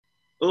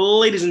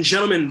Ladies and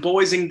gentlemen,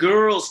 boys and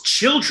girls,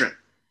 children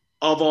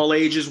of all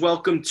ages,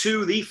 welcome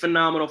to the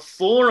Phenomenal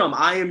Forum.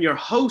 I am your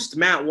host,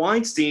 Matt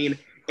Weinstein,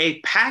 a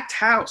packed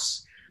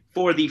house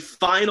for the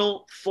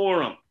final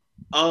forum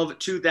of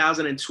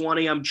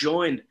 2020. I'm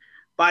joined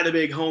by the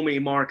big homie,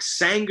 Mark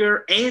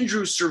Sanger,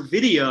 Andrew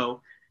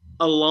Servideo,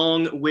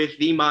 along with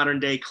the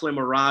modern day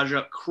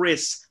Klimaraja,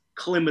 Chris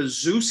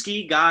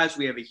Klimaszewski. Guys,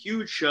 we have a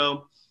huge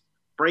show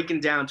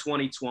breaking down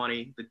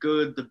 2020, the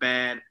good, the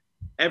bad,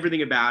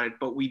 everything about it.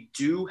 But we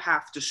do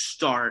have to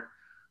start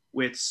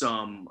with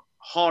some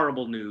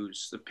horrible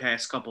news the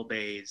past couple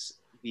days.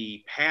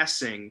 The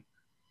passing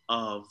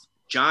of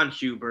John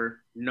Huber,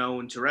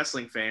 known to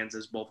wrestling fans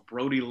as both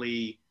Brody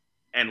Lee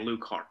and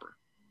Luke Harper.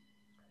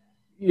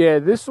 Yeah,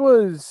 this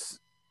was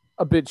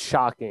a bit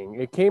shocking.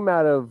 It came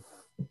out of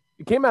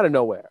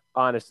nowhere,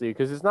 honestly,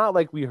 because it's not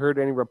like we heard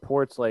any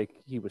reports like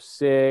he was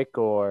sick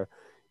or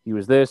he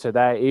was this or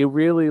that. It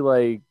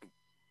really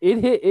it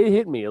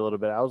hit me a little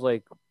bit. I was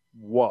like,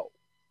 whoa.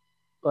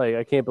 Like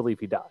I can't believe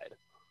he died.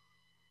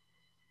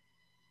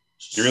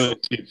 You really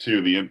see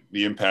too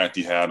the impact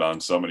he had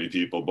on so many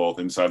people, both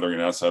inside the ring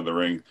and outside the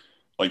ring.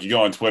 Like you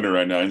go on Twitter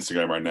right now,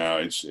 Instagram right now,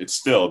 it's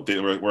still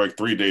we're like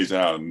 3 days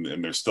out,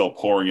 and they're still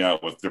pouring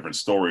out with different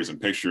stories and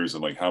pictures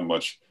and like how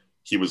much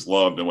he was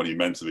loved and what he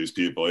meant to these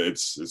people.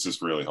 It's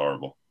just really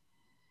horrible.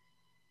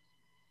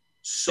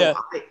 So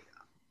yeah.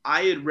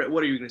 I had read.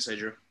 What are you going to say,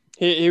 Drew?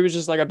 He was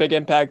just like a big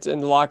impact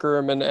in the locker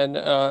room and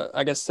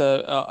I guess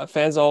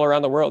fans all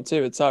around the world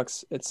too. It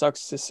sucks. It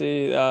sucks to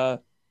see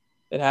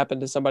it happen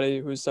to somebody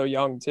who's so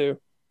young too.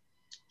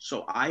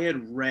 So I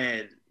had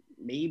read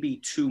maybe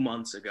 2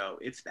 months ago,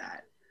 if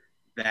that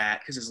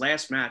because his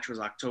last match was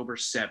October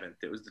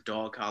 7th. It was the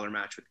dog collar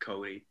match with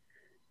Cody,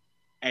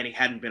 and he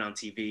hadn't been on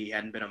TV. He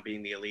hadn't been on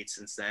Being the Elite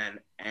since then.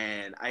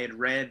 And I had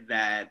read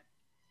that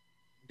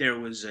there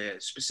was a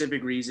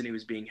specific reason he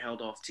was being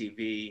held off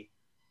TV,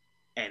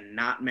 and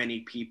not many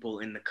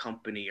people in the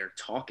company are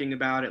talking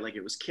about it. Like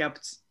it was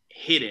kept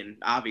hidden,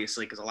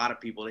 obviously, because a lot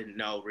of people didn't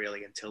know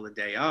really until the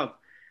day of.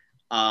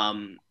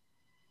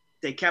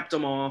 They kept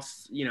him off,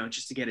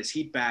 just to get his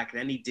heat back.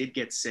 Then he did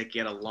get sick. He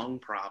had a lung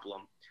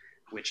problem,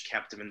 which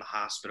kept him in the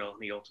hospital,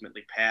 and he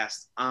ultimately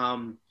passed.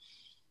 When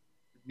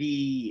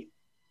you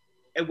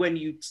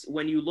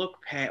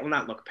look past, well,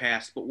 not look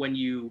past, but when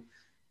you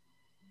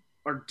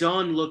are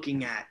done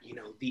looking at,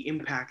 the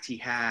impact he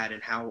had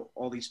and how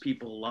all these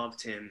people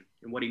loved him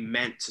and what he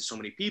meant to so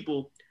many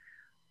people,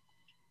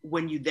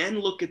 when you then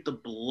look at the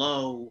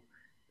blow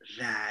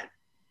that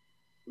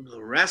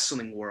the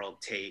wrestling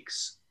world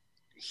takes,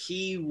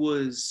 he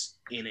was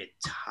in a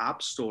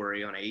top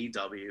story on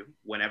AEW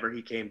whenever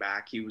he came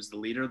back. He was the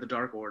leader of the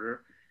Dark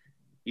Order.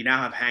 You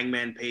now have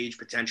Hangman Page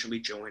potentially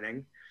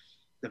joining.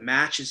 The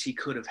matches he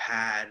could have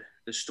had,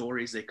 the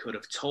stories they could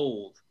have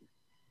told,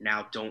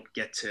 now don't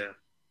get to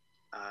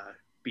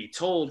be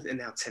told. And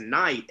now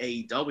tonight,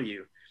 AEW,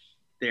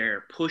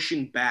 they're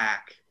pushing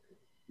back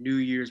New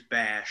Year's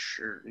Bash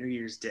or New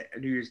Year's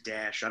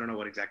Dash. I don't know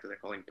what exactly they're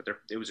calling it, but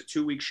it was a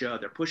 2-week show.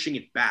 They're pushing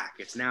it back.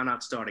 It's now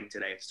not starting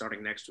today. It's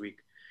starting next week.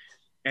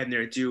 And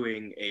they're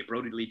doing a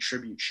Brody Lee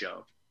tribute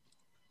show.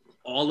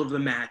 All of the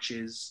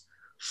matches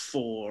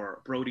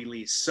for Brody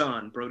Lee's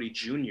son, Brody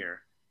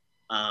Jr.,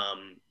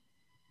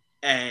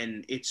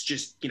 and it's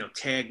just,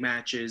 tag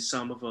matches,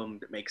 some of them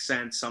that make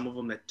sense, some of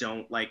them that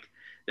don't. Like,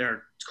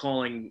 they're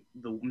calling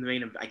the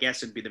main, I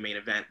guess it'd be the main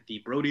event, the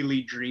Brody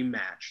Lee Dream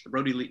Match, the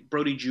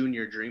Brody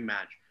Jr. Dream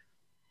Match.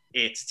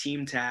 It's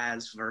Team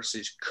Taz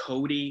versus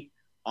Cody,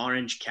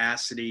 Orange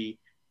Cassidy,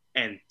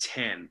 and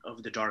 10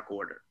 of the Dark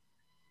Order.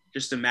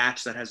 Just a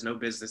match that has no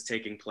business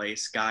taking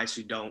place. Guys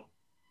who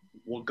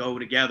will go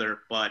together,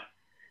 but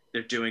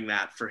they're doing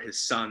that for his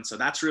son. So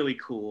that's really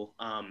cool.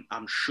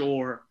 I'm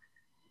sure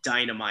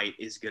Dynamite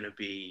is going to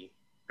be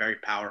very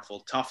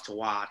powerful, tough to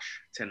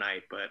watch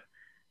tonight, but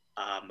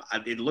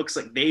it looks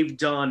like they've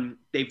done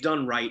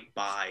right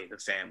by the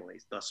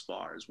families thus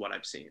far, is what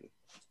I've seen.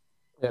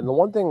 And the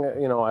one thing,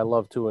 I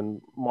love too,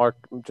 and Mark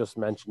just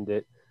mentioned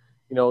it,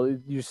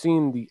 you've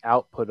seen the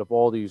output of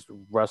all these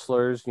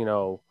wrestlers,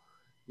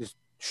 just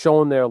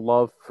showing their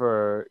love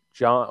for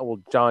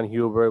John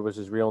Huber was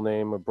his real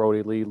name, or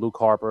Brody Lee, Luke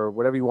Harper,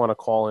 whatever you want to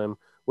call him,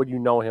 what you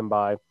know him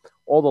by,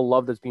 all the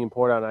love that's being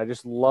poured out. And I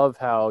just love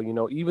how,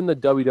 even the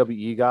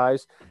WWE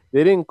guys,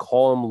 they didn't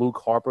call him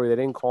Luke Harper. They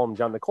didn't call him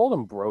John. They called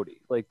him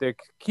Brody. Like, they're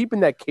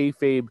keeping that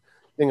kayfabe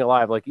thing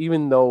alive. Like,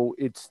 even though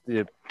it's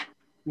the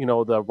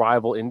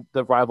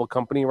rival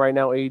company right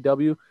now,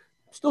 AEW,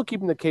 still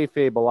keeping the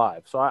kayfabe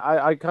alive. So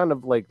I kind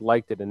of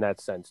liked it in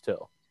that sense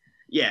too.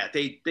 Yeah,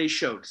 they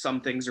showed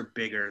some things are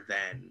bigger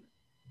than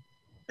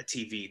a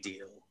TV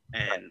deal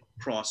and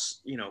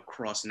cross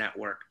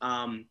network.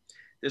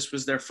 This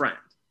was their friend,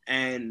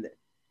 and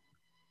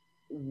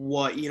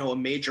what a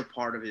major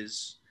part of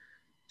his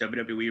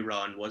WWE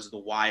run was the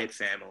Wyatt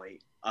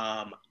family.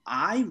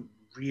 I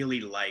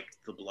really liked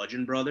the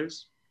Bludgeon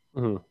Brothers.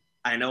 Mm-hmm.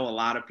 I know a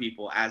lot of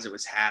people, as it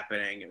was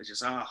happening, it was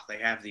just, they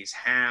have these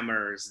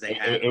hammers.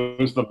 It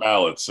was the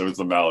mallets. It was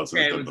the mallets.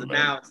 Yeah, it was the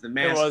mallets, the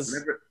masks,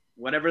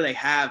 whatever they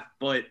have,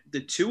 but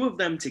the two of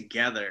them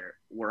together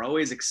were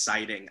always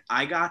exciting.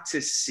 I got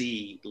to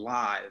see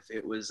live.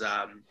 It was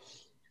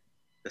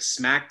the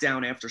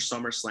SmackDown after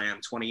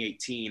SummerSlam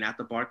 2018 at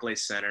the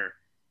Barclays Center.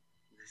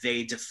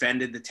 They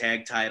defended the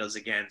tag titles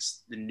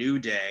against the New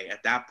Day.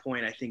 At that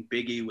point, I think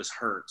Big E was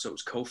hurt, so it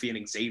was Kofi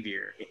and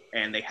Xavier,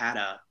 and they had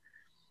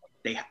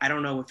I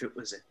don't know if it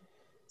was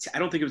I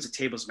don't think it was a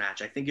tables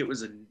match. I think it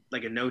was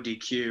like a no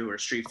DQ or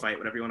street fight,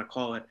 whatever you want to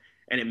call it,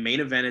 and it main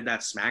evented that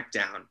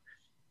SmackDown.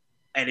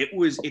 And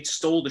it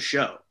stole the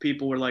show.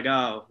 People were like,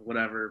 oh,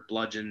 whatever,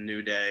 bludgeon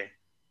New Day.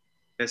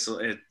 It's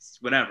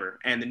whatever.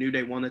 And the New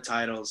Day won the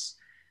titles.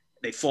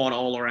 They fought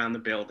all around the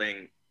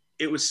building.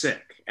 It was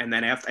sick. And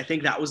then I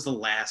think that was the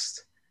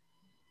last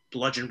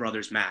Bludgeon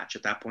Brothers match.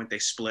 At that point, they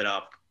split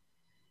up.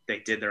 They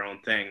did their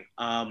own thing.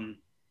 And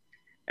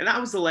that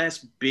was the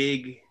last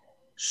big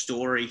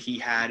story he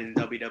had in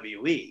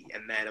WWE.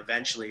 And then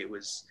eventually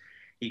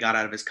he got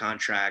out of his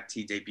contract.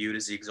 He debuted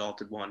as the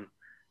Exalted One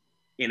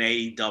in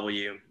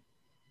AEW.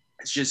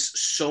 It's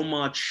just so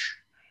much,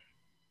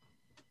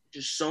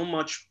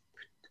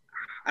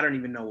 I don't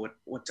even know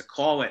what to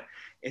call it.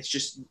 It's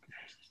just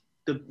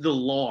the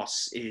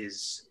loss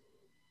is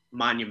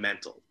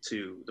monumental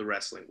to the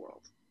wrestling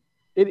world.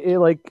 It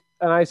like,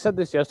 and I said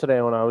this yesterday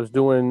when I was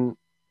doing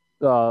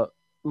my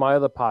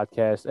other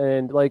podcast,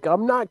 and like,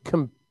 I'm not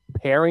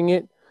comparing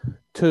it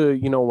to,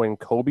 when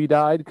Kobe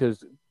died,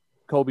 because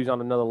Kobe's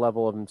on another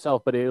level of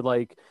himself, but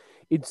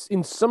it's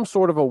in some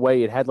sort of a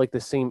way, it had like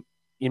the same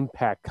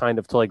impact kind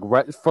of to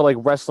for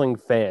wrestling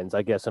fans,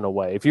 I guess, in a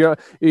way. If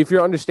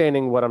you're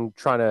understanding what I'm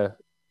trying to.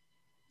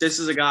 This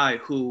is a guy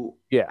who,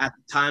 at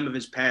the time of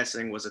his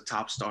passing, was a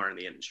top star in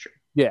the industry.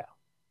 Yeah,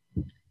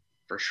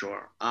 for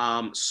sure.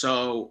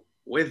 So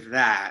with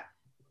that,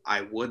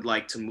 I would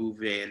like to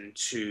move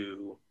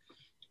into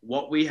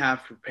what we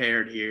have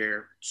prepared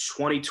here.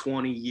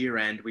 2020 year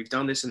end. We've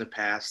done this in the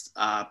past.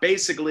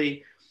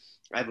 Basically,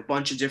 I have a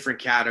bunch of different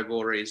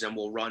categories, and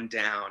we'll run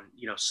down,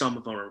 some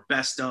of them are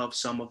best of,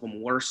 some of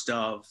them worst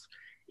of.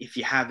 If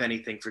you have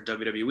anything for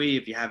WWE,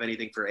 if you have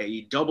anything for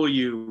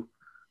AEW, we'll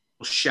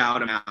shout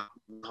them out.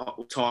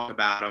 We'll talk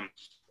about them.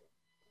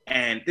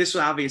 And this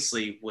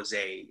obviously was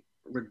a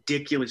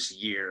ridiculous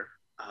year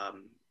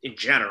in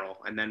general.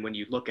 And then when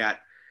you look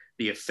at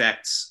the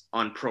effects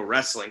on pro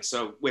wrestling.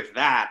 So with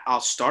that, I'll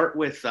start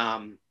with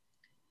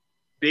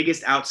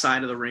biggest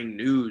outside of the ring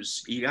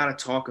news. You got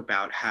to talk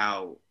about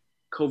how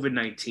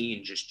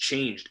COVID-19 just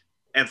changed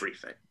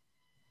everything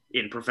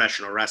in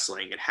professional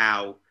wrestling and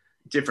how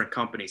different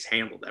companies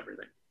handled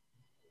everything.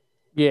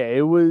 Yeah,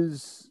 it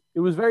was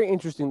very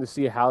interesting to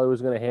see how it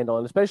was going to handle,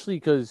 and especially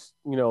because,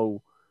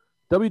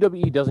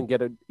 WWE doesn't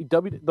get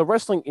the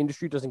wrestling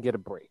industry doesn't get a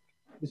break.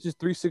 It's just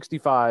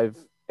 365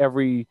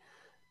 every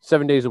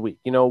 7 days a week.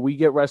 We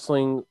get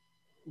wrestling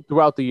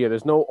throughout the year.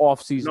 There's no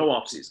off season.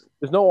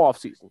 There's no off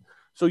season.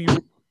 So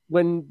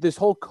when this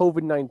whole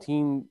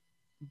COVID-19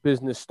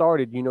 business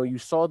started, you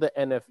saw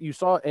you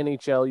saw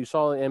NHL, you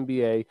saw the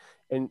NBA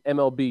and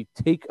MLB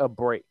take a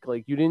break.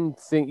 Like you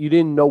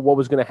didn't know what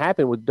was going to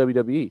happen with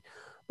WWE,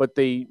 but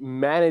they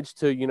managed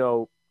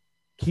to,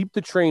 keep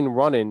the train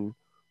running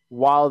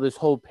while this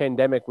whole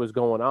pandemic was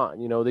going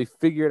on. They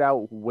figured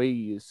out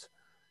ways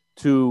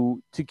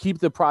to keep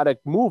the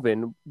product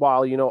moving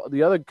while,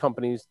 the other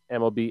companies,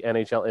 MLB,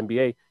 NHL,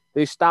 NBA,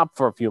 they stopped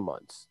for a few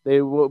months.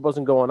 It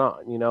wasn't going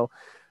on,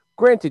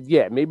 Granted,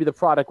 yeah, maybe the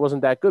product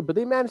wasn't that good, but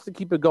they managed to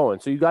keep it going.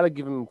 So you got to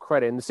give them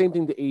credit. And the same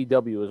thing to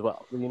AEW as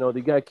well.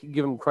 They got to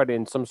give them credit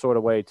in some sort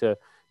of way to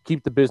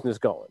keep the business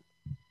going.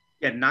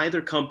 Yeah,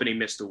 neither company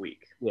missed a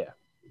week. Yeah.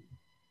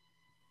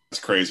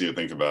 It's crazy to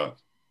think about.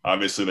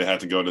 Obviously, they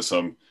had to go to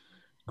some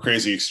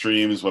crazy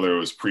extremes, whether it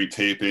was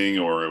pre-taping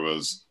or it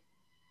was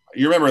 –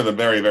 you remember in the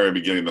very, very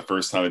beginning, the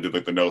first time they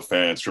did the no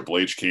fans, Triple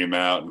H came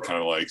out and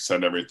kind of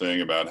said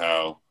everything about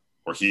how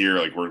we're here,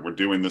 we're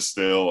doing this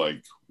still,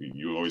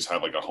 you always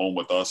have a home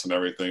with us and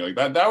everything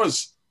that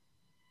was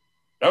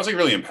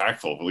really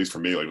impactful, at least for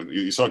me.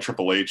 You saw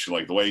Triple H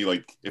and the way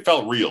it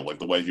felt real,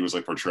 the way he was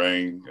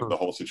portraying the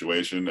whole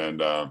situation. And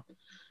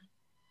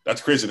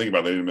that's crazy to think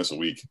about. They didn't miss a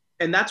week.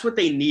 And that's what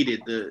they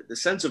needed, the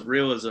sense of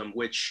realism,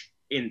 which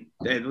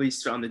at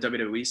least on the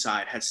WWE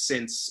side has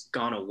since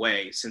gone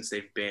away since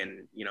they've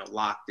been,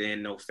 locked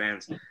in, no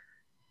fans.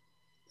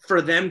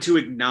 For them to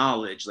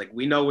acknowledge,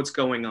 we know what's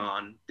going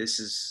on. This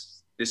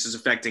is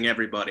affecting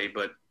everybody,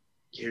 but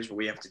here's what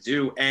we have to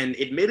do. And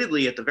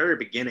admittedly, at the very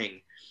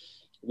beginning,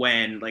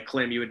 when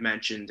Clem, you had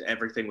mentioned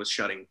everything was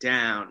shutting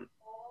down,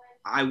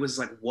 I was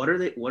like, what are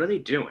they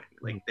doing?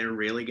 They're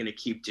really going to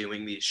keep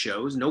doing these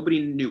shows? Nobody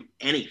knew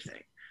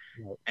anything.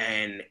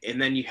 Right.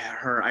 And then you had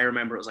her, I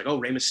remember it was oh,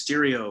 Rey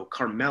Mysterio,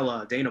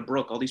 Carmella, Dana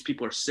Brooke, all these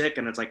people are sick.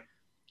 And it's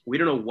we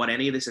don't know what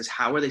any of this is.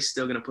 How are they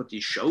still going to put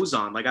these shows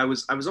on? I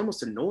was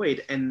almost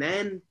annoyed. And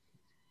then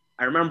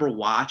I remember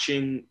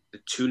watching the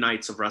 2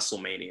 nights of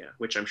WrestleMania,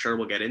 which I'm sure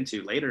we'll get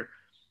into later.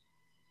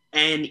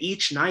 And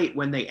each night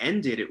when they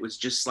ended, it was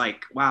just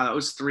wow, that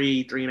was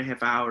 3.5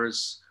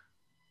 hours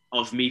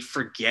of me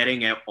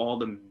forgetting all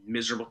the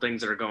miserable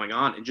things that are going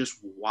on and just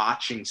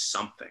watching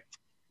something.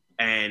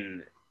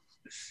 And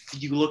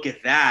you look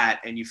at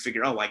that and you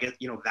figure, oh, I guess,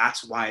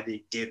 that's why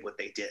they did what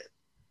they did.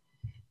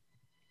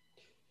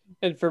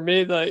 And for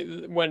me, like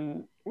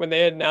when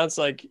they had announced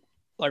like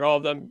all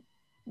of them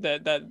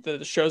that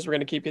the shows were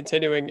going to keep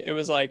continuing, it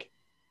was like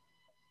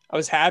I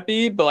was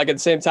happy, but like at the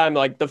same time,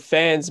 like the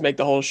fans make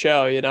the whole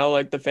show,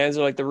 like the fans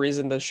are like the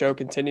reason the show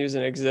continues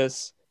and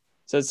exists.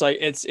 So it's like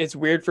it's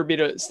weird for me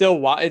to still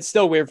watch. It's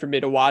still weird for me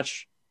to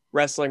watch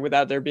wrestling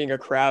without there being a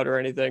crowd or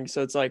anything.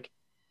 So it's like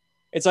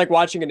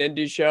watching an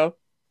indie show,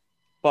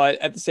 but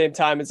at the same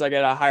time, it's like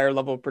at a higher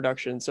level of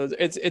production. So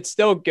it's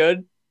still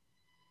good.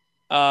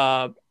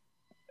 I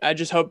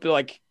just hope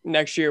like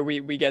next year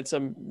we get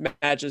some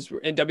matches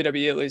in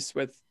WWE at least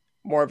with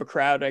more of a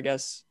crowd, I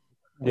guess.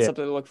 That's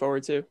something to look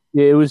forward to.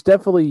 Yeah, it was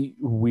definitely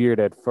weird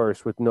at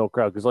first with no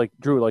crowd because, like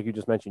Drew, like you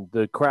just mentioned,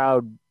 the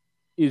crowd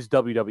is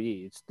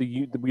WWE.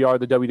 We are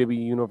the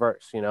WWE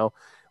universe.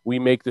 We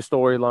make the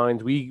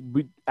storylines.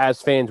 We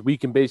as fans, we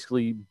can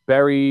basically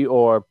bury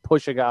or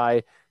push a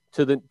guy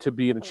to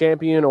be a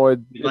champion, or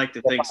we like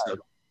to think so.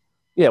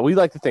 Yeah, we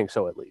like to think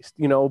so at least.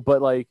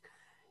 But like,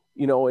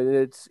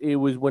 it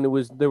was when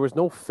there was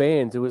no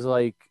fans. It was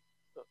like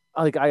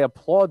I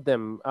applaud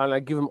them and I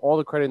give them all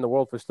the credit in the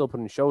world for still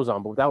putting shows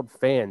on, but without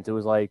fans, it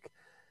was like,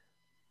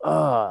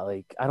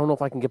 I don't know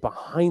if I can get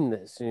behind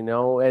this,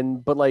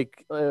 but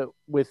like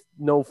with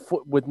no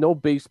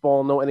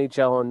baseball, no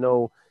NHL, and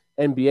no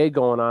NBA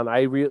going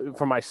on,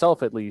 for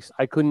myself at least,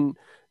 I couldn't.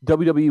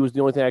 WWE was the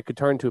only thing I could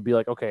turn to and be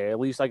like, okay, at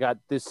least I got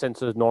this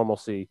sense of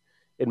normalcy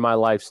in my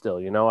life still.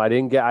 I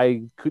didn't get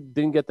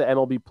the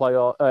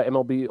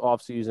MLB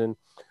off season.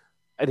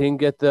 I didn't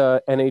get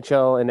the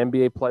NHL and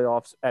NBA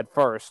playoffs at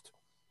first.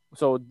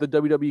 So the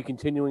WWE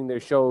continuing their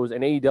shows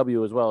and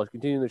AEW as well,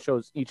 continuing their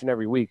shows each and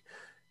every week,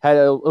 had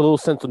a little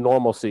sense of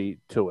normalcy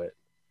to it.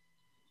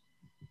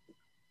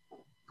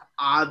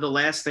 The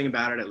last thing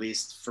about it, at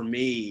least for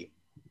me,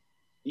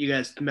 you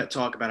guys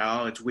talk about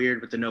how it's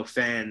weird with the no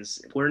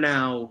fans. We're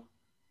now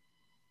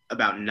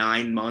about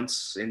 9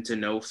 months into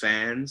no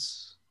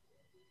fans.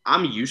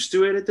 I'm used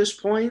to it at this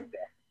point.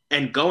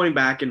 And going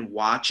back and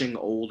watching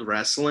old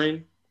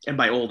wrestling, and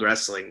by old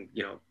wrestling,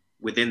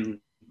 within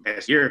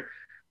last year,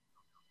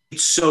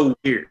 it's so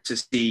weird to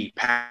see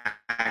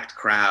packed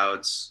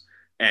crowds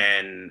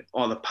and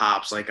all the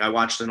pops. Like I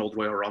watched an old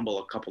Royal Rumble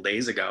a couple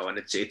days ago, and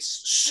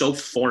it's so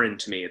foreign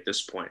to me at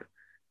this point.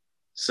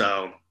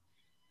 So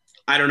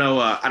I don't know.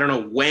 I don't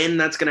know when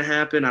that's going to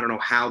happen. I don't know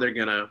how they're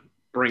going to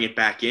bring it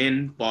back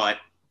in, but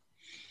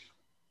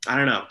I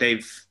don't know.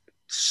 They've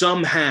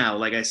somehow,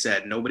 like I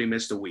said, nobody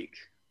missed a week.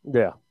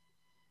 Yeah.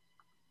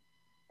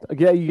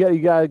 Yeah,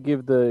 you gotta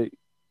give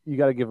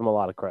them a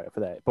lot of credit for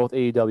that, both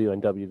AEW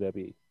and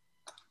WWE.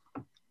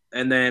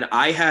 And then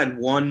I had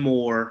one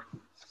more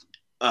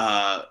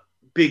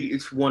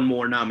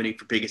nominee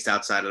for biggest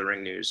outside of the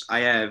ring news. I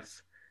have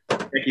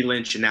Becky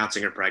Lynch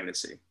announcing her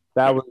pregnancy.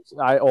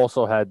 I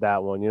also had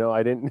that one.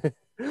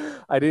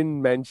 I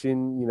didn't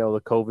mention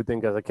the COVID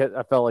thing because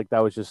I felt like that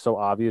was just so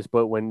obvious.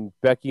 But when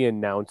Becky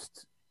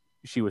announced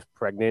she was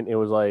pregnant, it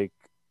was like,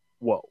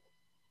 whoa.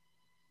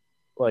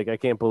 Like, I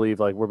can't believe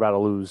like we're about to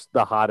lose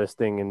the hottest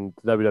thing in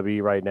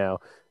WWE right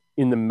now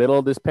in the middle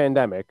of this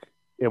pandemic.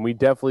 And we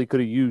definitely could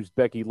have used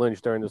Becky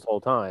Lynch during this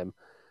whole time.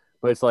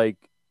 But it's like,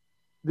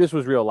 this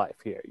was real life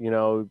here.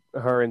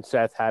 Her and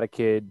Seth had a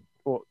kid.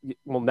 Well,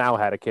 now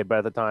had a kid, but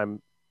at the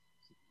time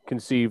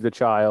conceived a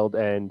child.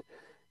 And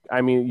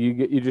I mean,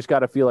 you just got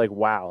to feel like,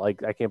 wow,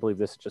 like, I can't believe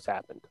this just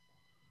happened.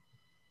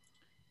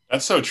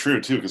 That's so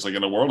true too. Cause like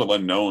in a world of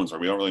unknowns where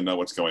we don't really know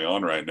what's going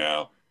on right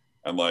now.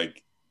 And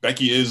like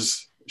Becky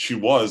she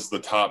was the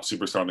top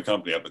superstar in the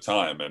company at the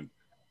time. And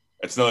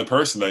it's another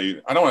person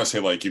that I don't want to say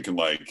like you can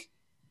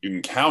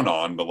count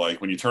on, but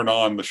like when you turn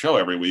on the show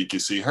every week, you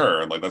see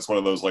her. And like, that's one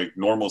of those like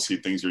normalcy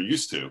things you're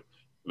used to. And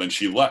then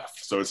she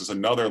left. So it's just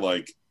another,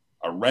 like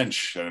a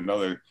wrench and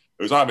it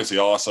was obviously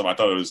awesome. I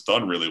thought it was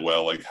done really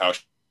well, like how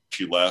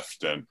she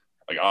left. And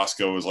like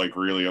Asuka was like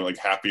really like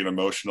happy and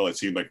emotional. It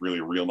seemed like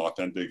really real and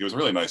authentic. It was a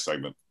really nice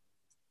segment.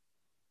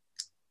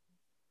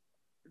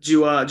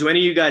 Do any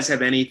of you guys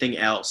have anything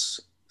else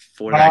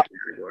for that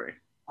category?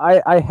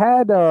 I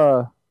had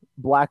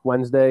Black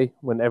Wednesday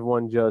when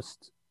everyone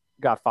just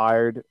got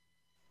fired,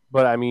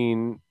 but I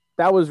mean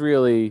that was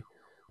really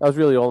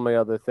the only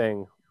other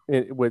thing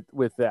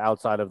with the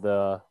outside of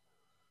the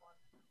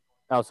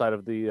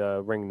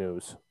ring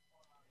news.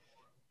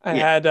 I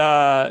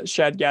had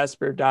Shad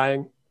Gaspard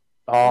dying.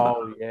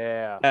 Oh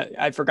yeah,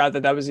 I forgot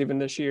that was even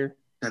this year.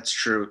 That's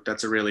true.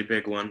 That's a really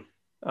big one.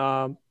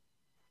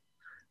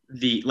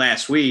 The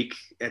last week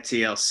at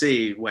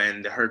TLC,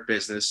 when the Hurt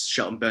Business,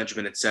 Shelton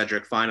Benjamin and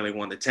Cedric finally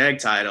won the tag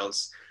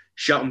titles,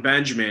 Shelton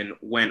Benjamin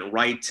went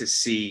right to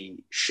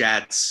see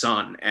Shad's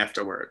son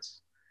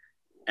afterwards.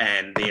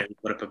 And they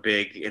put up a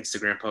big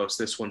Instagram post.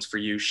 This one's for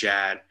you,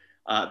 Shad.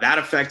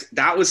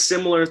 That was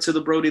similar to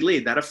the Brody Lee.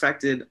 That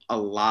affected a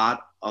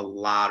lot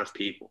of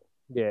people.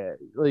 Yeah.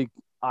 Like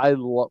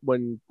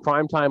when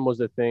Primetime was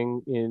a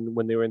thing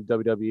when they were in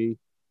WWE,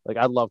 like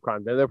I love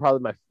Crime. They're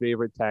probably my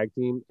favorite tag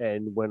team.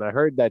 And when I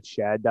heard that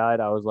Shad died,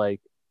 I was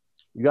like,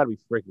 You got to be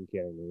freaking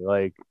kidding me!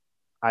 Like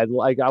I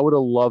would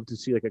have loved to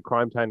see like a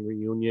Crime Time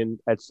reunion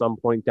at some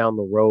point down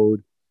the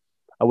road.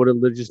 I would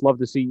have just loved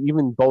to see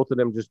even both of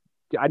them. Just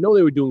I know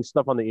they were doing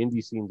stuff on the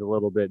indie scenes a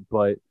little bit,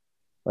 but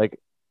like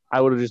I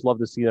would have just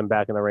loved to see them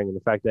back in the ring. And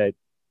the fact that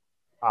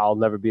I'll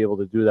never be able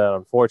to do that,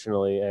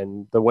 unfortunately,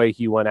 and the way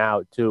he went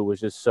out too was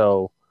just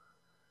so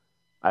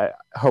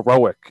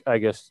heroic, I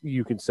guess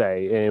you could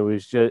say. And it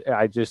was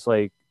just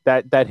like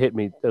that hit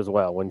me as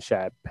well when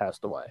Shad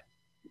passed away.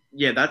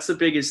 Yeah, that's the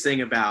biggest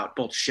thing about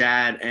both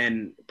Shad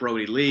and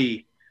Brody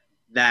Lee,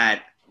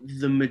 that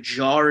the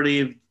majority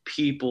of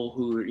people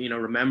who,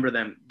 remember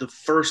them, the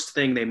first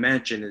thing they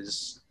mention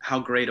is how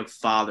great of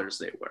fathers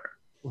they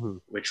were,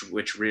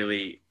 which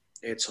really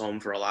hits home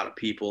for a lot of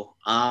people.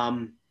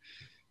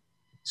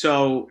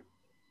 So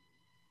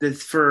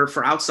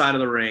for outside of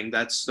the ring,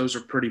 those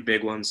are pretty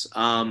big ones.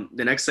 The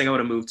next thing I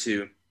want to move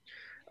to,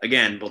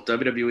 again, both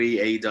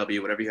WWE,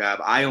 AEW, whatever you have.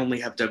 I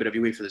only have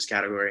WWE for this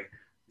category.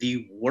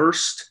 The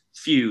worst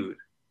feud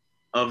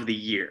of the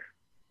year.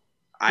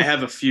 I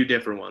have a few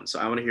different ones, so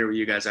I want to hear what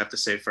you guys have to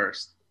say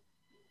first.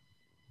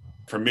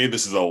 For me,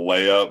 this is a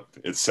layup.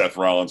 It's Seth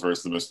Rollins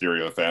versus the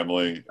Mysterio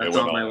family. That's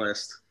on my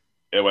list.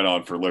 It went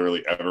on for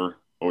literally ever.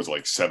 It was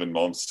like 7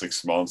 months,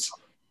 6 months.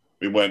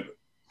 We went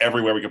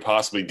everywhere we could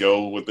possibly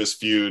go with this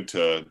feud,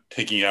 to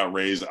taking out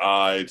Ray's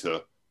eye,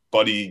 to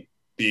Buddy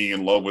being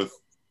in love with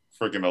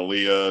freaking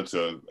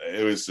Aaliyah,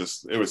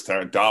 it was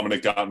terrible.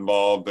 Dominic got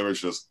involved. There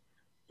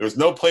was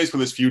no place where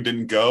this feud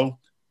didn't go,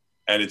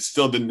 and it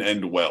still didn't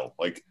end well.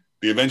 Like,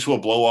 the eventual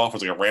blow off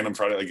was like a random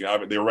Friday.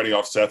 Like, they were already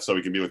off Seth so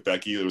he could be with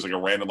Becky. There was like a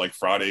random like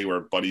Friday where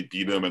Buddy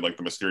beat him, and like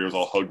the Mysterios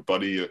all hugged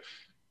Buddy.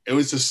 It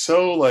was just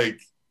so like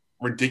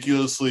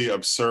ridiculously,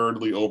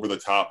 absurdly over the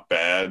top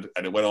bad,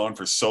 and it went on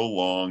for so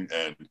long.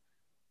 And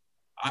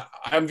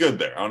I'm good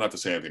there. I don't have to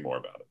say anything more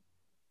about it.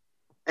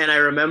 And I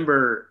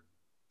remember,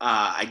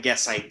 I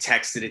guess I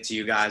texted it to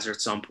you guys or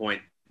at some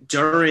point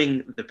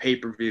during the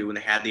pay-per-view when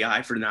they had the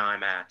eye for an eye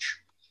match.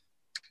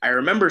 I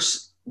remember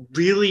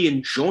really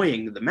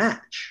enjoying the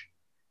match.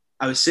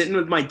 I was sitting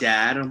with my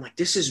dad and I'm like,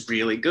 this is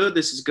really good.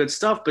 This is good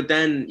stuff. But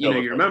then, you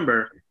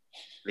remember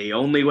the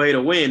only way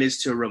to win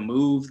is to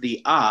remove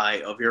the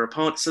eye of your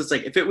opponent. So it's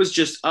like, if it was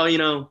just,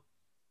 no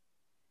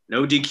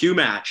DQ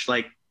match,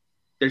 like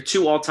they're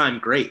two all-time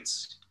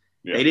greats.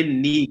 Yeah. They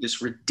didn't need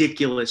this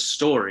ridiculous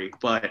story,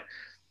 but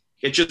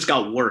it just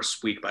got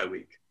worse week by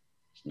week.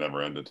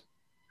 Never ended.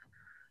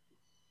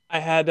 I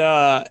had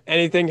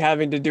anything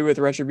having to do with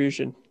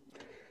Retribution.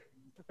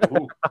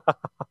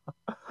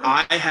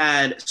 I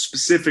had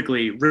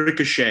specifically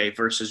Ricochet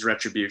versus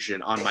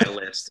Retribution on my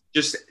list.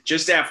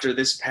 Just after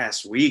this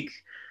past week,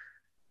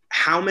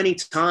 how many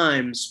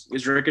times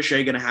is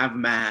Ricochet going to have a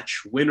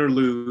match, win or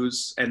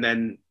lose, and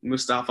then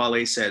Mustafa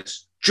Ali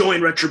says,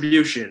 join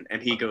Retribution,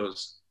 and he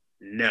goes,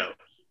 no.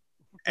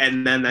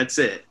 And then that's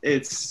it.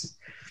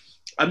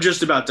 I'm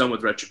just about done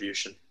with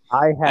Retribution.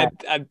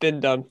 I've been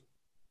done.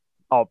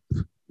 Oh,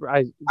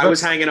 I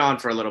was hanging on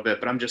for a little bit,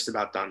 but I'm just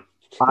about done.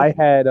 I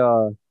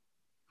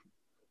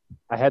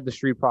had the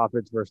Street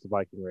Profits versus the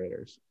Viking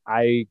Raiders.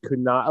 I could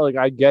not,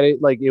 I get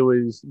it. Like, it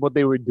was what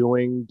they were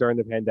doing during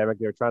the pandemic.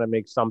 They were trying to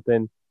make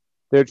something.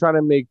 They were trying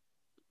to make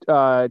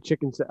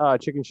chicken shit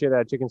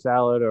out of chicken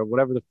salad or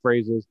whatever the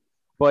phrase is.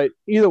 But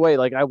either way,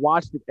 like, I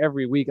watched it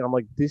every week and I'm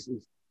like, this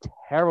is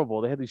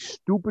terrible. They had these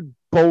stupid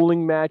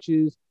bowling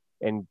matches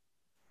and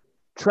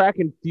track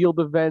and field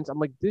events. I'm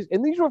like, this,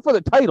 and these were for the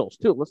titles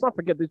too. Let's not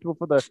forget these were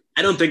for the.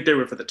 I don't think they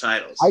were for the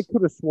titles. I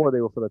could have swore they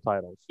were for the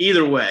titles.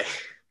 Either way,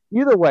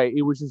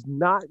 it was just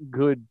not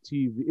good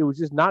TV. It was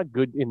just not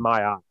good in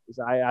my eyes.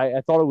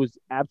 I thought it was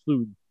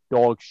absolute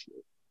dog shit.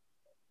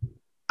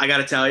 I got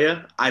to tell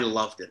you, I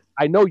loved it.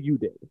 I know you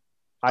did.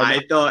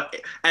 I thought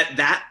at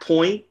that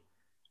point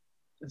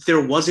there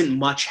wasn't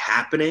much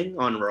happening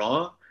on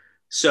Raw.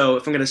 So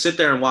if I'm going to sit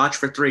there and watch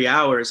for 3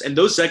 hours, and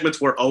those segments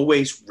were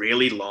always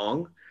really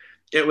long,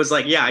 it was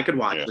like, yeah, I could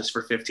watch this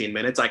for 15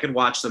 minutes. I could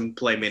watch them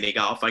play mini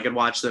golf. I could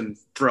watch them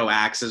throw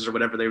axes or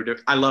whatever they were doing.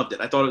 I loved it.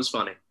 I thought it was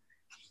funny.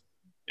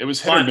 It was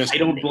hit or miss. I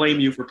don't blame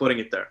you for putting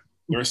it there.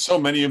 There were so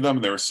many of them,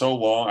 and they were so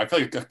long. I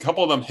feel like a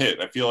couple of them hit.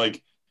 I feel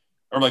like,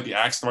 like the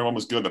axe throwing one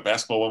was good. The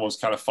basketball one was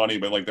kind of funny,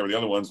 but like there were the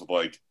other ones with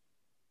like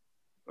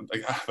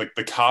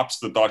the cops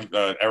that thought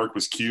Eric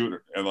was cute,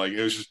 and like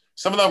it was just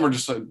some of them were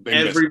just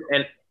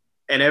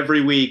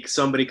every week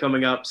somebody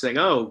coming up saying,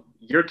 "Oh,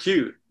 you're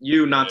cute.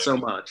 You not so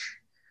much."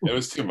 It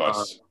was too much.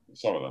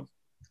 Some of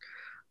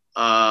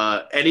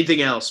them.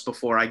 Anything else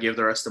before I give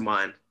the rest of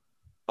mine?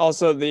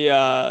 Also,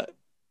 the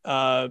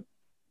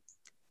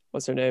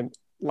what's her name?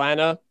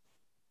 Lana.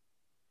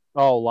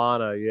 Oh,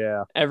 Lana,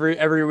 yeah.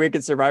 Every week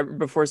at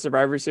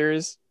Survivor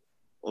Series.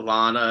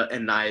 Lana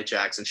and Nia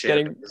Jackson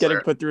getting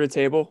put through a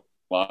table.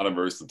 Lana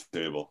versus the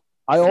table.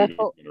 I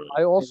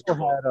also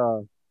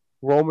had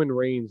Roman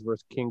Reigns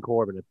versus King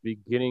Corbin at the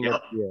beginning of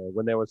the year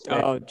when there was.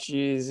 Oh,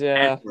 jeez,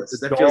 yeah.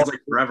 That feels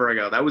like forever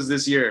ago. That was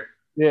this year.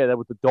 Yeah, that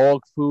was the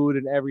dog food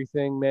and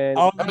everything, man.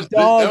 That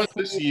was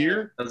this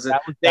year.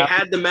 They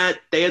had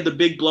the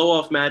big blow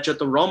off match at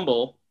the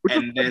Rumble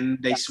and then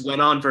they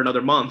went on for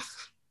another month.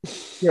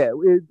 Yeah,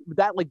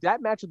 that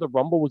match at the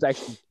Rumble was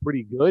actually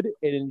pretty good,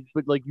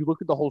 but like you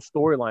look at the whole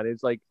storyline,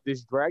 it's like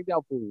this dragged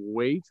out for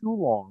way too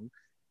long,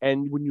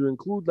 and when you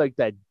include like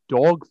that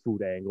dog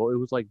food angle, it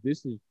was like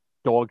this is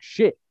dog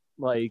shit.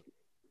 Like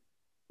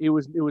it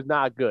was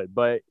not good.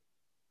 But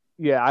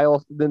yeah,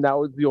 then that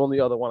was the only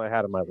other one I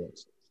had on my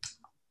list.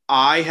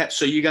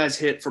 So you guys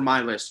hit for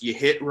my list. You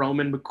hit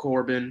Roman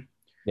McCorbin.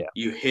 Yeah.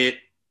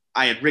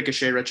 I had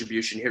Ricochet,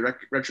 Retribution. You hit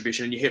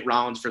Retribution, and you hit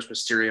Rollins versus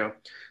Mysterio.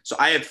 So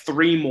I have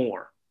three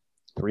more.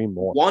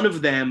 One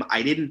of them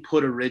I didn't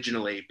put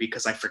originally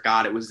because I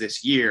forgot it was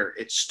this year.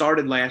 It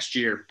started last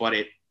year, but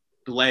it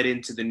bled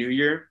into the new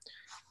year.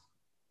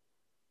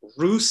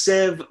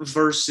 Rusev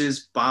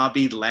versus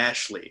Bobby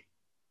Lashley.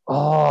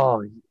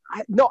 Oh,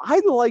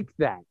 I like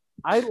that.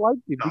 I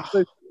liked it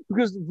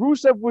because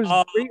Rusev was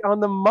great on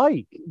the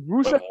mic.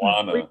 Rusev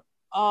was great.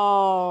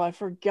 Oh, I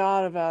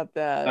forgot about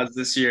that. That was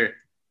this year.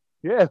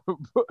 Yeah,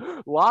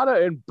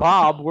 Lana and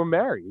Bob were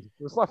married.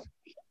 It was like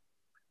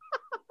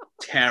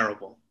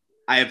terrible.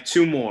 I have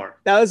two more.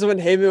 That was when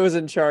Heyman was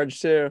in charge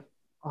too.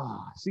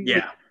 Oh, see,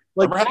 yeah.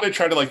 Remember how they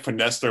tried to like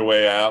finesse their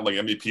way out? Like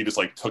MVP just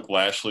like took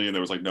Lashley and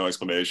there was like no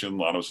explanation.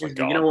 Lana was like,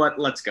 you know what?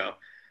 Let's go.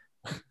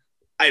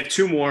 I have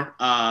two more.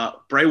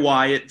 Bray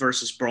Wyatt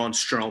versus Braun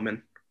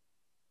Strowman.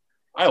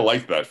 I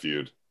like that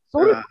feud.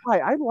 So did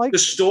I like the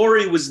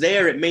story was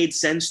there. It made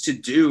sense to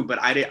do, but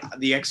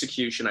the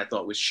execution I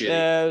thought was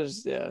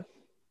shitty.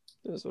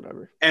 It was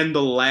whatever. And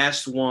the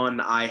last one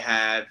I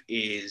have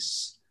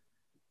is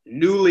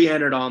newly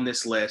entered on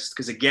this list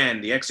because again,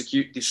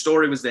 the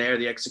story was there,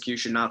 the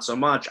execution not so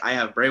much. I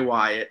have Bray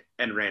Wyatt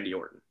and Randy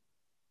Orton.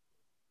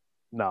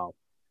 No.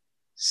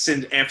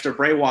 Since after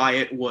Bray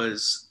Wyatt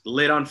was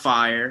lit on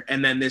fire,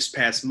 and then this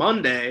past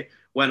Monday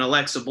when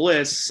Alexa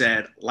Bliss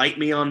said, "Light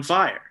me on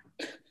fire."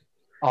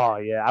 Oh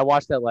yeah, I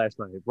watched that last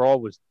night. Raw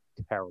was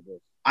terrible.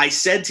 I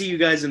said to you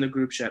guys in the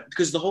group chat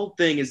because the whole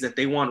thing is that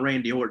they want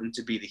Randy Orton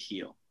to be the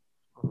heel.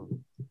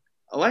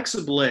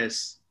 Alexa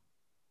Bliss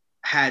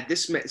had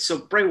this. So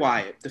Bray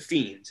Wyatt, the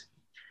Fiend,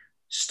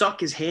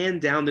 stuck his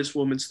hand down this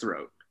woman's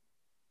throat,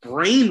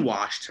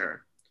 brainwashed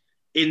her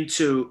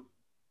into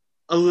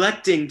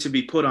electing to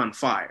be put on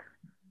fire.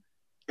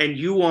 And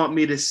you want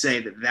me to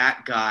say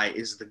that guy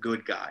is the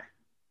good guy?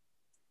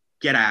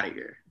 Get out of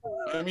here.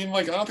 I mean,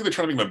 like, I don't think they're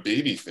trying to make him a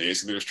baby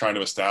face. They're just trying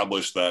to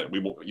establish that we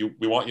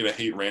want you to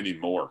hate Randy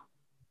more.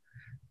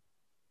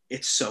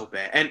 It's so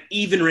bad. And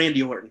even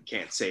Randy Orton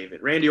can't save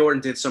it. Randy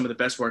Orton did some of the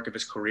best work of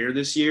his career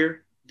this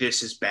year.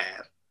 This is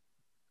bad.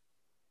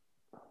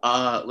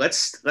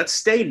 Let's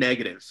stay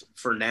negative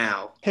for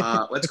now.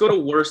 Let's go to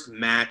worst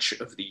match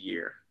of the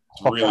year.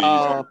 Really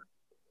easy.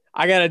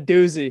 I got a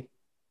doozy.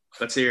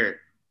 Let's hear it.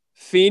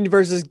 Fiend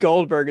versus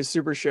Goldberg is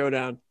Super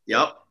Showdown.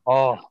 Yep.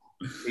 Oh,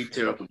 me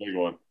too. That's a big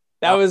one.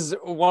 That was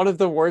one of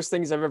the worst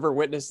things I've ever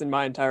witnessed in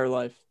my entire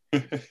life.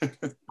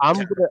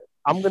 I'm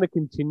gonna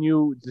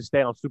continue to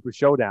stay on Super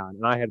Showdown,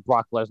 and I had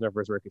Brock Lesnar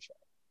versus Ricochet.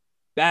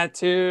 That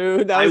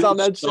too. That was on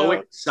that show. I was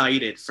so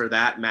excited for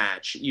that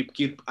match.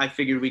 I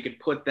figured we could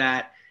put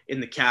that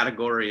in the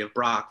category of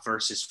Brock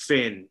versus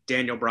Finn,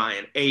 Daniel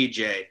Bryan,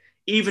 AJ.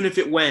 Even if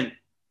it went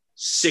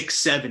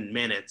 6-7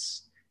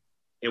 minutes,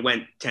 it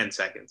went 10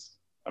 seconds.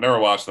 I never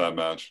watched that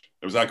match.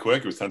 It was that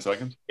quick? It was 10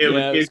 seconds? It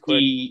was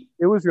quick.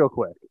 It was real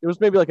quick. It was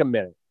maybe like a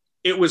minute.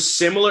 It was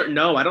similar.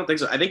 No, I don't think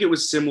so. I think it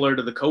was similar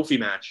to the Kofi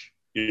match.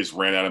 He just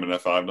ran at him and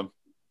F5'd him?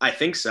 I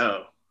think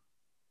so.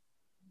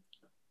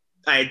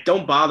 I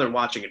don't bother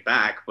watching it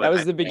back. But that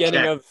was the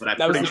beginning of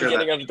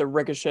the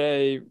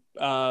Ricochet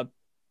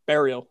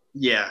burial.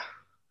 Yeah.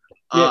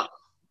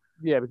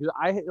 Yeah, because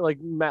I like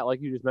Matt,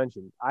 like you just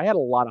mentioned, I had a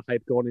lot of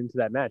hype going into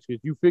that match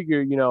because you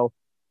figure,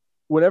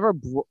 whenever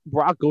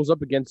Brock goes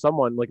up against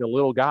someone like a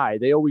little guy,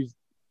 they always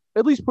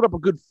at least put up a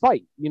good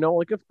fight.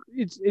 Like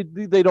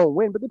if they don't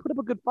win, but they put up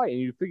a good fight,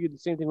 and you figure the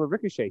same thing with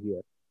Ricochet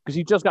here because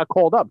he just got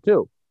called up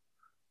too,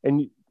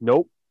 and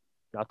nope,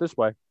 not this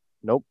way.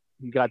 Nope,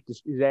 he got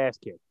his ass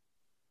kicked.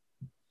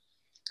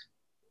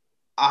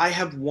 I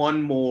have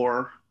one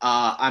more.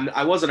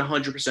 I wasn't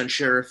 100%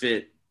 sure if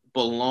it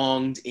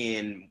belonged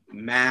in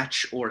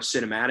match or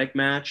cinematic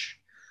match,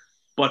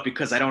 but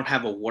because I don't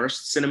have a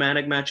worst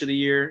cinematic match of the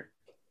year,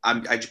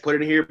 I just put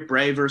it in here: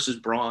 Bray versus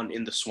Braun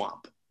in the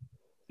swamp.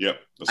 Yep,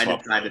 I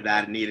decided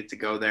that it needed to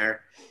go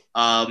there,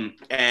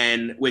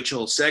 and which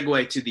will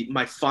segue to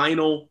my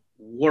final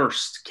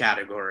worst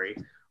category,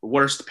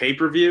 worst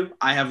pay-per-view.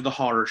 I have the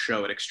horror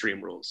show at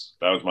Extreme Rules.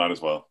 That was mine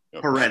as well.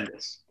 Yep.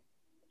 Horrendous.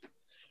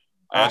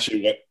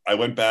 Actually, I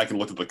went back and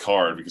looked at the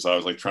card because I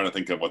was like trying to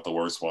think of what the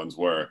worst ones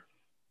were.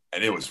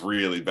 And it was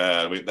really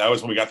bad. That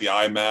was when we got the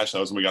eye match. That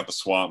was when we got the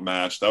swamp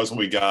match. That was when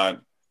we got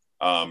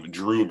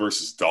Drew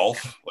versus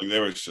Dolph. Like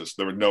there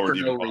were no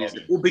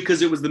redeeming. Well,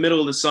 because it was the middle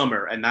of the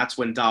summer, and that's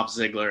when Dolph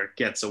Ziggler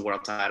gets a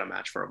world title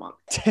match for a month.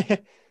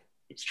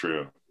 It's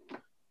true.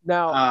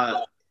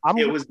 Now,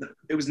 it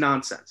was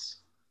nonsense.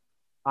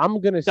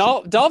 I'm gonna.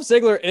 Dolph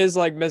Ziggler is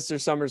like Mr.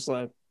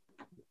 SummerSlam.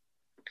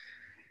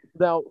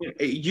 Now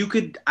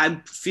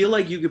I feel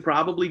like you could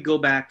probably go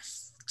back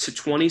to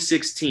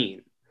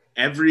 2016,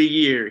 every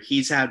year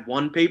he's had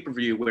one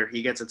pay-per-view where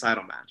he gets a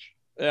title match.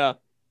 Yeah.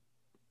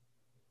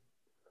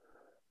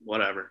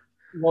 Whatever.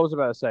 What was I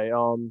about to say?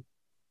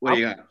 What do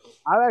you got?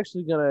 I'm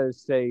actually gonna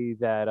say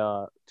that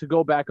to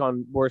go back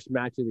on worst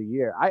match of the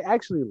year, I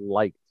actually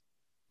liked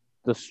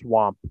the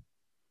swamp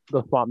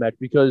match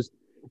because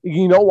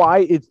you know why?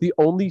 It's the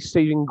only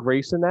saving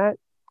grace in that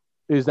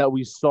is that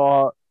we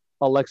saw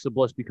Alexa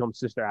Bliss become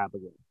Sister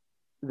Abigail.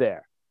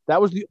 There,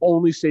 that was the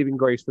only saving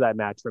grace for that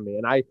match for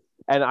me.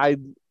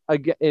 And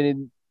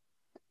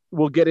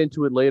we'll get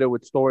into it later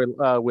with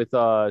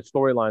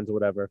storylines or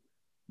whatever,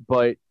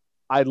 but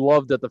I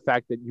love that the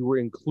fact that you were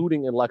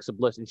including Alexa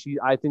Bliss, and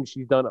I think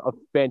she's done a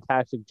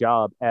fantastic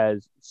job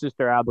as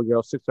Sister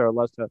Abigail, Sister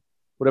Alexa,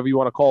 whatever you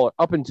want to call it,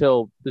 up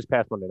until this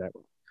past Monday Night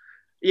Raw.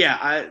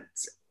 Yeah,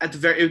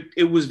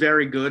 it was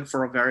very good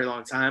for a very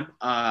long time.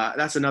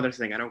 That's another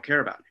thing I don't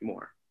care about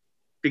anymore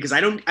because I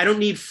don't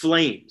need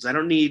flames. I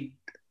don't need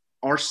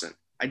arson.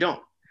 I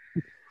don't.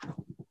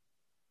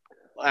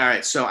 All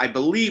right, so I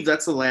believe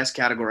that's the last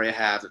category I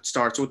have that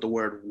starts with the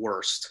word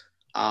worst.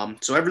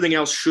 So everything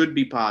else should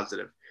be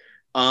positive.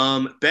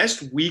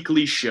 Best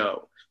weekly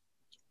show.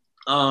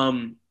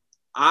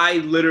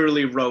 I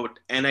literally wrote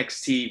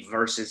NXT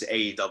versus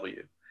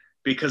AEW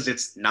because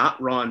it's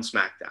not Raw and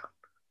SmackDown.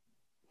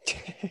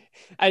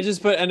 I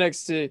just put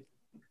NXT.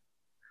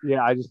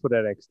 Yeah, I just put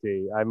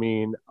NXT. I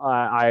mean,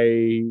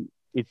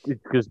 it's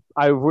because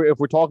if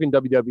we're talking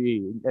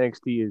WWE,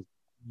 NXT is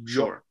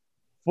Sure.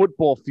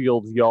 Football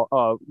fields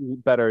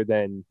better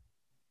than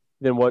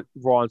what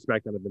Raw and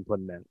SmackDown have been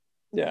putting in.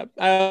 Yeah,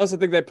 I also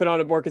think they put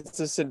on a more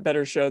consistent,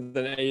 better show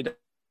than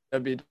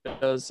AEW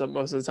does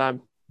most of the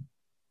time.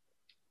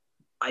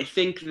 I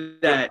think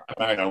that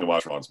I only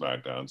watch Raw and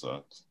SmackDown,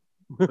 so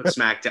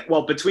SmackDown.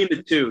 Well, between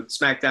the two,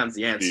 SmackDown's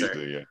the answer.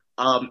 easy,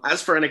 yeah.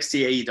 As for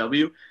NXT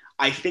AEW,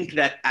 I think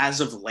that as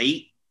of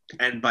late,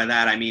 and by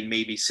that I mean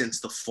maybe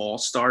since the fall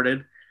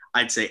started,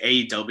 I'd say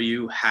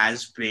AEW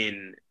has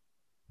been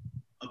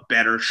a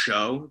better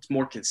show. It's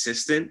more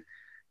consistent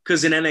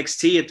because in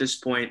NXT at this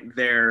point,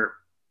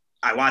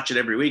 I watch it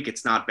every week.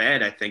 It's not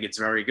bad. I think it's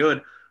very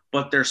good,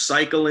 but they're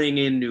cycling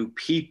in new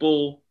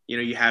people. You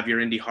know, you have your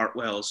Indy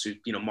Hartwells who,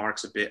 you know,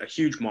 marks a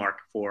huge mark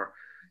for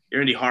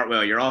your Indy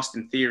Hartwell, your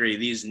Austin Theory,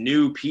 these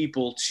new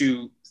people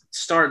to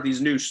start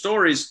these new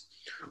stories.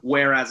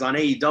 Whereas on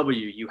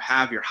AEW, you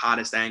have your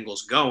hottest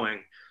angles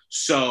going.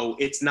 So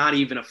it's not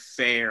even a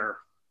fair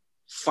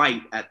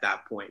fight at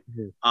that point.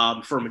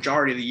 Mm-hmm. For a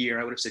majority of the year,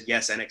 I would have said,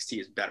 yes, NXT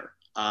is better.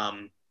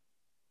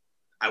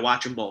 I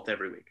watch them both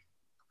every week.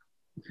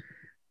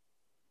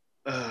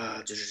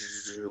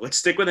 Let's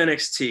stick with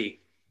NXT.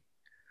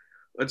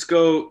 Let's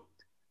go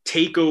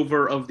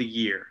takeover of the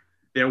year.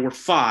 There were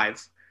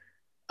 5.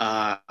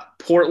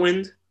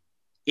 Portland,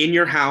 In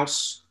Your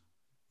House,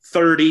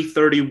 30,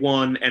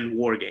 31, and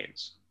War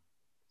Games.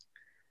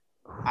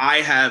 I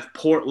have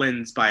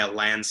Portland's by a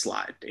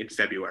landslide in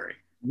February.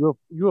 You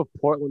have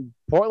Portland.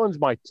 Portland's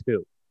my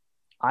 2.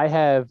 I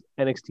have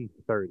NXT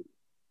 30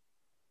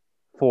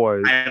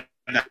 for. I have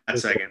that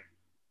second.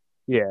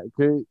 Yeah,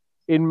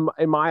 in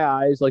my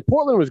eyes, like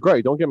Portland was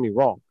great. Don't get me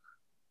wrong,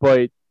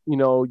 but you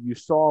know you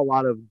saw a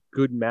lot of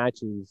good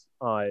matches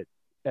at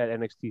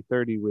NXT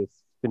 30 with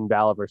Finn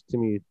Balor versus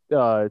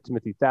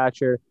Timothy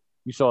Thatcher.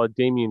 You saw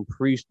Damian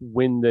Priest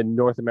win the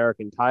North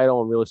American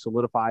title and really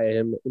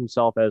solidify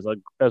himself as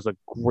a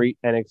great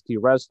NXT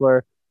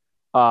wrestler.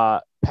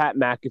 Pat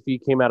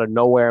McAfee came out of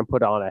nowhere and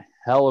put on a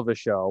hell of a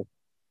show.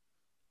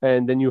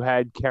 And then you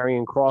had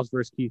Karrion Kross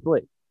versus Keith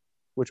Lee,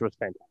 which was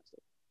fantastic.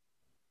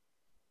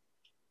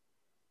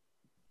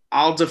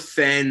 I'll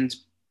defend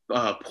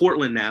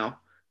Portland now.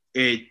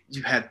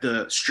 You had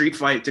the street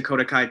fight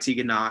Dakota Kai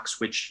Tegan Nox,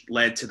 which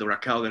led to the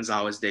Raquel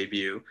Gonzalez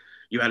debut.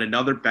 You had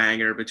another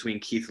banger between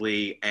Keith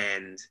Lee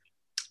and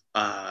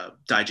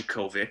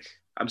Dijakovic.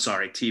 I'm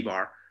sorry,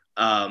 T-Bar.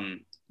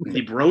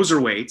 The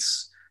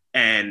Broserweights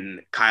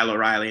and Kyle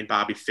O'Reilly and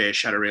Bobby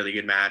Fish had a really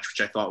good match,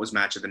 which I thought was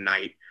match of the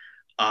night.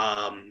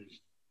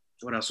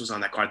 What else was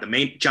on that card? The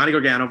main Johnny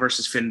Gargano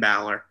versus Finn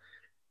Balor.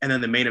 And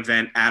then the main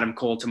event, Adam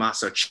Cole,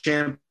 Tommaso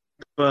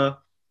Ciampa,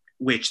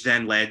 which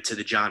then led to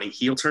the Johnny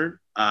heel turn.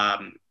 I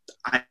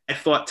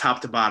thought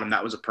top to bottom,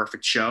 that was a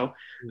perfect show.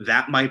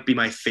 That might be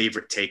my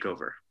favorite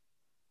takeover.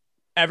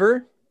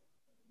 Ever?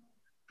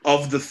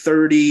 Of the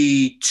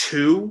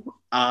 32,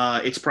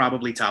 it's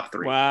probably top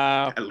 3.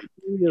 Wow.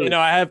 You know,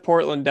 I have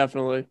Portland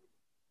definitely.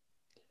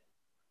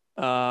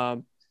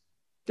 The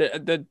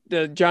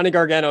Johnny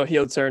Gargano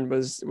heel turn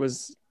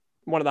was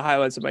one of the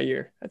highlights of my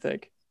year, I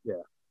think.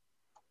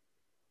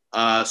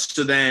 Yeah.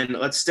 So then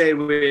let's stay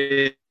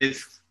with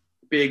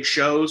big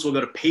shows. We'll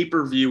go to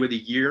pay-per-view of the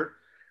year.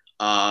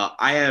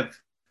 I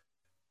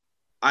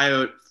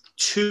have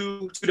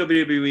 2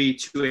 WWE,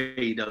 2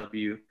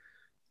 AEW.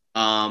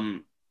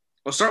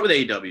 I'll start with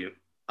AEW.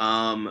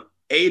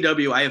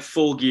 AEW, I have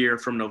Full Gear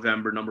from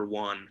November, number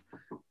 1.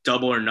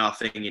 Double or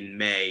Nothing in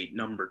May,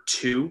 number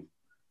 2.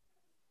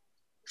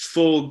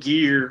 Full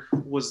Gear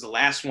was the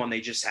last one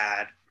they just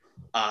had.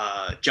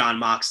 John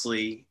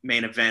Moxley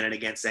main evented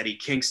against Eddie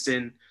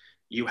Kingston.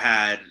 You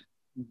had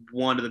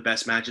one of the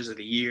best matches of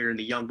the year, and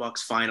the Young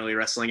Bucks finally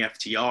wrestling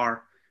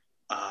FTR.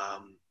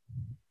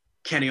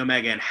 Kenny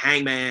Omega and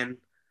Hangman.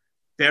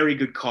 Very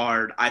good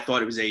card. I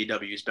thought it was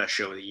AEW's best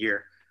show of the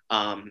year.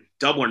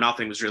 Double or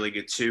Nothing was really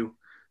good too.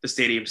 The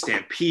Stadium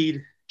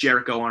Stampede,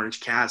 Jericho, Orange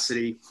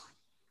Cassidy.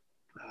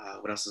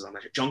 What else is on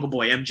that? Jungle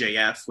Boy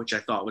MJF, which I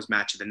thought was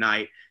match of the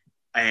night,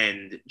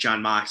 and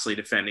John Moxley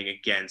defending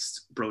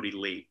against Brody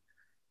Lee.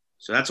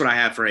 So that's what I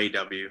have for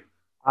AEW.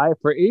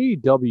 For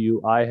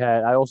AEW,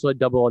 I also had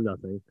Double or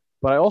Nothing,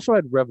 but I also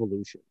had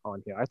Revolution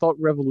on here. I thought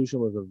Revolution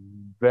was a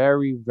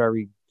very,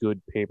 very good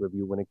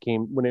pay-per-view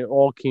when it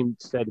all came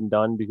said and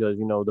done, because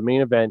the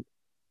main event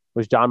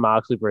was John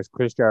Moxley versus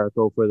Chris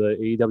Jericho for the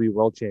AEW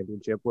World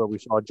Championship, where we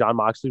saw John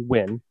Moxley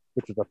win,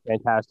 which was a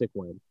fantastic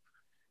win.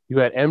 You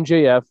had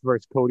MJF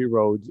versus Cody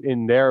Rhodes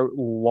in their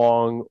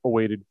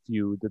long-awaited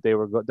feud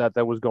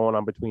that was going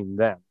on between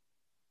them.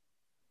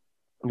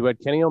 You had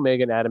Kenny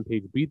Omega and Adam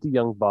Page beat the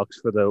Young Bucks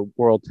for the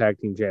World Tag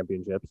Team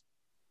Championships.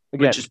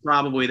 Again, which is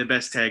probably the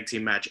best tag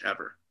team match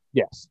ever.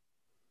 Yes.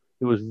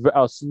 It was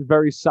a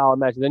very solid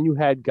match. And then you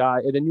had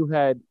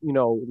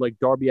like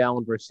Darby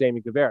Allin versus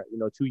Sammy Guevara,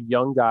 two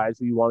young guys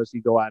who you want to see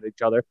go at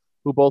each other,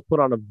 who both put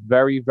on a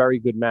very, very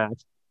good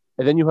match.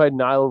 And then you had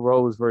Nyla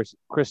Rose versus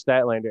Chris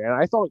Statlander. And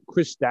I thought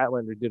Chris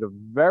Statlander did a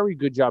very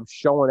good job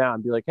showing out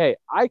and be like, hey,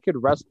 I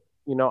could wrestle.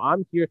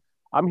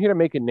 I'm here to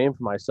make a name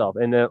for myself.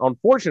 And then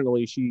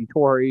unfortunately, she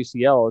tore her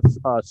ACL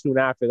soon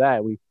after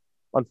that. We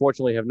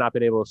unfortunately have not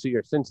been able to see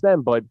her since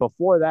then. But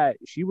before that,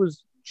 she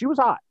was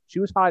hot. She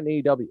was hot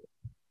in AEW.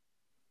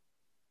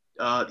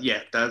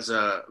 Yeah, that's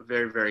a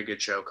very, very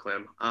good show,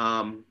 Clem.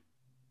 For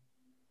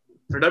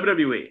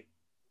WWE,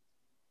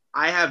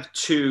 I have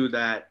two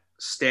that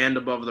stand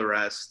above the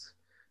rest.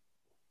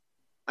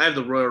 I have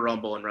the Royal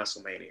Rumble and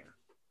WrestleMania.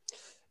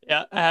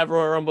 Yeah, I have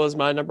Royal Rumble as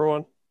my number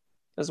one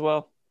as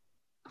well.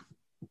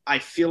 I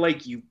feel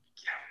like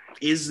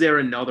is there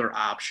another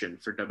option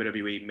for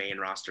WWE main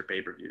roster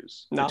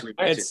pay-per-views? No,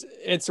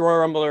 it's Royal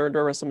Rumble or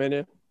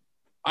WrestleMania.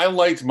 I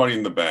liked Money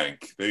in the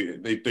Bank.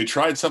 They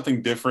tried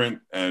something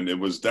different, and it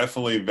was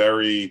definitely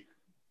very,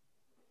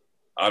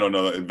 I don't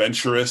know,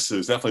 adventurous. It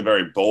was definitely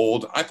very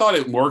bold. I thought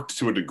it worked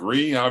to a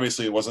degree.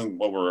 Obviously, it wasn't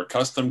what we're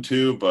accustomed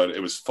to, but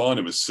it was fun.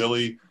 It was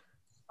silly.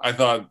 I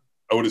thought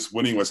Otis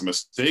winning was a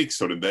mistake.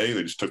 So did they.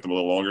 They just took them a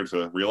little longer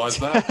to realize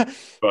that.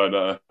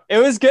 But it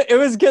was good. It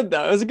was good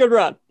though. It was a good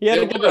run. He had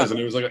a good run. And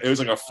it was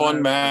like a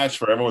fun match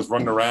where everyone was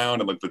running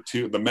around and like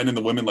the men and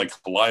the women like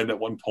collided at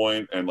one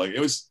point, and like it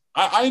was.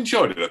 I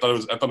enjoyed it. I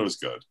thought it was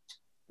good.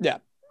 Yeah.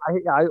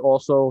 I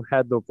also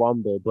had the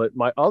Rumble, but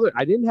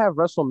I didn't have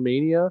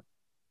WrestleMania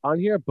on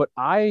here, but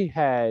I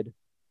had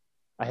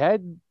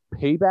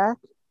Payback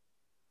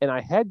and I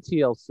had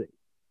TLC.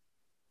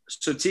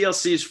 So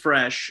TLC is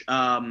fresh.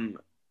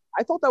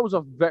 I thought that was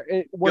a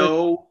very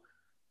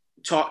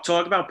talk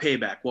about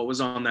Payback. What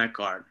was on that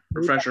card?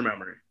 Refresh your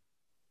memory.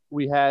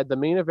 We had the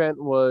main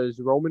event was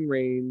Roman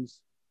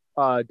Reigns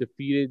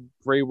defeated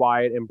Bray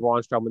Wyatt and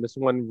Braun Strowman. This is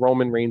when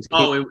Roman Reigns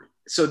came.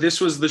 So this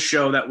was the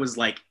show that was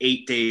like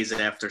 8 days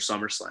after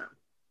SummerSlam.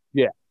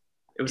 Yeah.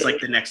 It was like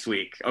the next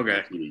week.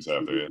 Okay. 2 weeks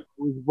after, yeah.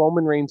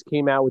 Roman Reigns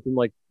came out with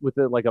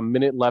a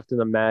minute left in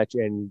the match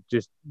and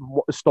just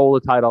stole the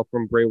title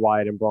from Bray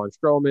Wyatt and Braun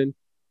Strowman.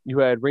 You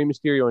had Rey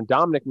Mysterio and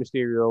Dominic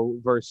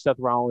Mysterio versus Seth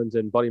Rollins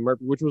and Buddy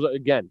Murphy, which was,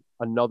 again,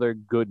 another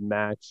good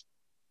match.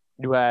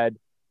 You had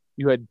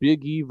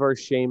Big E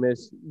versus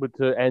Sheamus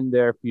to end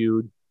their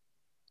feud.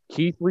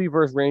 Keith Lee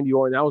versus Randy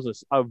Orton. That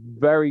was a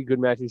very good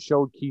match. It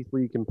showed Keith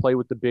Lee can play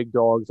with the big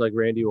dogs like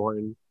Randy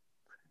Orton.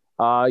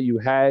 You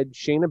had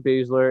Shayna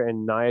Baszler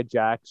and Nia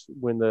Jax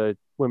win the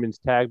women's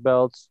tag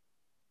belts.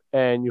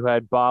 And you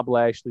had Bob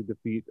Lashley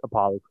defeat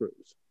Apollo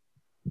Crews.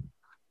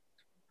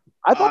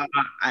 I thought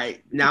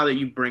now that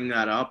you bring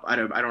that up, I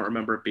don't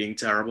remember it being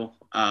terrible.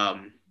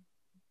 All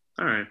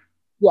right.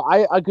 Yeah,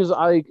 I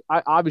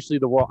obviously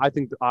the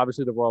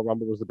Royal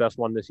Rumble was the best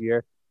one this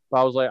year.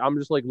 But I was like, I'm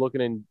just like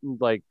looking in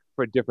like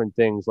for different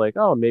things, like,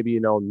 oh, maybe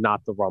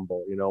not the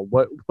Rumble.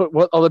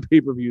 What other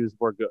pay-per-views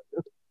were good?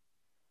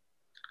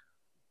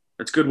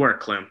 That's good work,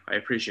 Clem. I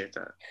appreciate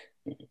that.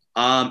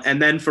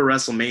 And then for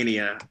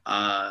WrestleMania,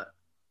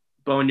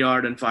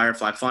 Boneyard and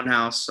Firefly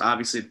Funhouse,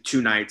 obviously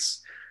 2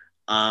 nights.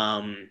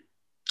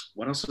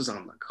 What else was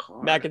on the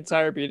card?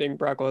 McIntyre beating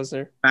Brock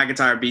Lesnar.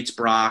 McIntyre beats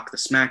Brock. The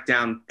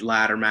SmackDown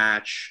ladder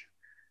match.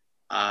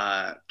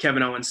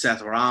 Kevin Owens,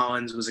 Seth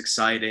Rollins was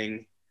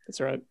exciting.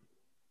 That's right.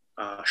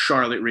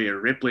 Charlotte Rhea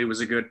Ripley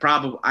was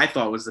I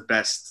thought was the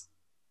best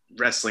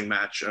wrestling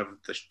match of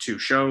the 2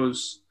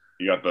 shows.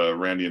 You got the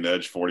Randy and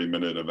Edge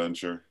 40-minute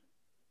adventure.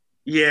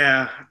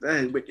 Yeah.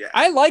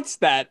 I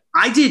liked that.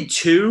 I did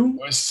too.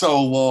 It was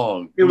so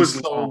long. It was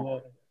so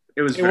long.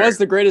 It was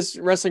the greatest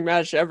wrestling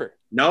match ever.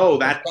 No,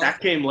 that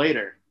came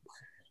later.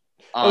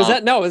 Was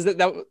that? No, was that?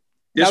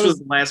 This was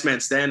the last man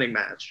standing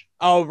match.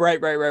 Oh, right.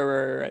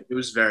 It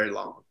was very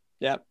long.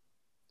 Yeah.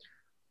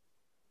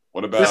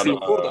 What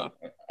about?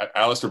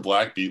 Aleister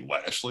Black beat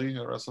Lashley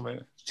at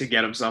WrestleMania to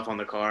get himself on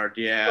the card.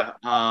 Yeah.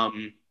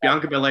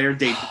 Bianca Belair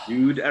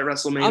debuted at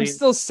WrestleMania. I'm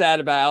still sad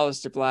about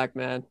Aleister Black,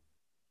 man.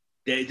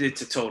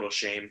 It's a total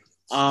shame.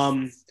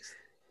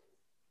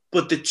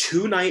 But the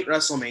 2-night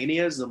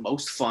WrestleMania is the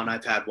most fun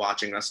I've had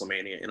watching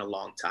WrestleMania in a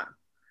long time.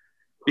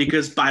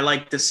 Because by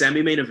like the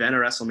semi-main event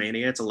of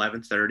WrestleMania, it's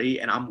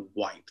 11:30, and I'm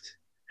wiped.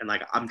 And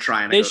like I'm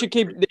trying to. They should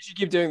keep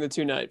doing the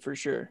 2-night for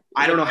sure.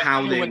 I don't know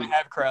how they when they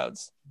have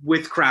crowds.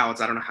 With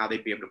crowds. I don't know how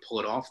they'd be able to pull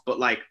it off. But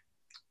like,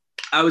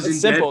 I was It's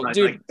in simple, bed,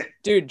 dude. like,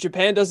 Dude,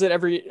 Japan does it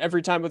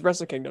every time with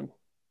Wrestle Kingdom.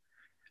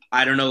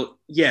 I don't know.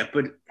 Yeah,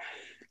 but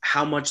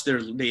how much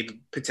they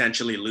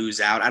potentially lose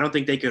out? I don't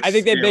think they could. I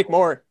think they'd make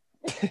more.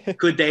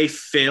 Could they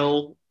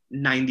fill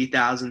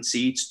 90,000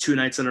 seats 2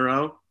 nights in a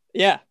row?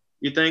 Yeah.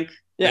 You think?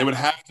 Yeah. They would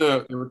have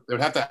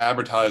to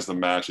advertise the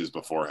matches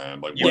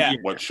beforehand, like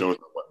what shows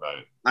on what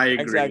night. I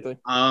agree. Exactly.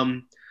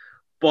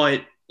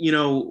 But you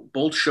know,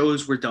 both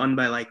shows were done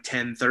by like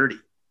 10:30.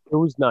 It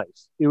was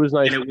nice. And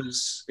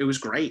it was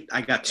great.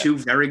 I got 2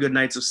 very good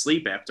nights of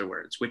sleep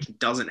afterwards, which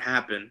doesn't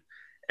happen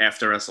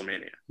after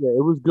WrestleMania. Yeah,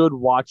 it was good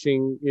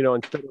watching,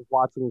 instead of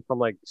watching from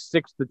like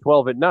 6 to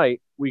 12 at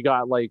night, we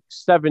got like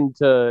 7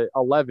 to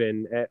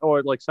 11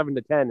 or like 7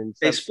 to 10. And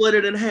they split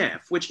it in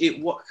half, which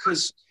it was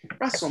because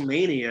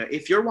WrestleMania,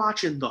 if you're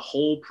watching the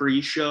whole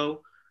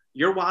pre-show,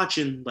 you're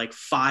watching like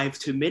 5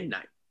 to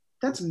midnight.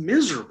 That's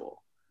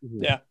miserable.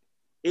 Yeah.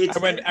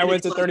 I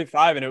went to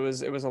 35 and it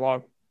was a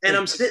long. And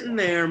I'm sitting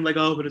there, I'm like,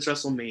 oh, but it's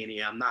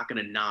WrestleMania. I'm not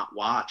gonna not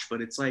watch,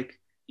 but it's like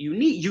you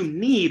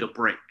need a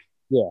break.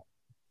 Yeah.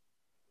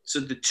 So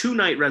the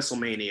 2-night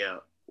WrestleMania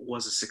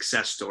was a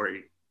success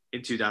story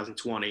in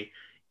 2020.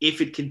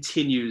 If it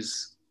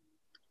continues,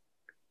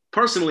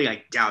 personally,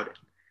 I doubt it.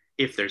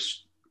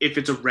 If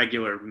it's a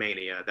regular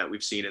Mania that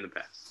we've seen in the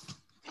past.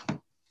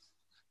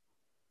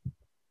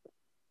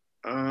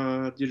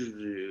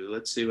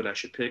 Let's see what I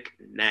should pick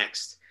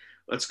next.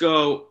 Let's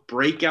go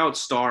breakout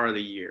star of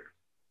the year.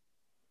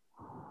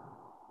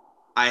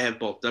 I have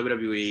both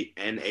WWE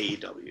and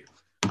AEW.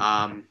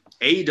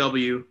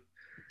 AEW,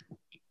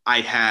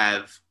 I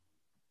have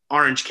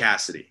Orange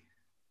Cassidy.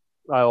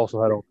 I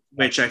also had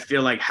which I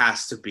feel like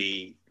has to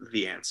be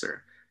the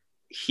answer.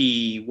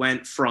 He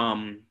went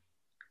from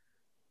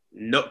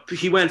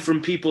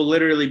people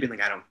literally being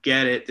like, I don't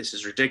get it. This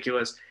is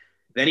ridiculous.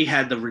 Then he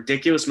had the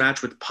ridiculous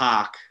match with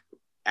Pac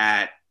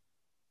at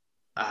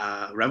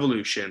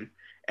Revolution.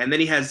 And then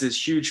he has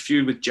this huge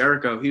feud with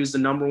Jericho. He was the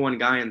number 1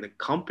 guy in the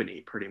company,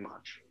 pretty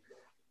much.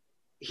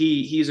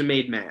 He's a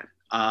made man.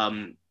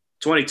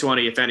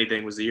 2020, if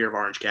anything, was the year of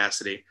Orange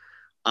Cassidy.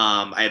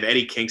 I have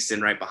Eddie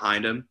Kingston right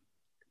behind him.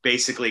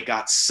 Basically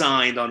got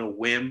signed on a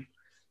whim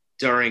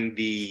during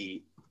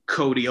the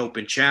Cody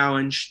Open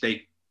Challenge.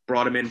 They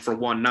brought him in for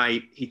 1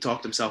 night. He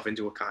talked himself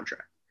into a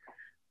contract.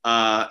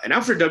 And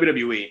now for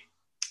WWE.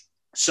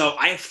 So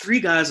I have 3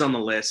 guys on the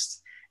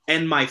list.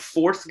 And my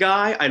 4th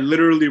guy, I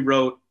literally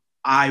wrote,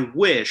 I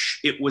wish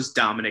it was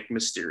Dominic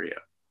Mysterio.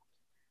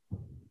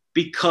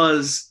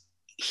 Because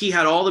he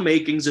had all the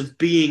makings of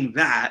being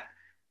that,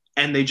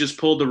 and they just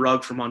pulled the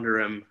rug from under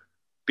him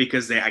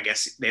because I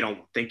guess they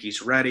don't think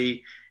he's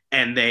ready,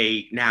 and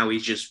now he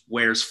just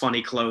wears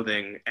funny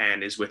clothing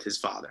and is with his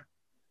father.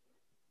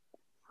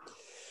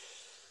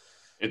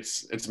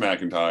 It's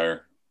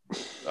McIntyre.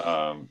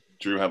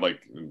 Drew had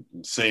like an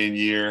insane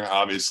year,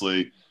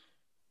 obviously.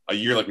 A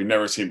year like we've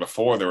never seen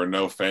before. There were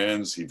no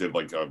fans. He did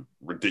like a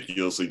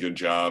ridiculously good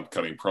job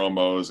cutting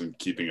promos and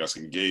keeping us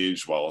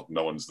engaged while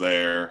no one's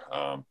there.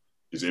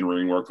 His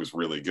in-ring work was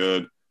really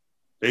good.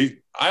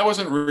 I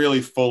wasn't really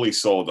fully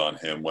sold on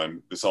him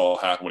when this all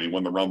happened, when he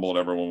won the Rumble and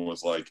everyone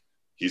was like,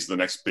 he's the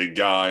next big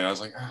guy. And I was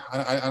like,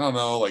 I don't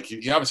know. Like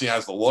he obviously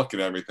has the look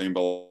and everything,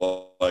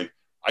 but like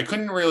I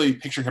couldn't really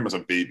picture him as a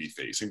baby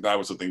face. I think that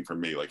was the thing for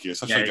me. Like he has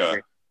such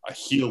a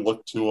heel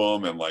look to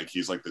him, and like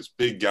he's like this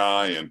big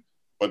guy,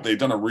 but they've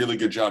done a really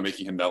good job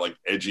making him that like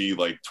edgy,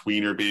 like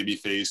tweener baby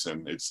face,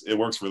 and it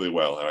works really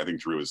well. And I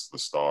think Drew is the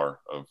star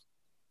of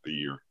the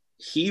year.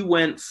 He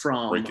went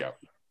from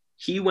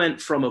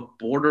a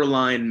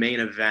borderline main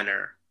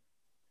eventer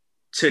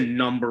to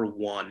number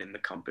 1 in the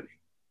company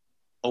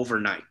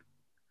overnight.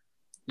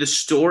 The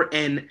store,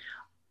 and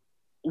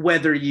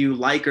whether you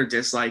like or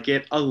dislike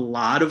it, a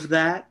lot of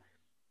that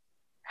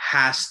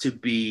has to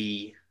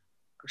be,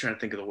 I'm trying to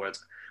think of the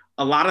words.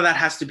 A lot of that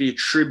has to be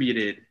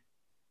attributed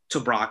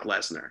to Brock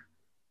Lesnar.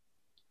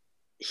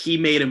 He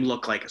made him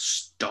look like a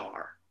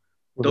star.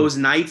 Mm-hmm. Those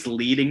nights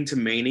leading to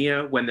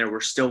Mania, when there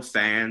were still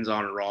fans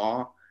on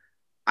Raw,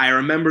 I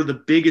remember the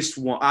biggest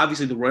one,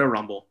 obviously the Royal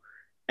Rumble,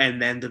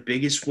 and then the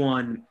biggest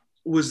one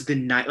was the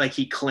night, like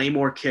he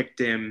Claymore kicked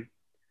him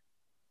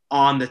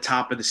on the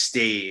top of the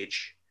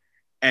stage.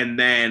 And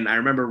then I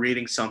remember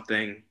reading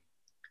something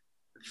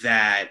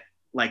that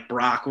like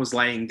Brock was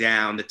laying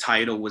down, the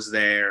title was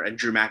there, and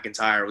Drew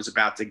McIntyre was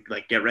about to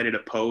like get ready to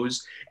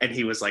pose, and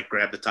he was like,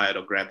 grab the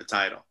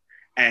title.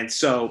 And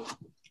so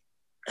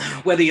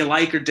whether you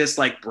like or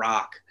dislike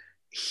Brock,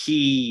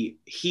 he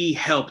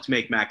helped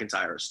make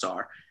McIntyre a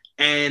star.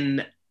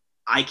 And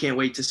I can't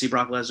wait to see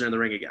Brock Lesnar in the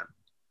ring again.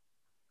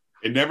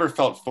 It never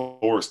felt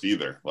forced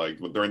either. Like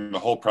during the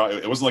whole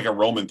it wasn't like a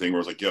Roman thing where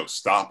it was like, yo,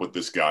 stop with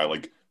this guy.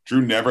 Like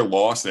Drew never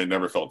lost and it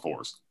never felt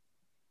forced.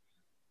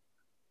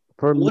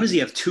 What does he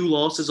have? 2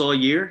 losses all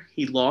year?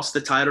 He lost the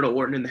title to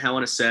Orton in the Hell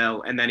in a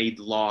Cell, and then he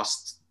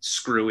lost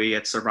Screwy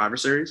at Survivor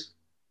Series.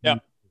 Yeah.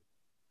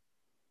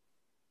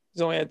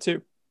 He's only had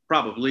 2.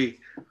 Probably.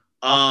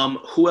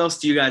 Who else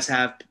do you guys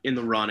have in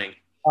the running?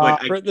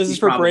 This is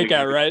for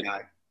Breakout, right?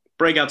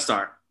 Breakout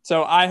star.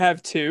 So I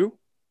have 2.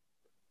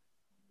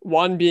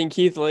 One being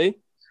Keith Lee.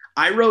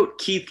 I wrote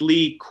Keith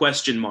Lee ?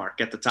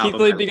 At the top. Keith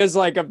Lee because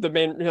like of the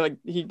main, like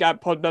he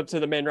got pulled up to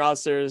the main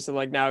rosters, and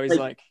like now he's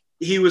like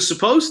he was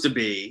supposed to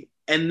be,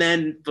 and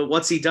then but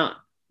what's he done?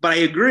 But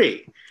I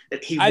agree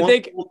that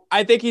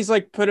I think he's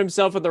like put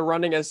himself in the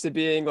running as to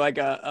being like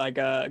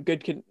a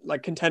good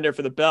contender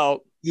for the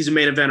belt. He's a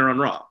main eventer on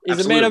Raw.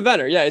 He's a main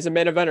eventer. Yeah, he's a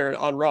main eventer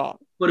on Raw.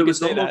 But it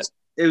was almost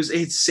it's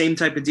the same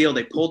type of deal.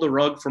 They pulled the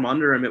rug from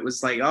under him. It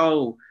was like,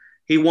 oh,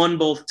 he won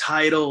both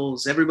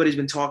titles. Everybody's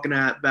been talking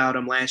about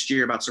him last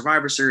year about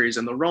Survivor Series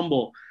and the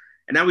Rumble,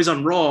 and now he's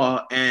on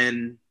Raw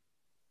and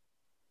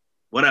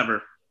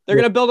whatever. They're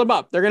gonna build him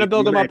up. They're gonna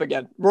build him up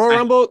again. The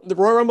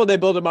Royal Rumble, they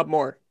build him up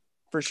more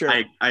for sure.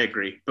 I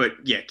agree, but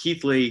yeah,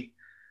 Keith Lee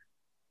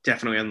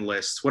definitely on the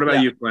list. What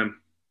about you,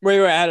 Clem?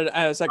 Wait, I had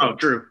a second. Oh,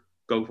 Drew,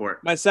 go for it.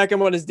 My second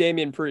one is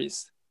Damian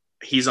Priest.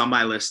 He's on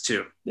my list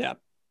too. Yeah,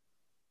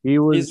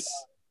 he's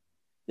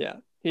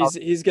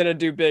gonna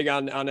do big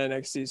on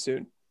NXT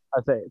soon.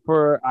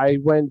 I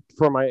went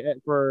for my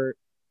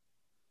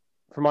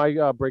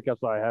breakout,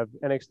 so I have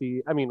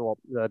NXT. I mean,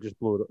 just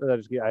blew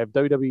it. I have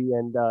WWE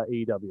and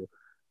AEW.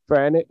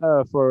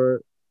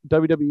 For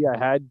WWE, I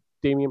had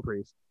Damian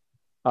Priest.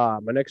 My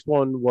next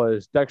one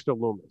was Dexter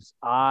Lumis.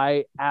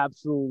 I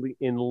absolutely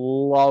in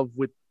love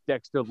with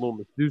Dexter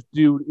Lumis. This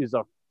dude is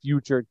a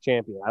future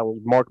champion.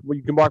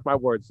 You can mark my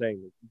words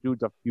saying this.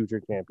 Dude's a future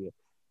champion.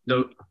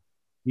 No.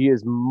 He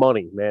is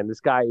money, man. This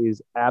guy is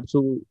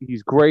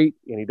he's great,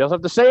 and he doesn't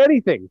have to say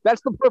anything.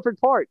 That's the perfect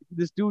part.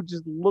 This dude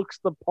just looks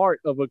the part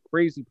of a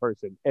crazy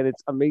person, and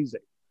it's amazing.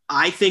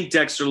 I think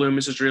Dexter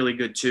Lumis is really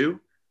good, too.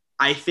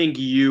 I think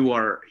you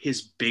are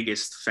his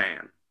biggest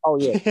fan. Oh,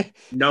 yeah.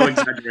 No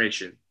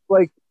exaggeration.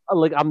 Like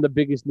I'm the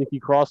biggest Nikki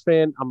Cross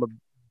fan. I'm a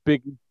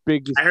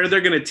biggest. I heard they're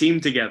going to team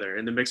together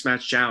in the Mixed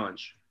Match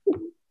Challenge.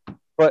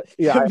 But,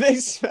 yeah.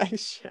 Mixed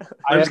Match Challenge.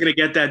 I was going to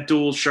get that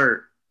dual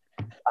shirt.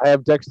 I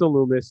have Dexter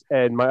Lumis,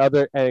 and my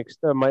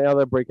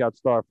other breakout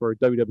star for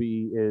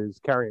WWE is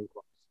Karrion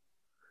Kross.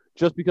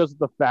 Just because of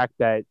the fact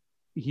that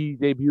when he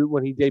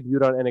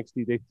debuted on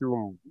NXT, they threw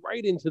him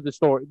right into the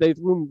story. They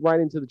threw him right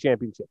into the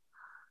championship,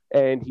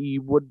 and he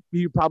would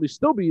probably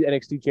still be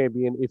NXT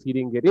champion if he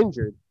didn't get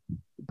injured.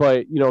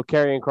 But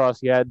Karrion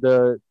Kross, he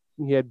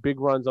had big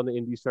runs on the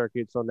indie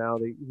circuit, so now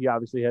he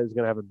obviously is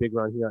going to have a big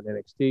run here on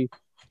NXT.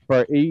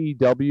 For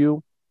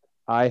AEW.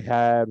 I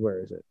had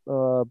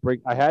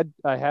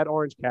I had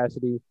Orange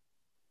Cassidy,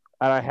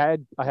 and I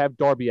have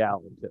Darby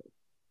Allin too.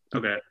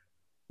 Okay.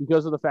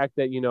 Because of the fact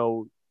that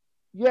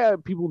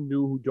people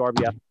knew who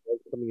Darby Allin was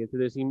coming into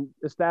this. He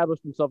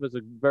established himself as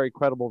a very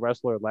credible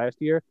wrestler last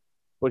year,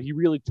 but he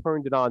really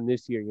turned it on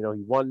this year. He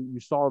won.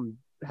 You saw him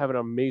have an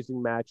amazing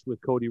match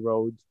with Cody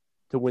Rhodes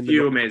to win.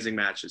 Amazing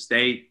matches.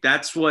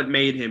 That's what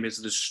made him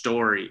is the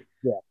story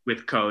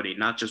with Cody,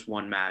 not just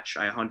one match.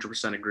 I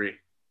 100% agree.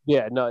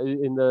 Yeah.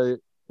 No.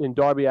 And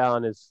Darby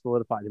Allin has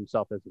solidified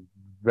himself as a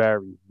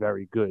very,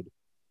 very good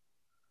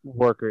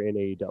worker in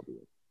AEW.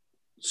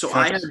 So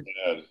I had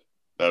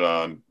that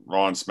on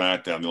Raw and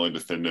SmackDown, the only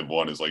definitive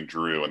one is like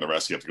Drew, and the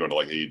rest you have to go to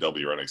like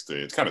AEW or NXT.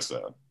 It's kind of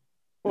sad.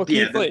 Well,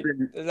 Keith Lee.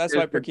 That's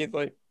why I put Keith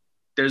Lee.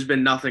 There's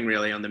been nothing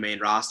really on the main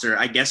roster.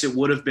 I guess it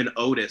would have been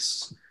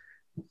Otis,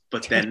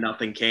 but then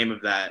nothing came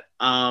of that.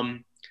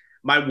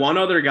 My one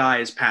other guy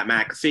is Pat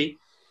McAfee.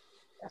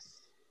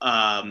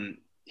 Yes.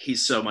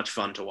 He's so much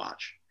fun to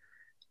watch.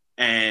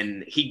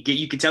 And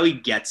you can tell he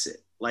gets it.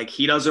 Like,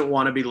 he doesn't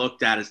want to be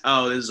looked at as,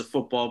 oh, this is a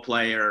football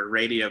player,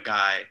 radio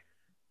guy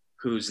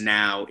who's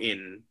now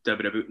in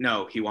WWE.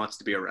 No, he wants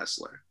to be a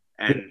wrestler.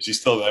 And she's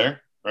still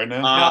there right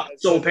now?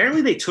 So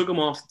apparently they took him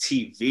off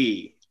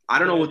TV. I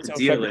don't know what the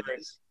deal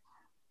is.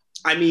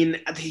 I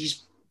mean,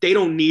 they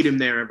don't need him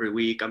there every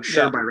week. I'm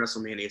sure by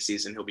WrestleMania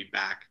season he'll be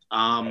back.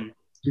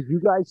 Did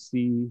you guys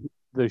see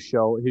his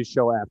show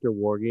after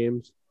War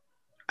Games?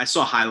 I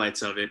saw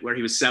highlights of it where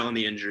he was selling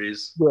the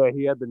injuries. Yeah,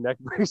 he had the neck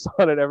brace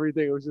on and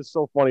everything. It was just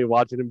so funny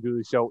watching him do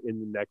the show in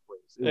the neck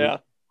brace.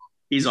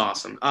 He's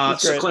awesome.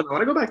 So, Clint, I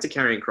want to go back to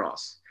Karrion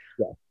Kross.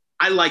 Yeah.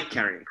 I like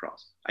Karrion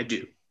Kross. I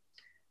do.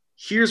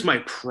 Here's my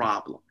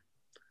problem.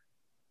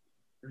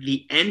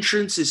 The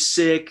entrance is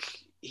sick.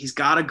 He's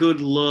got a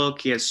good look.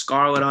 He has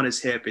Scarlett on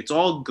his hip. It's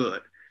all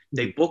good.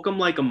 They book him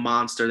like a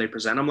monster. They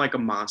present him like a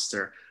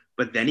monster.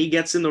 But then he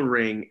gets in the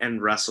ring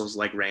and wrestles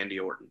like Randy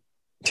Orton.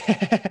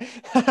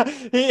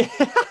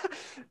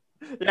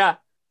 Yeah.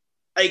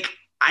 Like,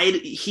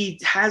 he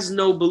has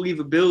no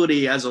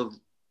believability as a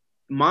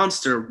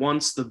monster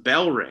once the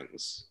bell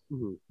rings.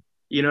 Mm-hmm.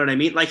 You know what I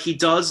mean? Like, he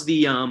does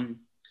the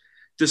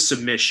the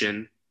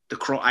submission.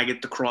 I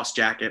get the cross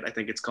jacket, I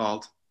think it's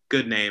called.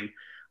 Good name.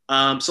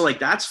 So like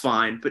that's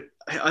fine, but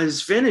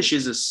his finish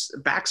is a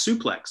back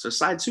suplex, a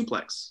side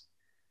suplex.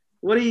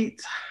 I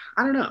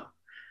don't know.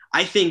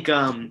 I think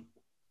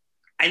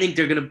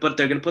they're gonna put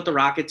the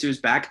rocket to his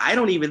back. I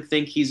don't even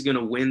think he's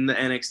gonna win the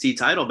NXT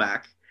title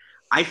back.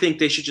 I think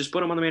they should just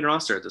put him on the main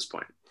roster at this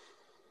point.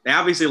 They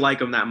obviously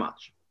like him that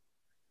much.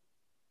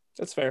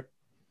 That's fair.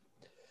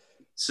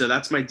 So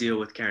that's my deal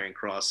with Karrion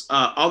Kross.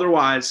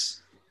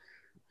 Otherwise,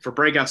 for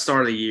breakout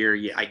star of the year,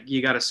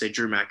 you got to say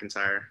Drew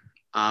McIntyre.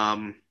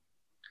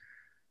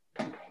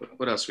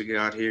 What else we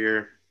got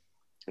here?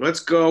 Let's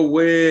go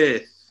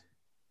with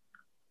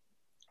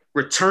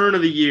return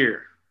of the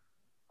year.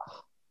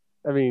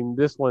 I mean,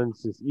 this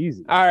one's just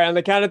easy. All right, on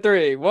the count of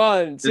 3.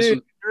 1,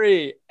 2,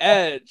 3.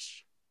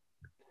 Edge.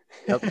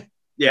 Yep.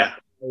 Yeah.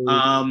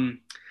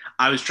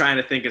 I was trying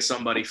to think of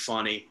somebody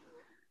funny,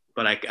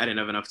 but I didn't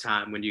have enough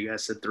time when you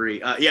guys said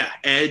 3. Yeah,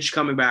 Edge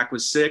coming back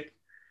was sick.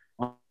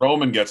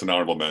 Roman gets an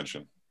honorable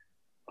mention.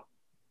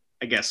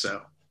 I guess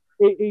so.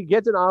 It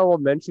gets an honorable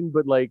mention,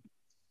 but like,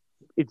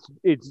 it's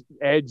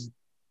Edge.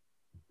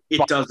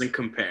 It doesn't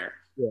compare.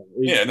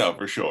 Yeah, no,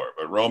 for sure.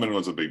 But Roman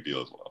was a big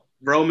deal as well.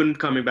 Roman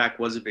coming back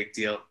was a big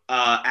deal.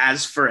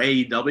 As for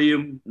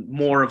AEW,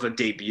 more of a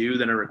debut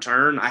than a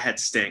return, I had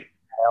Sting.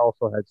 I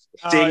also had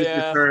Sting's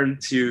return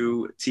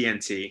to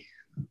TNT.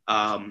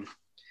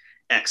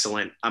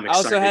 Excellent. I'm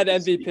excited. I also had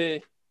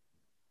MVP.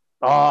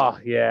 Oh,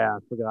 yeah. I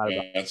forgot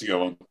about that. That's a good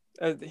one.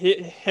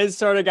 His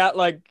sort of got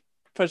like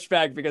pushed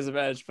back because of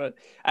Edge, but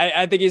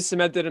I think he's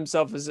cemented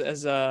himself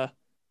as a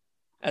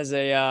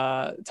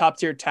top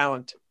tier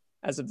talent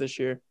as of this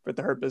year with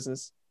the Hurt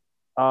Business.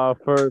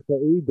 For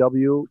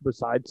AEW,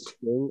 besides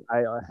Sting,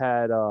 I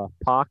had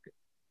Pac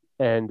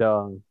and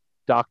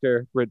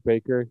Dr. Britt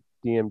Baker,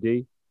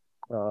 DMD,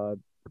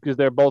 because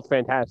they're both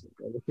fantastic.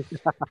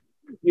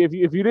 if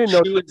you didn't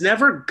know, she was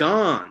never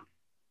gone.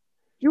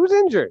 She was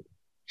injured.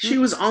 She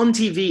was on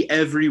TV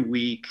every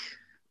week.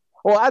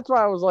 Well, that's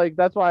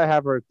why I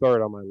have her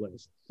third on my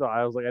list. So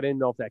I was like, I didn't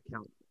know if that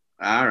counted.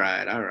 All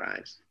right.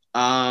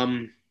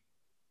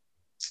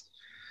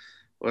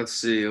 Let's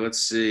see.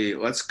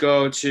 Let's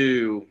go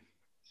to.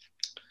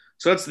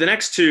 So that's the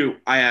next 2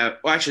 I have.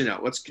 Well, actually, no.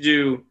 Let's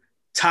do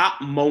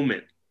top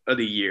moment of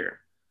the year.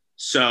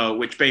 So,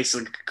 which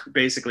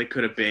basically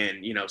could have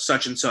been,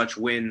 such and such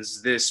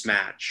wins this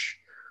match,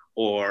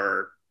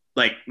 or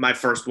like my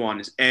first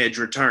one is Edge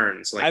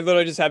returns. Like I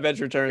literally just have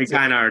Edge returns. We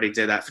kind of already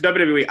did that for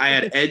WWE. I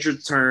had Edge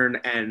return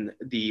and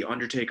the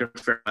Undertaker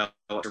farewell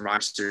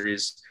Survivor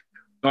Series.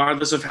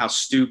 Regardless of how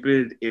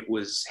stupid it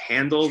was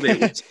handled, it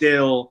was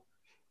still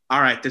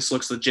all right. This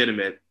looks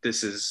legitimate.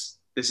 This is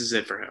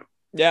it for him.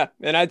 Yeah,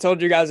 and I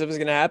told you guys it was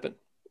going to happen.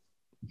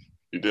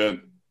 You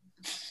did.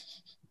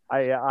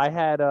 I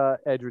had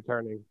Edge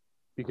returning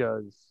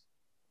because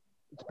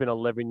it's been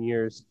 11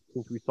 years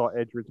since we saw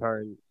Edge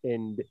return,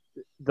 and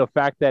the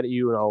fact that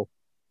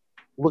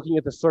looking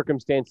at the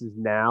circumstances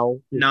now,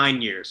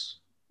 9 years.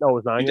 No, it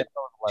was 9 years.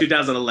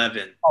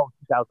 2011. Oh,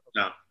 2000.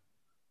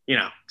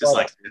 No, just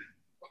like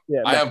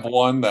yeah. I have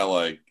one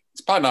that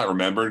it's probably not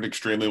remembered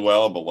extremely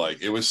well,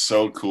 but it was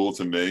so cool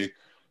to me.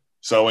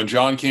 So when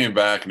John came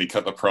back and he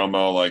cut the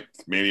promo,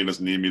 Mania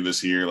doesn't need me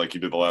this year, like he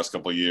did the last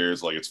couple of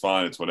years, it's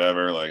fine, it's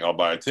whatever, I'll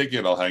buy a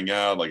ticket, I'll hang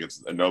out,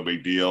 it's a no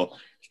big deal.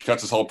 He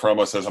cuts his whole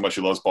promo, says how much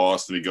he loves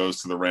Boston, he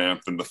goes to the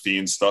ramp, then the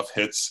Fiend stuff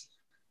hits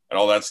and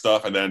all that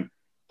stuff, and then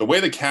the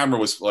way the camera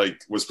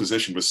was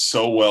positioned was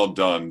so well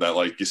done that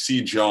you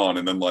see John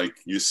and then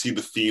you see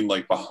the Fiend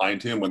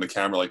behind him when the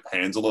camera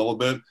pans a little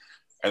bit,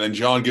 and then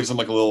John gives him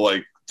a little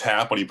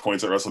tap when he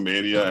points at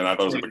WrestleMania, and I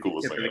thought it was the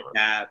coolest thing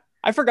ever.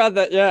 I forgot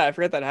that. Yeah, I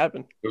forgot that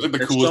happened. It was the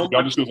coolest.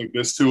 God just goes like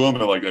this to him,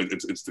 and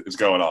it's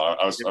going on.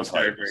 I was very,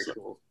 hyped. very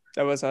cool.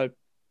 That was hype.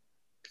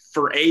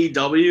 For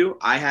AEW,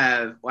 I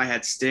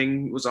had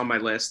Sting was on my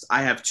list.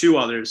 I have 2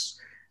 others.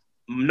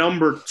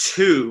 Number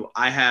 2,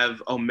 I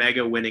have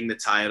Omega winning the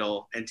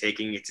title and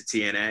taking it to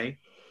TNA.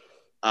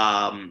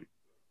 I'm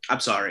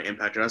sorry,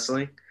 Impact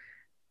Wrestling.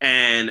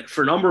 And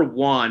for number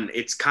 1,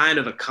 it's kind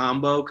of a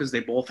combo because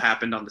they both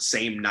happened on the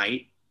same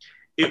night.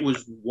 It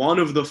was one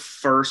of the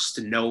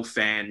first no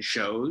fan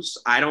shows.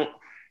 I don't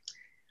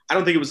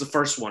think it was the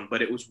first one,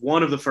 but it was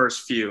one of the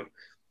first few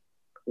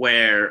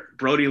where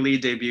Brody Lee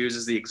debuts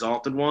as the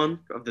Exalted One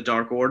of the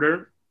Dark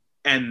Order.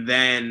 And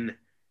then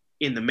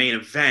in the main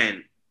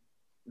event,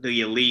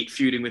 the Elite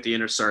feuding with the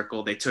Inner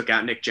Circle, they took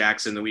out Nick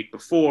Jackson the week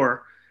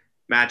before.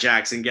 Matt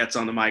Jackson gets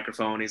on the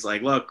microphone. He's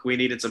like, look, we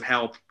needed some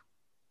help.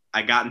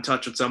 I got in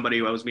touch with somebody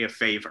who owes me a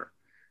favor.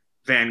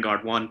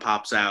 Vanguard 1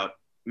 pops out.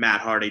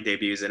 Matt Hardy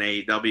debuts in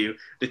AEW.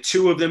 The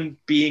 2 of them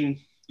being,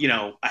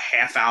 a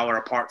half hour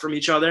apart from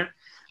each other,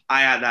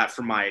 I had that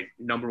for my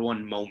number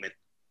 1 moment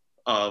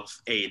of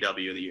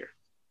AEW of the year.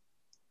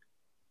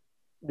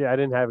 Yeah, I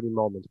didn't have any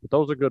moments, but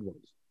those are good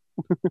ones.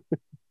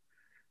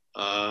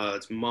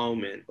 It's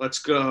moment. Let's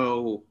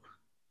go.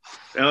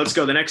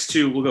 The next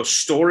 2, we'll go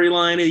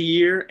storyline of the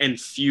year and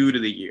feud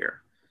of the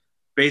year.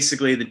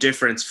 Basically, the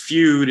difference,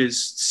 feud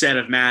is set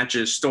of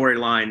matches.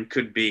 Storyline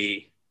could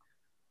be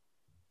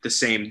the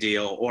same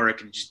deal, or it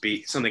could just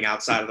be something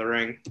outside of the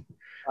ring.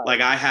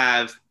 Like I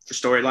have for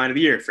storyline of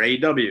the year for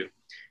AEW,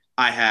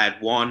 I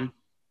had 1,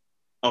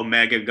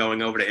 Omega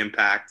going over to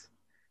Impact,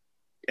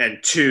 and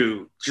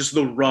 2, just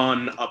the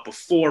run up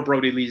before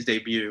Brody Lee's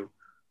debut.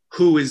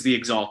 Who is the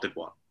Exalted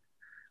One?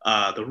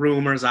 The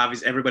rumors,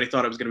 obviously, everybody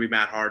thought it was going to be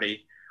Matt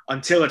Hardy.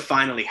 Until it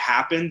finally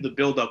happened, the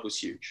buildup was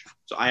huge.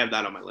 So I have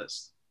that on my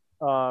list.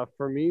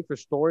 For me, for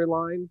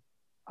storyline,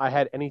 I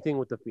had anything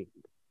with the Fiend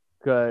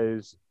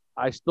because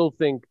I still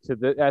think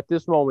at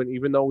this moment,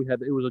 even though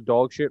it was a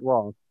dog shit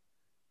Raw,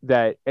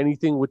 that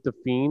anything with the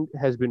Fiend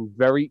has been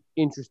very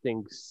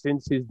interesting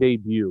since his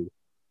debut.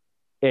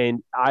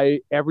 And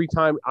every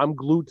time I'm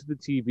glued to the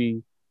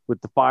TV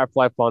with the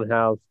Firefly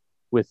Funhouse,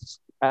 with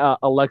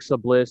Alexa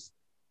Bliss,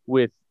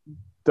 with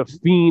the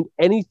Fiend,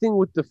 anything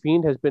with the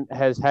Fiend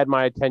has had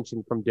my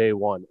attention from day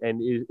one,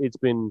 and it's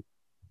been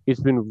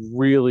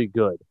really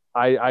good.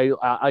 I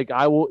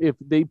will, if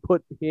they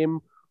put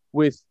him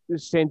with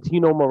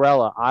Santino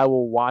Marella, I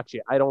will watch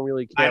it. I don't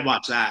really care. I'd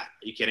watch that.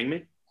 Are you kidding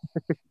me?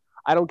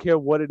 I don't care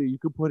what it is. You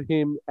could put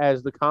him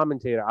as the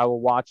commentator. I will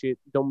watch it.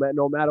 No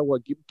matter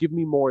what. Give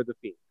me more of the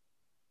Fiend.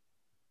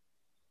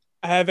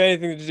 I have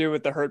anything to do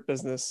with the Hurt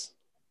Business.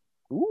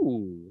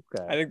 Ooh,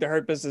 okay. I think the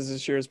Hurt Business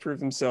this year has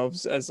proved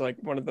themselves as like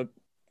one of the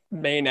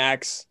main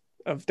acts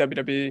of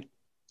WWE.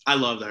 I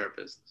love the Hurt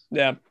Business.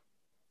 Yeah.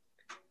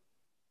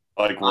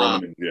 Like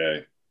Roman and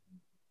Jay.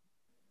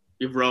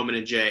 You have Roman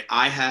and Jay.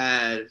 I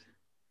had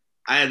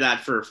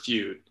that for a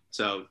feud,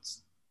 so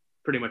it's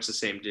pretty much the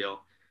same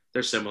deal.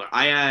 They're similar.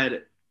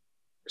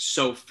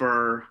 So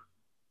for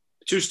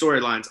 2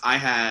 storylines, I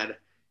had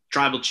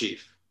Tribal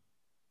Chief,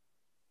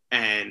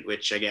 and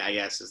which I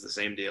guess is the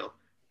same deal.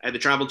 I had the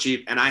Tribal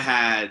Chief, and I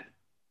had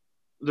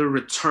the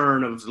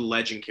return of the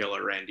Legend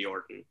Killer, Randy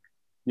Orton.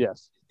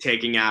 Yes.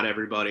 Taking out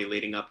everybody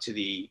leading up to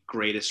the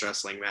greatest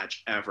wrestling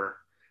match ever.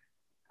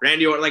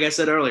 Randy Orton, like I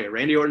said earlier,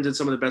 Randy Orton did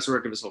some of the best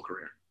work of his whole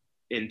career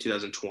in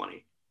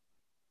 2020.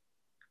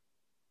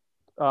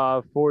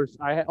 For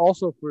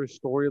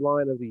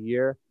storyline of the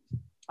year,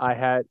 I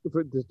had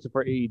for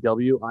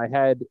AEW, I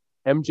had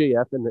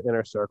MJF in the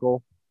Inner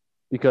Circle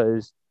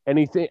because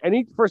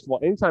first of all,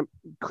 anytime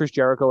Chris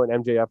Jericho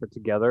and MJF are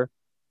together,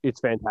 it's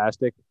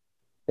fantastic.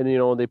 And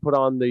they put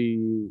on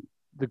the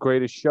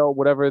greatest show,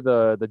 whatever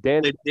the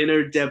dance, the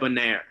Dinner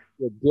Debonair.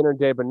 The Dinner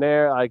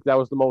Debonair, like that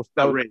was the most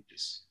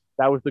outrageous.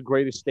 That was the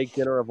greatest steak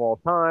dinner of all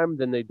time.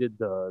 Then they did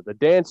the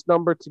dance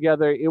number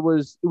together. It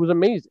was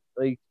amazing.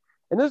 Like,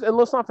 and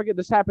let's not forget,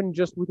 this happened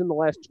just within the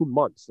last 2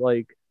 months.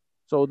 Like,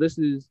 so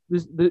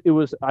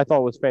I thought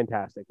it was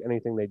fantastic.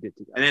 Anything they did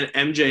together. And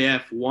then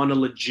MJF won a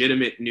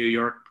legitimate New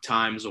York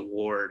Times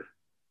award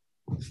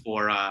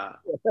for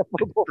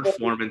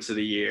performance of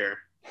the year.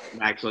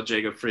 Maxwell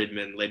Jacob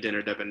Friedman, Le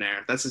Dinner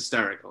Debonair. That's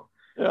hysterical.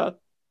 Yeah.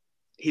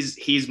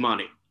 He's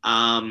money.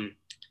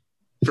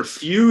 For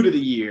feud of the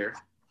year,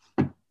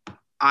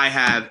 I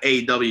have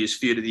AEW's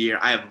feud of the year.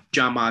 I have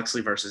Jon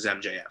Moxley versus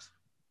MJF.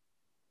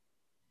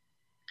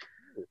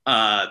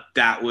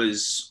 That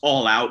was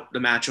all out.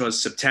 The match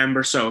was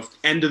September, so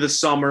end of the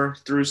summer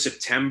through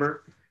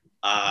September.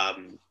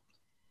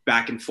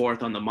 Back and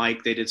forth on the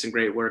mic. They did some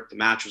great work. The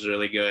match was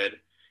really good.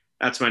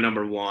 That's my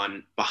number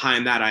 1.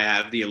 Behind that, I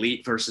have the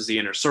Elite versus the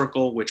Inner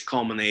Circle, which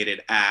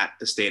culminated at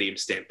the Stadium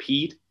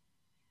Stampede.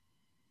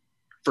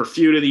 For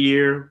feud of the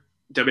year,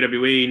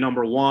 WWE,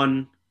 number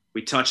 1,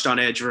 we touched on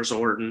Edge versus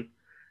Orton.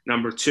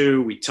 Number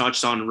 2, we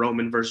touched on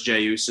Roman versus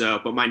Jey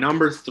Uso. But my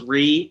number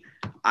 3,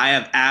 I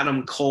have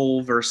Adam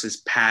Cole versus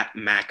Pat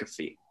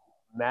McAfee.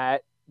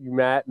 Matt,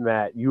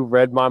 you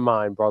read my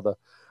mind, brother.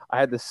 I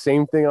had the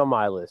same thing on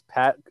my list.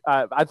 Pat,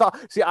 I thought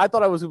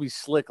I was gonna be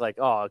slick, like,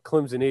 oh,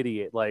 Clem's an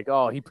idiot, like,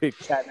 oh, he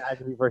picked Pat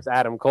McAfee versus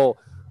Adam Cole.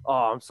 Oh,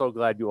 I'm so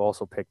glad you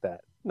also picked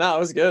that. No, it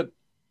was good.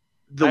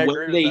 The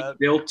way they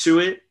built to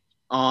it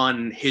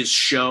on his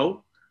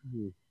show,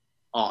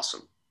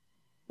 awesome.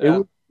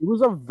 Yeah. It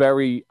was a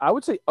very, I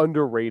would say,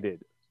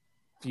 underrated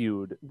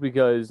feud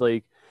because,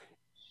 like,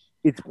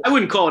 I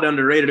wouldn't call it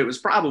underrated. It was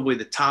probably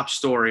the top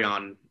story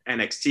on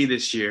NXT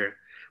this year,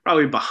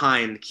 probably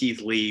behind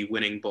Keith Lee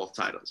winning both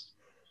titles.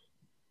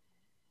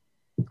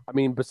 I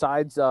mean,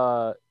 besides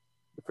for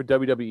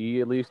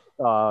WWE, at least,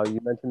 you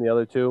mentioned the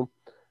other 2.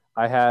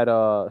 I had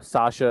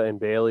Sasha and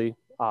Bayley,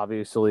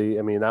 obviously.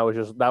 I mean, that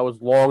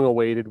was long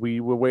awaited.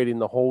 We were waiting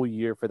the whole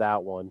year for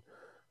that one.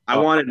 I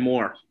wanted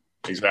more.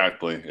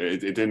 Exactly.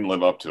 It didn't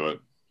live up to it.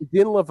 It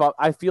didn't live up.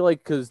 I feel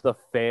like because the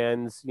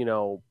fans,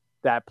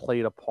 that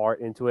played a part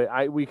into it.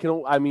 I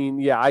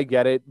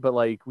get it, but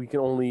like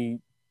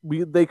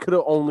they could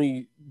have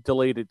only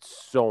delayed it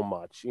so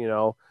much,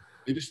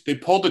 They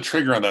pulled the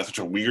trigger on that such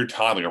a weird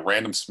time, like a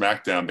random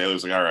SmackDown. Bayley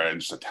was like, all right,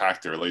 and just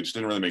attacked her. Like, it just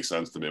didn't really make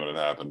sense to me when it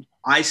happened.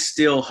 I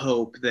still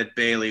hope that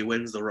Bayley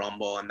wins the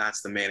Rumble and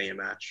that's the Mania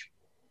match.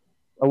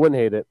 I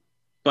wouldn't hate it.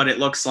 But it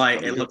looks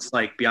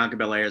like Bianca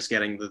Belair is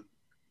getting the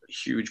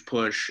huge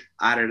push.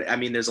 I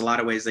mean, there's a lot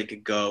of ways they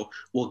could go.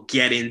 We'll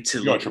get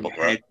into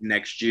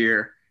next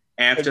year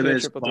after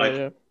this,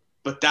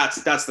 but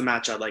that's the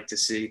match I'd like to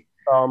see.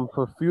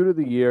 For feud of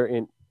the year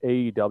in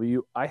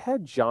AEW, I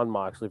had John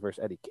Moxley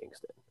versus Eddie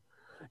Kingston.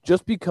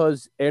 Just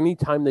because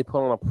anytime they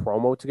put on a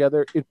promo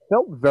together, it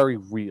felt very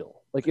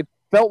real. Like it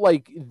felt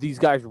like these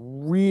guys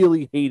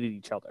really hated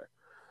each other.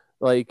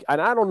 Like,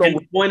 and I don't know. And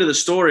the point of the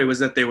story was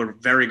that they were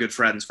very good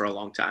friends for a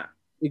long time.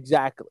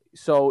 Exactly.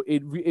 So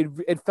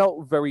it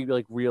felt very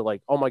like real.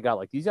 Like, oh my god,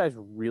 like these guys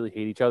really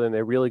hate each other and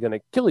they're really gonna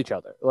kill each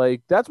other.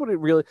 Like that's what it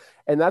really.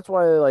 And that's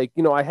why, like,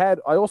 you know,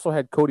 I also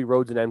had Cody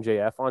Rhodes and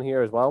MJF on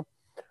here as well.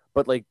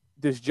 But like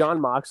this John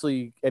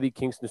Moxley Eddie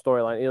Kingston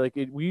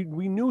storyline,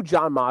 we knew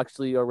John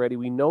Moxley already.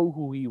 We know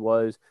who he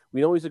was.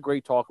 We know he's a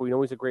great talker. We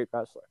know he's a great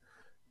wrestler.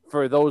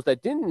 For those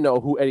that didn't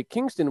know who Eddie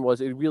Kingston was,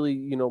 it really,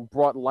 you know,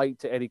 brought light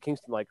to Eddie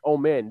Kingston. Like, oh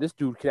man, this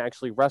dude can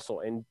actually wrestle,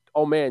 and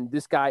oh man,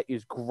 this guy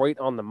is great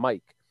on the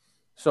mic.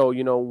 So,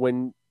 you know,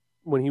 when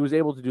he was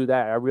able to do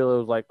that, I really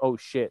was like, oh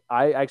shit,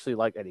 I actually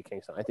like Eddie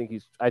Kingston. I think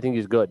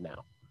he's good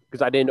now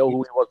because I didn't know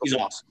who he was before.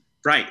 He's awesome.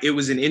 Right. It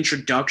was an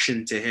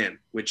introduction to him,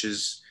 which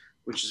is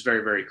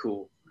very, very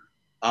cool.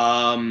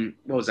 What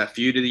was that,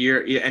 feud of the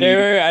year? Yeah,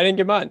 I didn't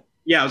get mine.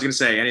 Yeah, I was gonna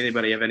say,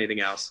 anybody have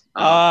anything else?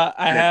 I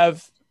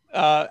have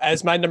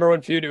as my number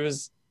one feud, it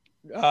was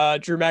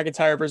Drew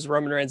McIntyre versus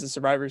Roman Reigns in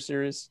Survivor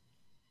Series.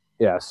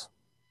 Yes.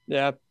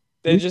 Yeah.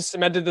 They just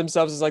cemented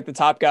themselves as like the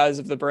top guys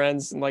of the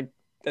brands, and like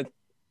it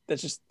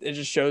just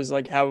shows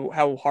like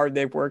how hard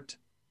they've worked.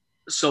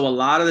 So a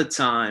lot of the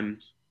time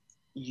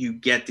you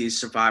get these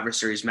Survivor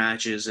Series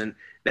matches and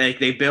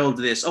they build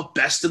this,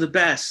 best of the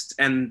best,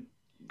 and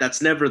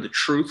that's never the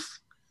truth.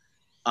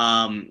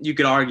 You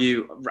could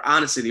argue,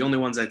 honestly, the only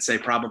ones I'd say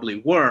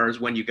probably were is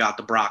when you got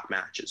the Brock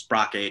matches,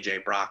 Brock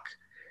AJ, Brock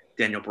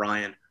Daniel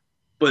Bryan.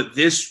 But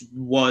this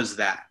was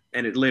that,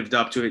 and it lived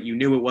up to it. You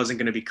knew it wasn't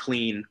going to be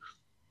clean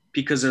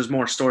because there's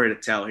more story to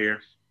tell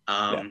here.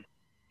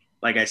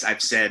 Like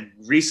I've said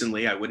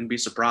recently, I wouldn't be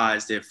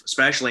surprised if,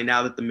 especially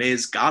now that The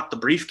Miz got the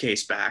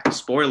briefcase back,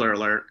 spoiler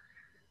alert,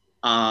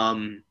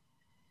 I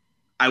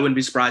wouldn't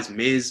be surprised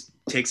Miz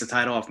takes the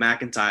title off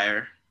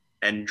McIntyre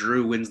and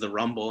Drew wins the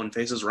Rumble and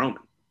faces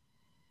Roman.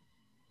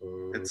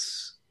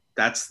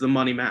 That's the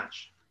money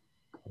match.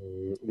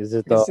 Is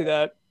it I can see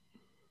that?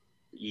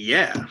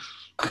 Yeah.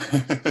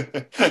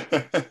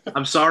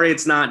 I'm sorry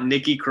it's not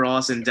Nikki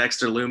Cross and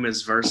Dexter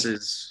Lumis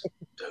versus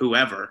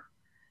whoever.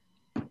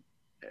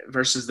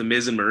 Versus The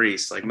Miz and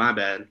Maurice. Like, my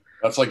bad.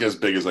 That's like as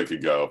big as they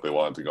could go if they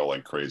wanted to go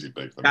like crazy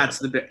big.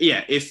 That's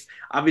if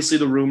obviously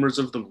the rumors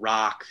of The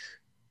Rock,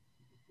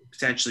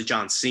 potentially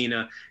John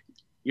Cena,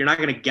 you're not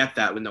going to get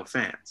that with no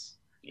fans.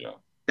 Yeah.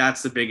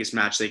 That's the biggest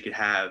match they could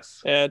have.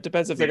 Yeah, it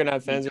depends if they're going to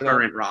have fans or not.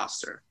 Current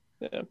roster.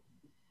 Yeah.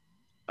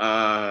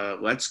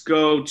 Let's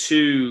go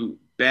to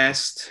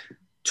best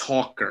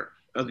talker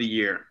of the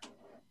year.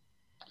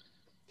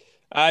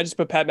 I just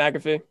put Pat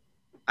McAfee.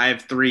 I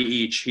have 3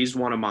 each. He's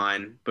one of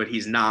mine, but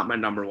he's not my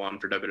number one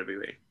for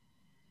WWE.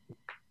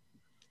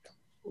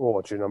 Well,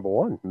 what's your number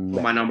one?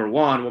 My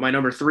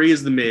number 3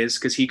 is The Miz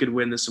because he could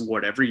win this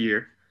award every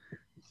year.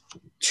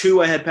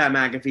 2, I had Pat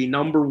McAfee.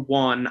 Number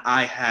 1,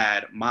 I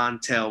had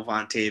Montel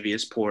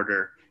Vontavious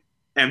Porter,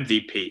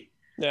 MVP.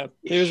 Yeah,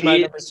 he was my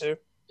number 2.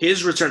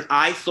 His return,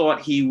 I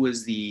thought he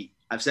was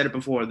I've said it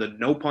before, the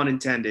no pun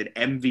intended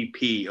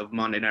MVP of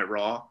Monday Night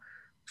Raw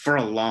for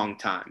a long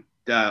time.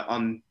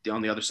 On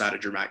the other side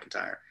of Drew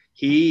McIntyre.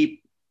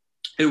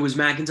 It was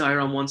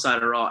McIntyre on one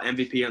side of Raw,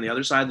 MVP on the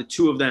other side. The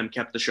two of them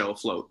kept the show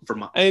afloat for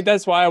months. I think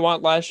that's why I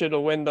want Lashley to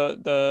win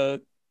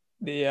the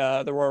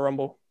Royal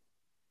Rumble.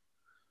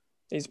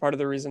 He's part of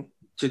the reason.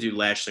 To do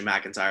Lashley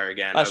McIntyre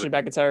again. Lashley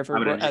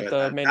McIntyre at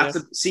the Mania.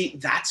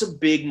 That's a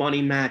big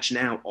money match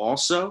now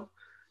also,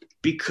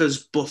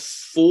 because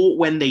before,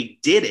 when they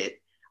did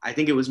it, I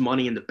think it was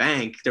Money in the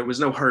Bank. There was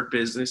no Hurt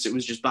Business. It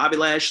was just Bobby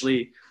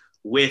Lashley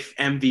with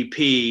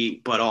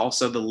MVP, but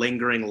also the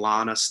lingering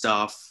Lana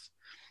stuff.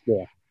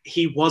 Yeah.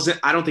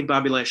 I don't think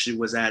Bobby Lashley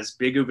was as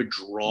big of a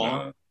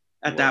draw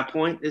at that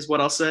point, is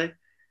what I'll say.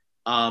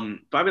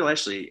 Bobby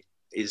Lashley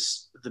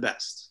is the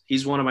best.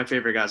 He's one of my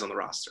favorite guys on the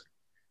roster.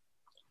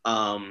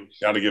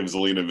 Got to give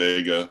Zelina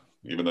Vega,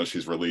 even though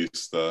she's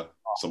released,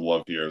 some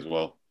love here as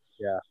well.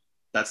 Yeah.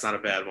 That's not a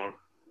bad one.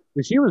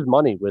 She was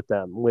money with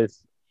them.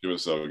 She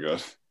was so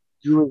good.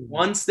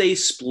 Once they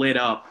split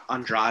up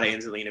Andrade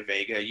and Zelina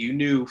Vega, you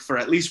knew for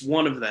at least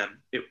one of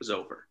them it was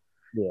over.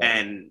 Yeah.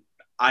 And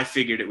I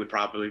figured it would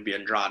probably be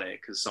Andrade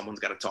because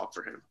someone's got to talk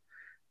for him.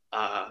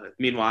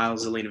 Meanwhile,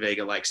 Zelina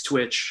Vega likes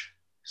Twitch,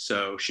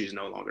 so she's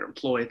no longer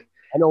employed,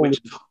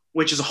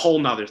 which is a whole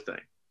nother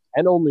thing.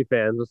 And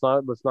OnlyFans.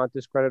 Let's not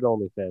discredit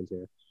OnlyFans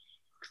here.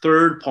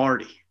 Third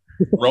party.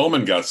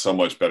 Roman got so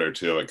much better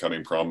too at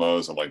cutting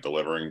promos and like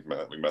delivering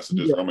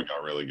messages. Yeah. Roman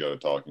got really good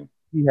at talking.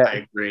 Yeah.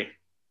 I agree.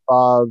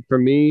 For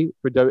me,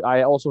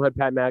 I also had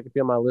Pat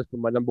McAfee on my list, but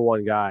my number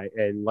one guy.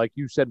 And like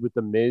you said with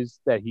The Miz,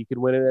 that he could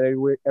win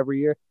it every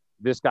year.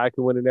 This guy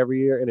can win it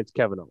every year, and it's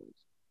Kevin Owens.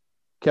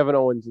 Kevin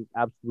Owens is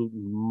absolute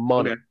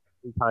money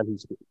every time he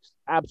speaks.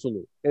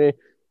 Absolute. And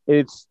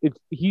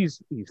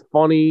he's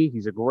funny.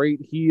 He's a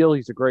great heel.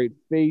 He's a great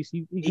face.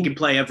 He can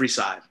play every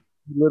side.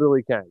 He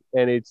literally can.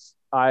 And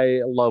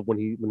I love when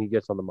he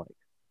gets on the mic.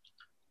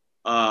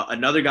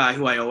 Another guy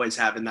who I always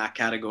have in that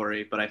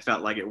category, but I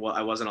felt like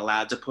I wasn't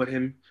allowed to put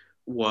him,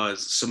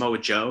 was Samoa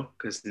Joe,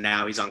 because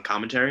now he's on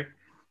commentary.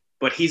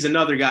 But he's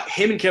another guy.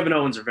 Him and Kevin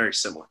Owens are very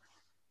similar.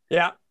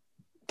 Yeah.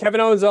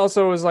 Kevin Owens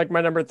also was like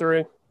my number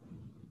 3.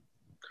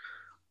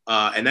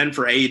 And then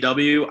for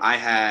AEW, I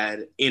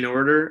had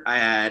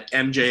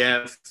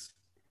MJF,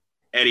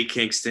 Eddie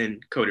Kingston,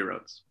 Cody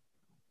Rhodes.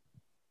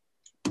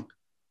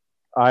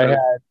 I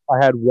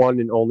had one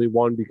and only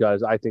one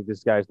because I think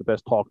this guy's the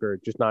best talker,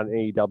 just not in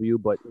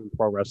AEW, but in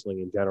pro wrestling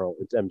in general.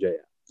 It's MJF.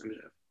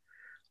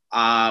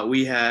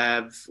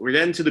 We're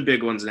getting to the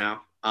big ones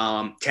now.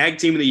 Tag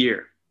team of the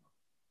year.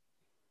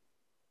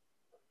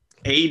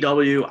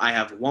 AEW, I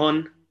have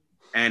one,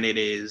 and it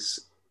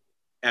is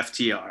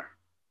FTR.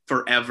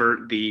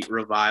 Forever the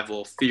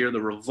Revival, Fear the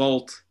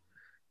Revolt.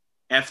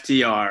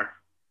 FTR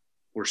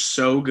were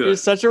so good.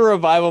 It's such a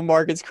Revival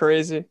mark. It's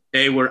crazy.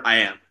 They were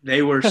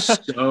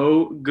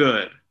so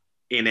good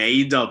in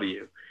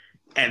AEW.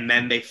 And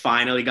then they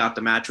finally got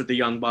the match with the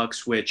Young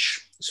Bucks,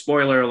 which,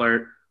 spoiler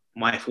alert,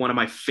 one of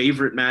my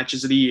favorite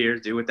matches of the year.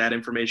 Do with that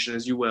information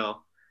as you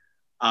will.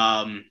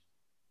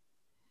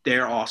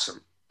 They're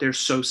awesome. They're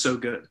so, so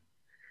good.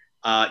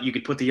 You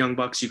could put the Young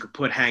Bucks. You could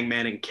put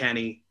Hangman and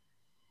Kenny.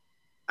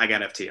 I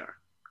got FTR.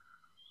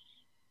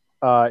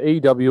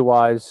 AEW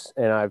wise,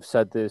 and I've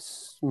said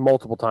this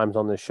multiple times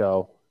on this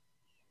show,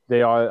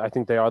 I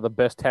think they are the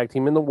best tag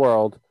team in the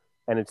world,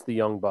 and it's the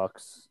Young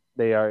Bucks.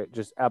 They are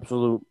just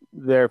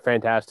they're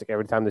fantastic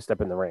every time they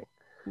step in the ring.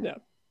 Yeah.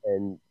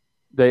 And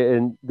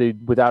they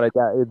without a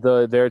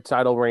doubt, their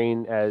title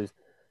reign as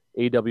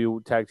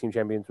AEW tag team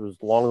champions was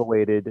long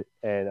awaited,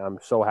 and I'm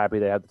so happy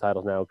they have the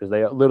titles now because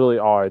they literally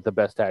are the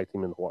best tag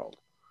team in the world.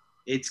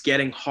 It's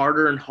getting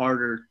harder and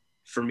harder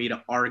for me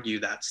to argue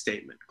that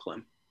statement,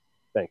 Clem.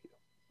 Thank you.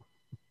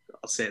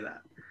 I'll say that.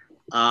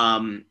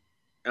 And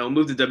we'll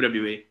move to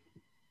WWE.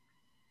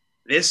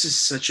 This is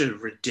such a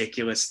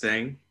ridiculous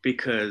thing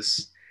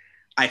because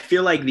I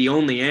feel like the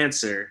only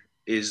answer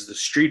is the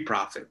Street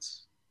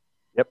Profits.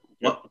 Yep.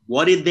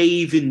 What did they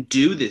even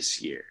do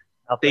this year?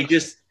 Nothing. They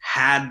just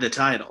had the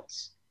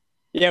titles.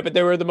 Yeah, but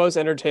they were the most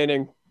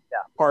entertaining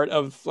part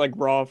of like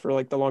Raw for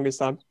like the longest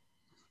time.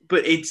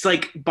 But it's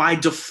like by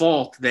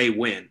default they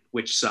win,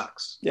 which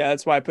sucks. Yeah,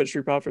 that's why I put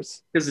Street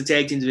Profits. Because the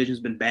tag team division's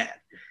been bad.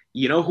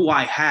 You know who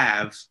I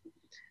have?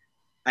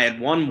 I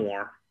had one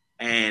more,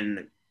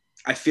 and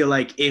I feel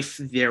like if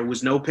there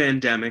was no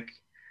pandemic,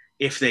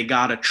 if they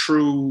got a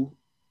true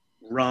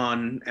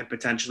run and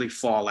potentially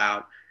fall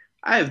out,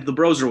 I have the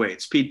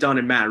Broserweights, Pete Dunne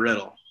and Matt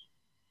Riddle,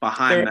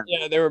 behind them.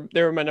 Yeah,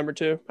 they were my number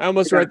 2. I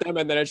almost wrote them,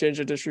 and then I changed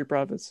it to Street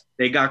Profits.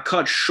 They got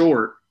cut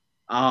short.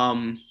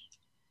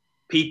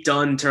 Pete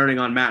Dunne turning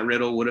on Matt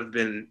Riddle would have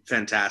been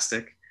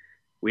fantastic.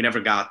 We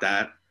never got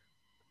that.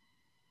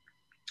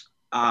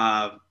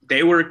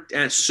 They were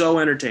so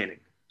entertaining.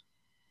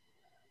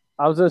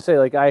 I was gonna say,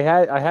 like, I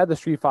had the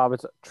Street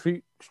Profits.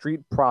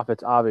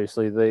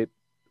 Obviously,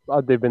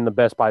 they've been the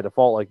best by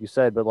default, like you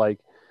said. But like,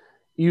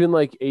 even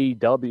like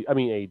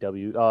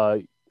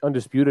AEW,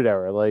 Undisputed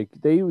Era, like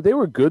they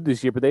were good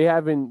this year, but they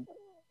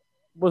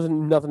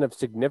wasn't nothing of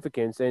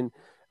significance. And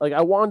like,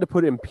 I wanted to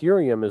put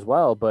Imperium as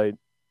well, but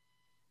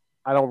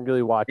I don't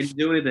really watch. Didn't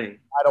do anything.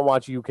 I don't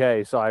watch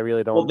UK, so I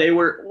really don't. Well, they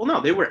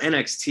were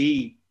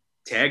NXT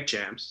tag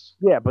champs.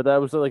 Yeah, but that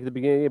was like the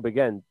beginning. But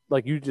again,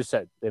 like you just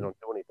said, they don't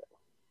do anything.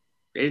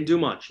 They didn't do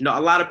much. No, a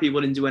lot of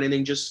people didn't do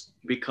anything just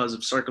because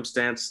of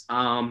circumstance.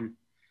 Anybody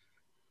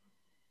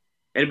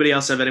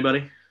else have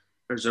anybody?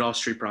 Or is it all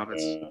Street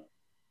Profits?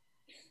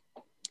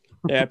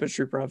 Yeah, I put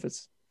Street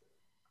Profits.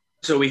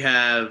 So we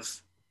have,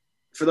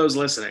 for those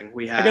listening,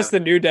 we have. I guess the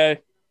New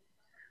Day.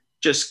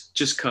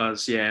 Just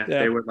cause, yeah.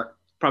 They were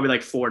probably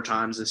like 4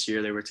 times this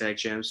year they were tag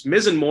champs.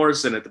 Miz and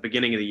Morrison at the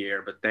beginning of the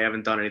year, but they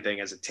haven't done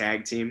anything as a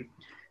tag team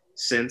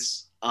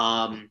since.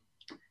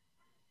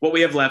 What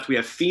we have left, we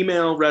have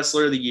female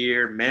wrestler of the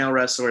year, male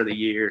wrestler of the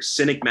year,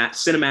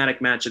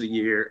 cinematic match of the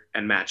year,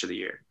 and match of the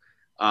year.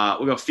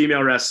 We'll go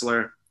female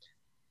wrestler.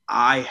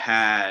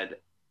 Didn't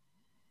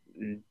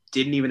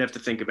even have to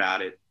think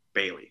about it,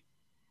 Bayley.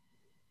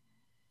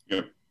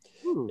 Yep.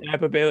 Yeah, I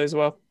put Bayley as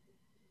well.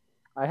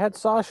 I had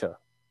Sasha.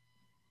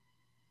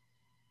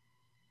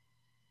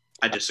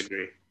 I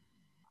disagree.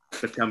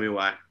 But tell me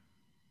why.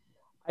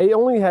 I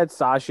only had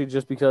Sasha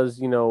just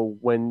because,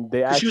 when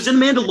they she was in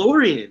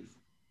Mandalorian.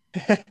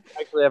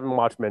 Actually haven't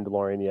watched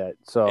Mandalorian yet,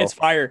 so it's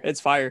fire.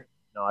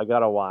 No, I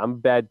gotta watch.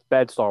 I'm a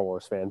bad Star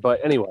Wars fan, but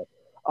anyway,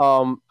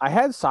 I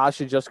had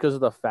Sasha just because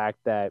of the fact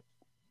that,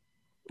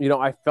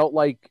 I felt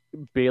like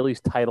Bayley's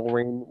title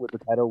reign with the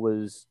title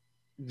was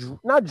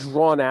not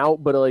drawn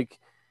out, but like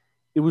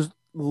it was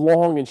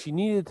long, and she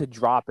needed to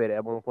drop it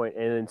at one point,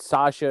 and then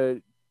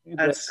Sasha.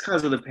 That's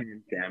because of the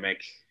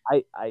pandemic.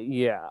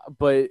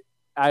 But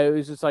I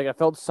was just like, I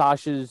felt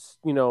Sasha's,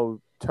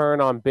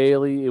 turn on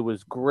Bayley. It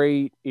was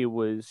great. It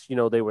was,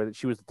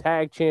 she was the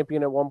tag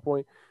champion at one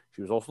point.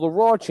 She was also the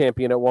Raw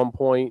champion at one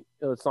point.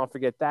 Let's not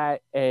forget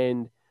that.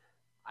 And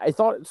I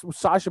thought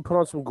Sasha put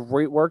on some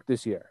great work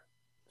this year.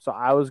 So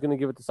I was going to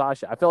give it to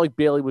Sasha. I felt like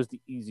Bayley was the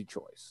easy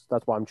choice.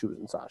 That's why I'm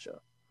choosing Sasha.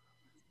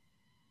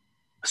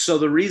 So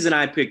the reason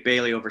I picked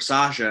Bayley over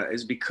Sasha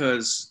is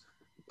because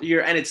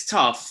and it's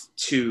tough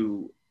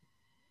to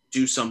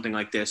do something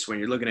like this when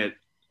you're looking at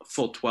a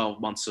full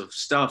 12 months of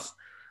stuff.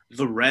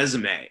 The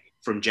resume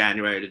from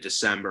January to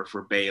December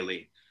for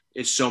Bayley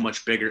is so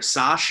much bigger.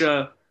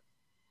 Sasha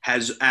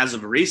has, as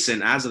of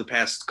the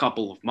past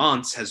couple of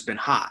months, has been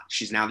hot.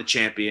 She's now the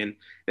champion.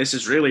 This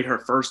is really her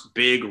first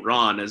big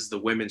run as the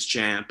women's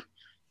champ,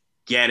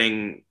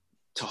 getting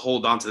to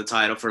hold on to the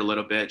title for a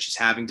little bit. She's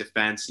having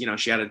defense. You know,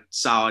 she had a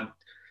solid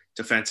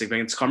defense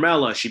against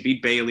Carmella. She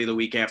beat Bayley the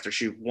week after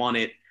she won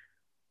it.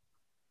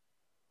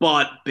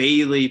 But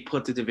Bayley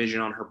put the division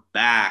on her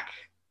back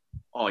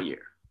all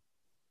year.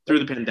 Through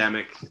the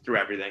pandemic, through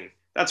everything.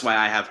 That's why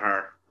I have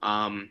her.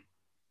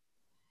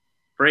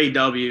 For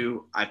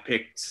AEW, I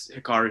picked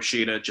Hikaru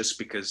Shida just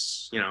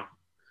because, you know,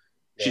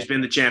 she's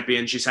been the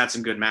champion. She's had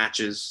some good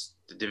matches.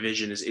 The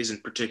division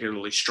isn't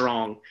particularly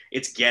strong.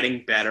 It's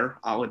getting better,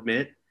 I'll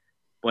admit,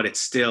 but it's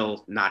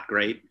still not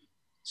great.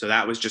 So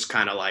that was just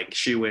kind of like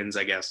she wins,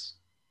 I guess.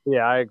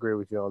 Yeah, I agree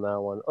with you on that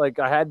one. Like,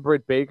 I had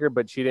Britt Baker,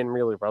 but she didn't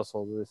really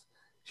wrestle this.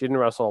 She didn't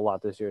wrestle a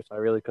lot this year, so I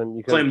really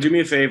couldn't. Clem, do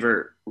me a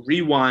favor.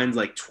 Rewind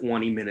like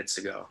 20 minutes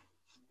ago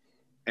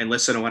and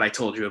listen to what I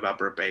told you about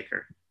Britt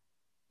Baker.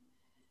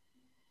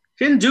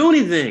 She didn't do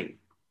anything.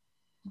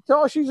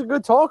 No, she's a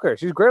good talker.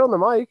 She's great on the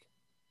mic.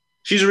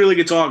 She's a really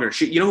good talker.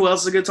 You know who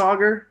else is a good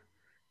talker?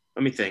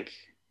 Let me think.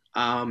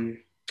 I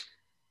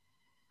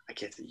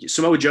can't think.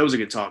 Samoa Joe's a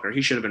good talker.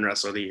 He should have been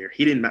Wrestler of the Year.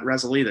 He didn't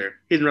wrestle either.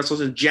 He didn't wrestle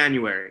since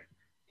January.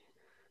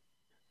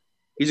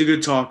 He's a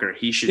good talker.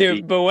 He should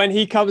be. But when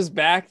he comes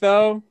back,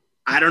 though,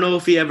 I don't know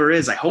if he ever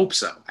is. I hope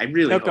so. I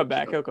really hope he'll come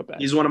back. So. He'll come back.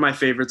 He's one of my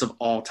favorites of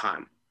all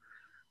time.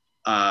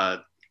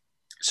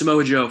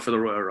 Samoa Joe for the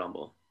Royal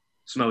Rumble.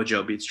 Samoa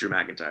Joe beats Drew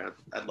McIntyre.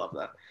 I'd love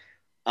that.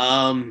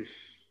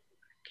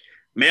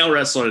 Male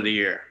Wrestler of the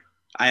Year.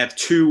 I have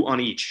 2 on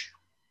each.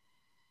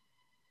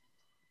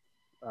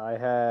 I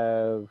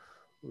have.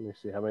 Let me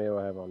see. How many do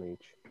I have on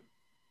each?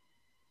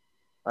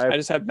 I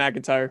just have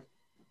McIntyre.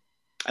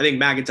 I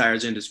think McIntyre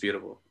is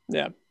indisputable.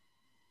 Yeah.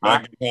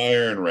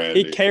 McIntyre and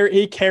Randy.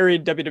 He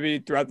carried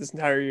WWE throughout this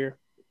entire year.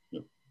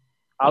 Yep.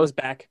 I was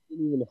back. I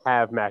didn't even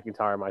have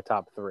McIntyre in my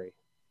top 3.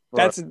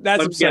 That's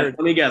absurd.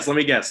 Let me guess.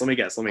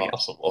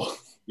 Possible.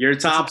 Your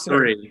top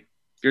 3.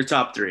 Your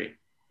top 3.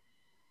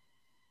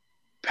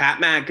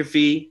 Pat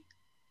McAfee,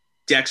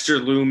 Dexter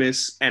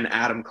Lumis, and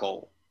Adam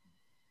Cole.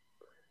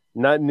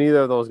 Neither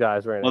of those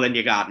guys right now. Well, then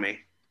you got me.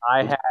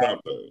 I have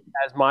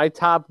as my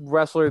top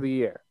wrestler of the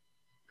year.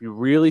 If you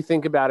really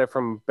think about it,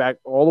 from back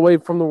all the way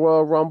from the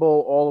Royal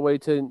Rumble all the way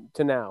to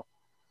now,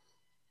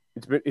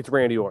 it's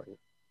Randy Orton.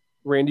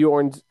 Randy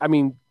Orton's. I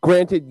mean,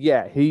 granted,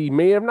 yeah, he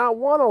may have not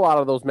won a lot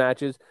of those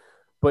matches,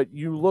 but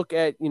you look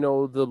at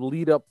the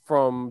lead up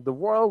from the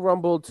Royal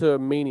Rumble to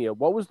Mania.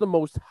 What was the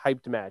most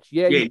hyped match?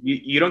 Yeah,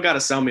 you don't got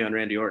to sell me on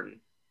Randy Orton.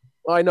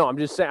 I know. I'm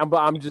just saying. I'm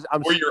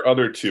Or your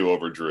other 2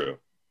 over Drew.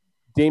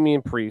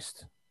 Damian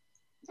Priest,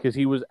 because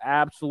he was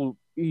absolute.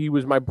 He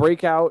was my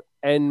breakout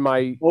and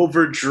my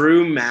over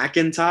Drew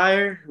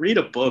McIntyre. Read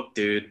a book,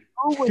 dude.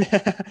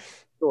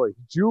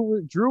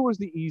 Drew was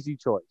the easy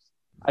choice.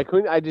 I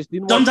just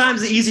didn't.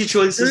 Sometimes the easy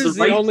choice is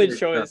the only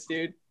choice,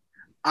 dude.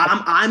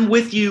 I'm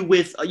with you.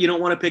 You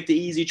don't want to pick the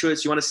easy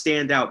choice. You want to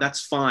stand out.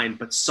 That's fine.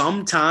 But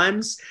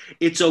sometimes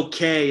it's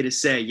okay to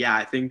say, yeah,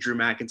 I think Drew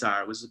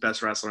McIntyre was the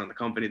best wrestler in the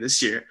company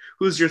this year.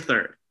 Who's your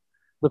third?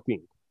 The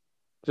Fiend.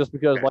 Just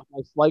because,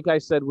 like I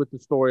said with the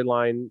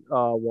storyline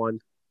one,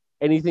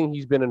 anything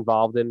he's been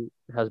involved in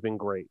has been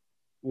great.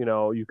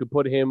 You could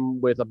put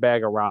him with a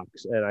bag of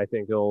rocks, and I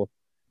think it'll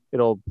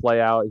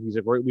play out.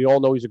 We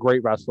all know he's a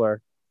great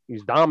wrestler.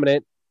 He's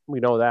dominant.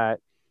 We know that.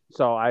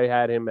 So I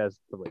had him as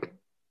 3.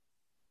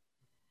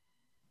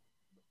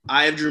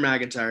 I have Drew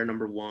McIntyre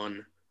number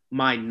 1.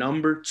 My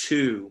number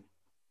 2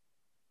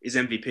 is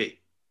MVP.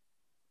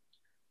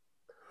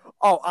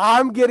 Oh,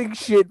 I'm getting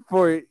shit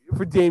for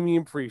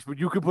Damian Priest, but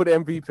you could put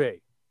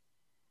MVP.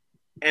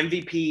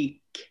 MVP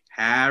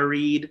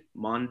carried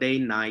Monday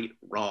Night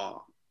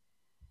Raw.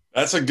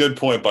 That's a good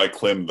point by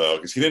Clem, though,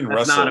 because he didn't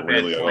wrestle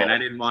really at all. I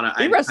didn't want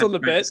to. He wrestled a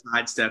bit.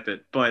 Sidestep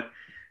it, but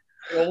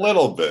a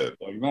little bit,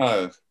 like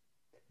not.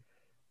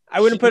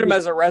 I wouldn't put him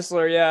as a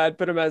wrestler. Yeah, I'd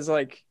put him as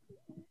like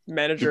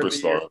manager.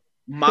 Superstar.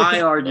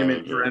 My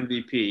argument for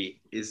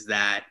MVP is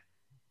that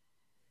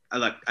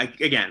I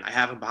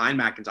have him behind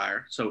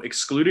McIntyre. So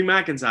excluding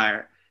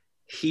McIntyre,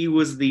 he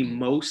was the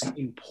most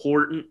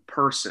important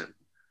person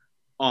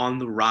on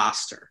the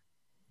roster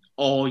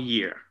all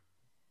year.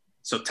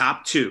 So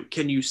top 2.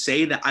 Can you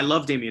say that? I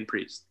love Damian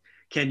Priest.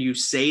 Can you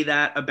say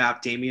that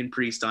about Damian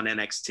Priest on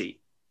NXT?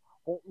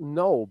 Well,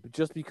 no,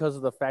 just because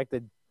of the fact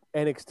that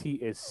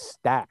NXT is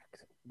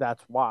stacked.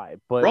 That's why.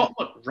 But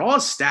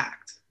Raw's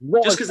stacked.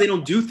 Just because they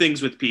don't do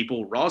things with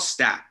people, Raw's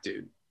stacked,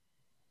 dude.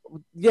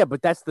 Yeah,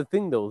 but that's the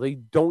thing, though. They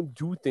don't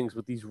do things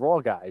with these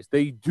Raw guys.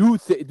 They do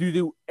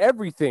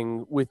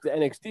everything with the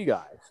NXT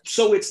guys.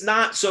 So it's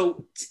not –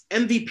 so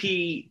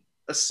MVP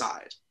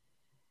aside,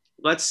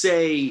 let's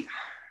say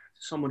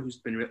someone who's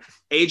been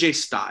AJ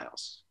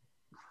Styles.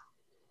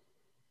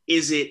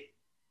 Is it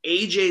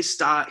AJ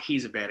Styles?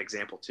 He's a bad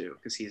example too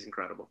because he's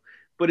incredible.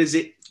 But is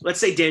it, let's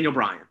say Daniel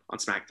Bryan on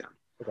SmackDown,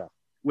 Okay.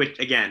 which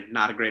again,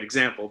 not a great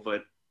example,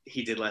 but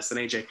he did less than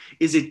AJ.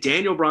 Is it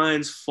Daniel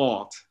Bryan's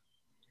fault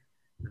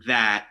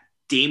that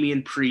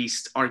Damian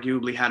Priest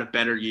arguably had a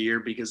better year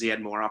because he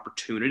had more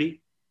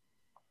opportunity?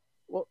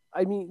 Well,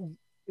 I mean,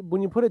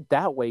 when you put it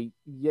that way,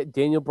 yeah,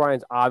 Daniel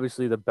Bryan's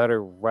obviously the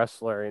better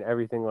wrestler and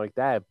everything like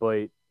that,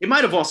 but It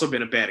might have also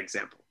been a bad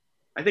example.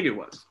 I think it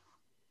was.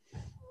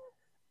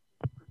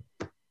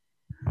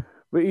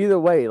 either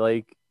way,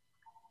 like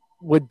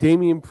with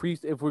Damian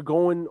Priest, if we're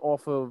going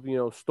off of,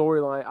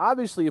 storyline,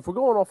 obviously if we're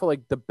going off of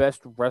like the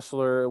best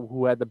wrestler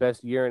who had the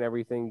best year and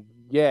everything,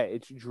 yeah,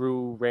 it's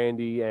Drew,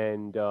 Randy,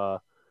 and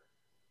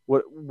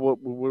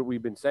what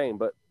we've been saying.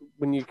 But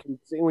when you give,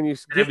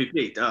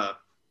 MVP, duh.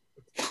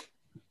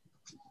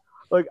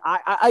 like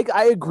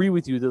I agree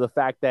with you to the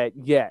fact that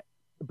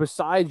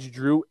besides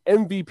Drew,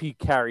 MVP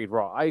carried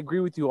Raw. I agree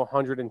with you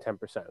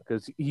 110%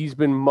 because he's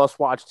been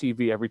must-watch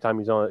TV every time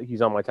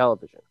he's on my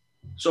television.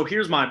 So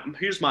here's my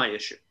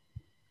issue.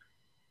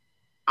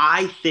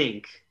 I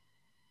think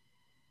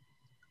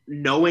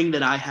knowing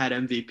that I had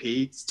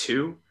MVP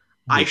too,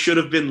 I should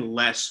have been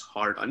less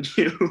hard on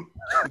you.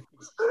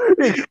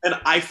 And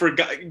I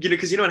forgot,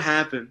 because you know what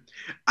happened?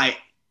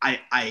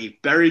 I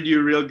buried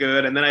you real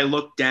good, and then I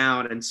looked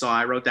down and saw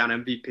I wrote down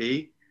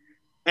MVP.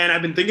 And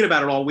I've been thinking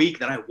about it all week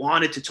that I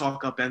wanted to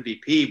talk up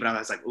MVP, but I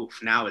was like, oof,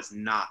 now is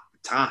not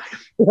the time.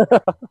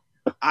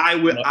 I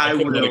will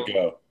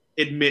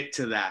admit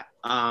to that.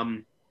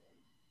 I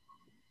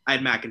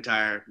had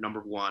McIntyre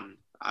number 1,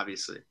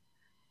 obviously.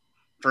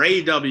 For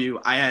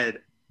AEW, I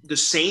had the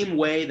same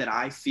way that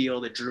I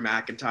feel that Drew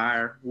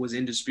McIntyre was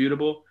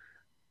indisputable.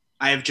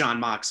 I have Jon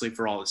Moxley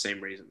for all the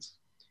same reasons.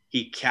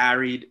 He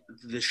carried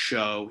the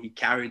show. He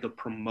carried the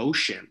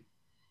promotion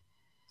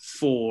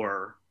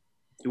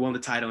he won the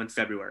title in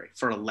February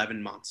for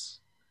 11 months.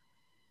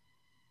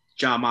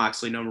 Jon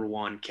Moxley, number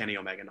 1, Kenny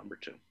Omega, number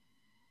 2.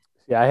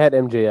 Yeah, I had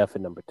MJF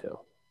at number 2.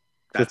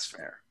 That's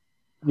fair.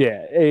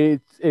 Yeah,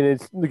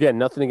 it's again,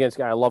 nothing against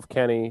guy. I love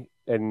Kenny,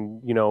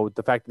 and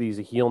the fact that he's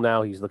a heel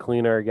now, he's the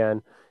cleaner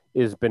again,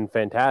 has been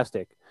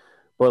fantastic.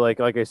 But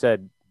like I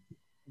said,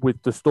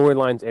 with the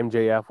storylines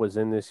MJF was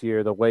in this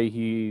year, the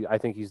way I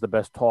think he's the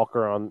best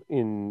talker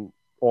in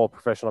all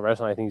professional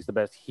wrestling. I think he's the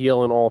best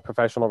heel in all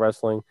professional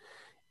wrestling.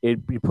 You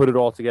put it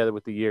all together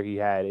with the year he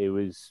had, it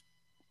was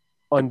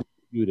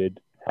undisputed.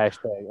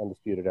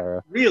 #undisputed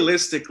era.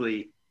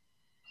 Realistically,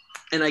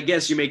 and I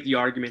guess you make the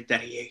argument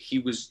that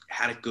he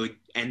had a good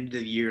end of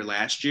the year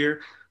last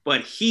year,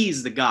 but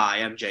he's the guy,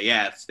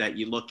 MJF, that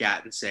you look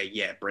at and say,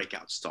 yeah,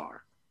 breakout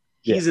star.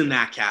 He's in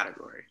that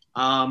category.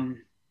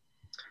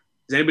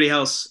 Does anybody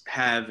else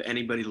have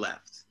anybody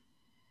left?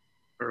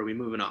 Or are we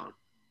moving on?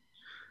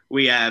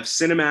 We have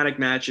cinematic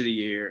match of the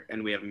year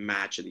and we have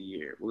match of the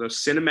year. We'll go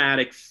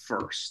cinematic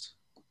first.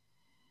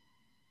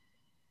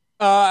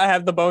 I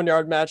have the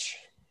Boneyard match.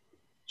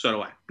 So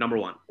do I. Number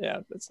 1.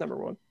 Yeah, that's number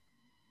 1.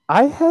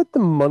 I had the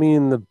Money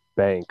in the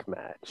Bank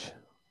match,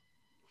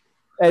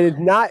 and it's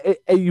not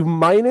you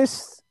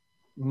minus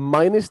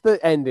the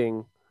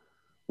ending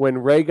when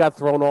Ray got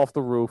thrown off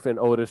the roof and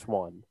Otis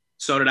won.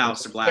 So did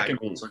Aleister Black.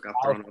 Also got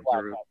thrown off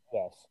the roof.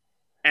 Yes.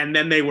 And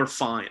then they were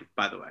fine,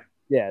 by the way.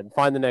 Yeah,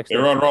 fine the next day.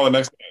 They were on Raw the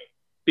next day.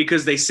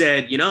 Because they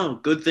said,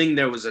 good thing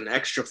there was an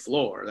extra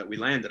floor that we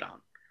landed on.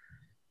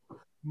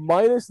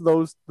 Minus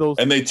those.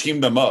 And they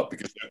teamed them up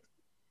because they're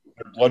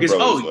blood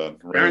brothers.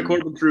 Baron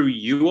Corbin threw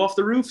you off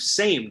the roof?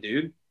 Same,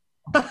 dude.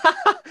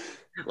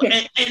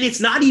 and it's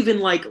not even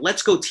like,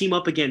 let's go team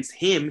up against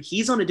him.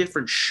 He's on a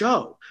different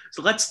show.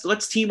 So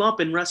let's team up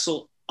and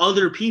wrestle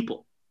other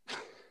people.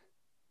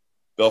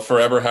 They'll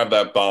forever have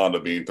that bond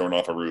of being thrown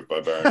off a roof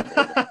by Baron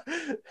Corbin.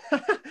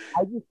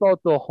 I just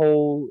thought the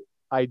whole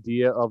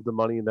idea of the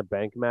Money in the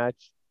Bank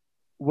match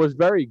was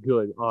very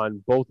good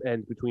on both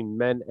ends between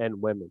men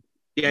and women.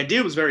 The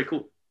idea was very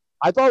cool.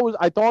 I thought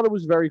it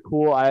was very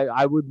cool.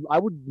 I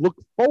would look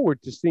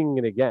forward to seeing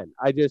it again.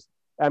 I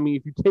mean,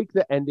 if you take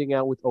the ending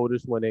out with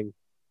Otis winning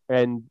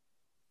and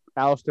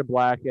Aleister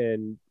Black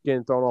and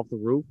getting thrown off the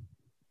roof,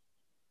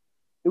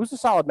 it was a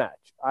solid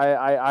match.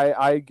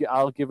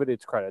 I'll give it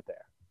its credit there.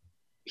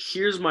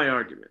 Here's my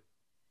argument.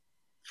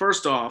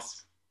 First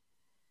off,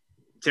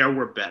 there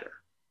were better,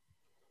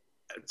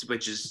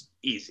 which is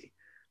easy.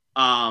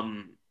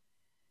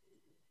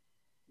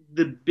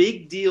 The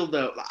big deal,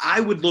 though, I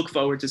would look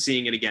forward to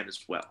seeing it again as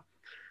well.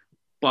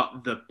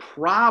 But the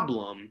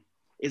problem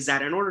is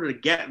that in order to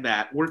get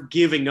that, we're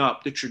giving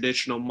up the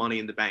traditional Money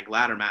in the Bank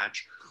ladder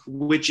match,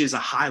 which is a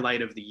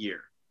highlight of the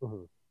year.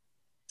 Mm-hmm.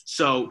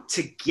 So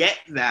to get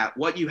that,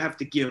 what you have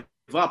to give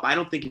up, I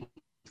don't think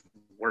it's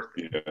worth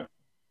it,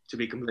 to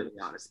be completely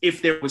honest.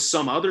 If there was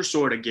some other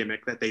sort of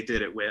gimmick that they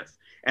did it with,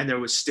 and there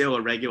was still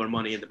a regular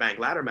Money in the Bank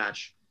ladder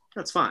match,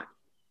 that's fine.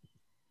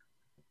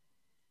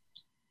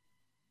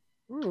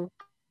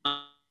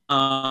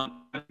 I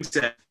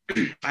said,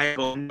 I have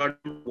number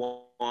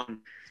 1.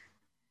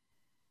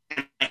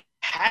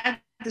 had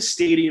the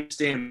Stadium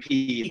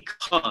Stampede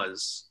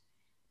because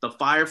the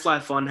Firefly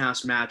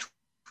Funhouse match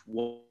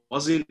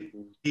wasn't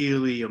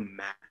really a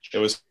match. It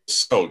was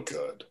so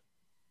good.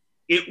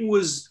 It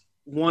was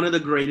one of the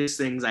greatest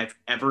things I've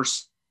ever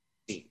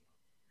seen.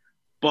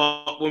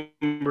 But when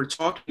we're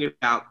talking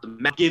about the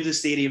match, give the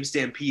Stadium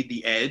Stampede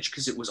the edge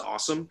because it was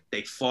awesome.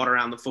 They fought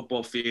around the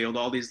football field,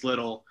 all these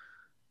little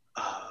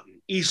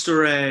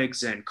Easter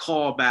eggs and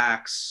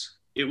callbacks.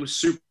 It was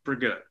super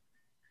good.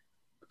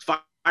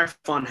 Fire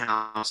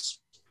Funhouse.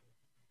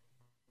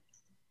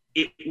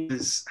 It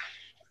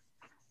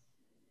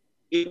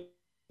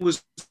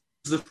was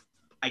the,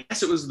 I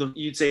guess it was the,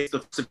 you'd say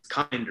the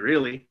kind,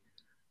 really.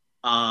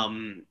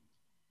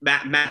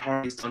 Matt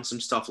Hardy's done some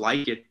stuff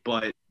like it,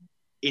 but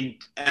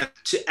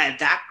at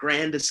that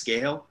grand a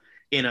scale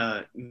in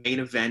a main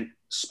event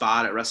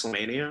spot at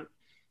WrestleMania,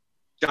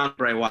 John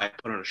Bray Wyatt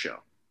put on a show.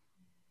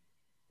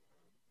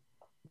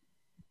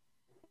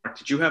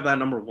 Did you have that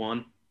number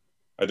one?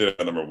 I did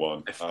have number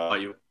one. I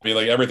mean,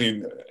 like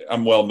everything,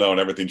 I'm well known.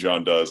 Everything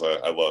John does,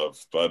 I love.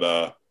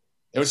 But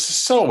it was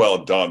just so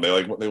well done.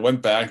 They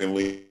went back and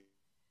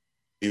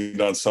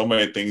leaned on so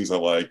many things that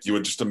like you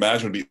would just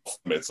imagine would be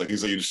ultimates. Like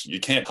he's like you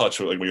can't touch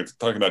it. Like when you're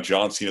talking about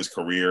John Cena's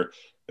career,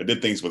 they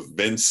did things with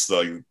Vince,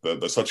 like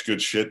the such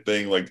good shit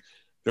thing. Like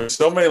there's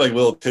so many like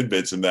little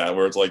tidbits in that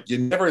where it's like you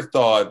never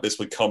thought this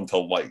would come to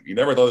light. You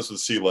never thought this would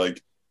see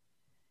like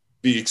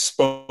be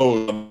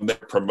exposed and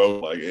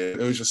promote. Like it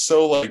was just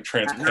so like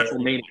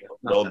transparent,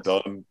 well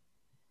done.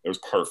 It was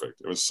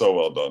perfect. It was so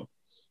well done.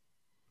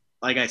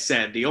 Like I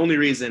said, the only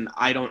reason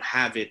I don't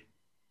have it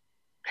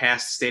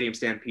past Stadium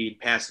Stampede,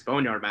 past the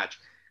Boneyard match,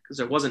 because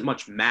there wasn't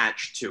much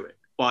match to it.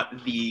 But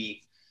the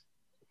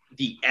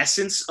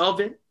essence of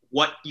it,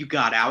 what you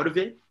got out of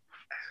it,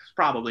 is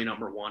probably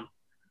number one.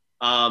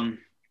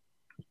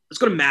 Let's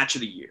go to match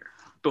of the year.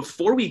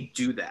 Before we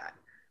do that,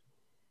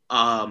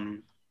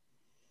 I'm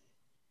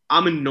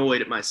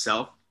annoyed at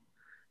myself.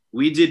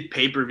 We did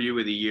pay-per-view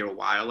of the year a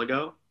while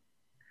ago,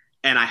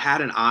 and I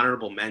had an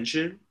honorable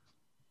mention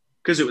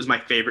because it was my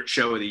favorite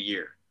show of the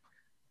year.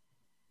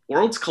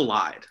 Worlds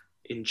Collide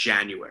in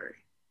January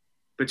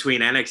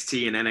between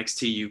NXT and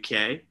NXT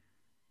UK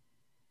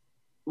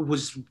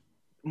was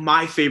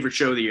my favorite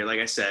show of the year.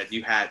 Like I said,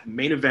 you had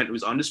main event, it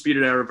was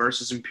Undisputed Era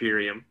versus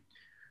Imperium,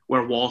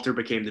 where Walter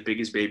became the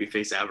biggest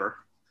babyface ever.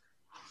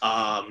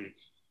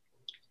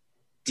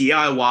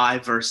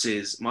 DIY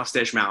versus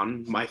Mustache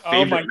Mountain, my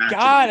favorite match. Oh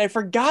my God, I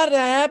forgot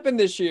that happened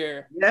this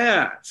year.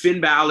 Yeah,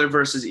 Finn Balor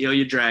versus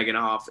Ilya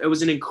Dragunov. It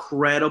was an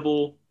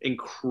incredible,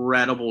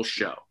 incredible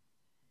show.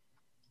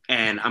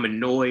 And I'm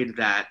annoyed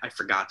that I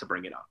forgot to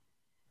bring it up.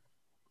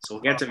 So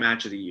we'll get to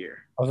match of the year.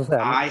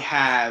 I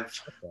have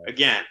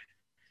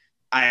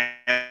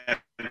a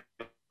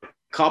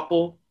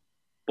couple,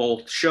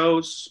 both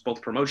shows,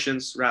 both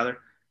promotions, rather.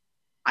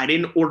 I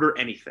didn't order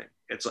anything.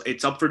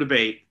 It's up for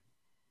debate.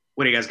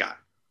 What do you guys got?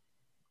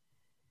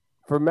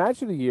 For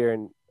match of the year,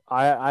 and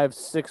I have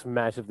 6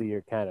 match of the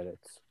year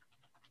candidates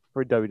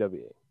for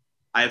WWE.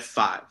 I have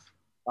 5.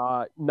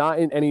 Not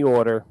in any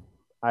order.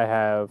 I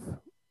have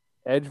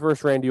Edge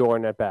versus Randy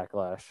Orton at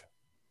Backlash.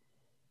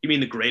 You mean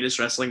the greatest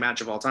wrestling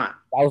match of all time?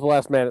 That was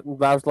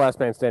the last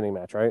man standing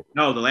match, right?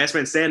 No, the last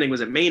man standing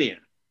was at Mania.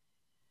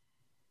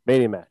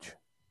 Mania match.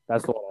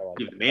 That's the one I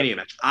like. The Mania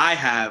match. I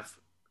have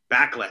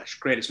Backlash,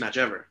 greatest match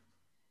ever.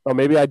 Oh,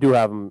 maybe I do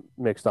have them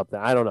mixed up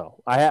then. I don't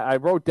know. I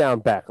wrote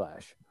down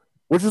Backlash,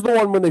 which is the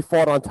one when they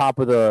fought on top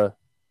of the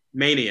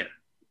Mania.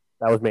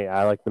 That was me.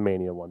 I like the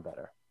Mania one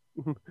better.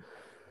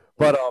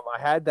 But I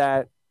had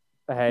that.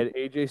 I had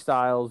AJ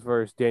Styles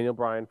versus Daniel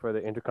Bryan for the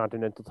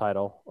Intercontinental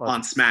title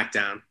on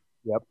SmackDown.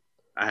 Yep.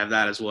 I have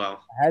that as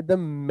well. I had the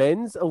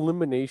men's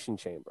elimination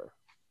chamber.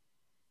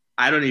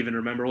 I don't even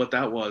remember what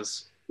that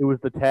was. It was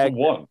the tag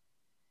one.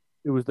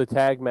 It was the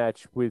tag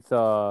match with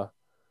all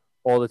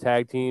the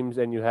tag teams,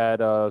 and you had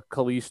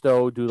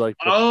Kalisto do like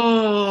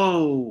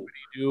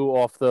do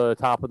off the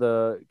top of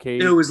the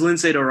cage. It was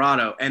Lince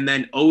Dorado, and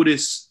then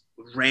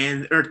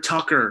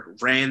Tucker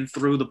ran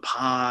through the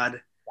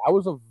pod. That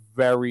was a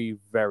very,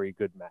 very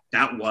good match.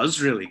 That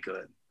was really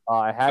good.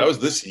 That was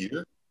this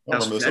year? That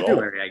was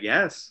February, I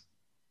guess.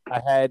 I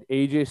had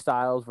AJ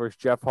Styles versus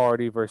Jeff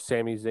Hardy versus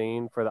Sami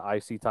Zayn for the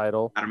IC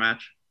title. Ladder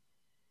match.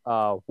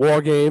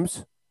 War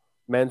Games.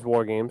 Men's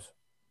War Games.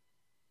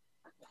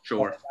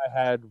 Sure. I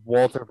had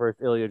Walter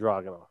versus Ilya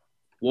Dragunov.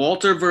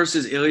 Walter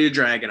versus Ilya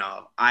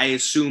Dragunov. I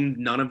assume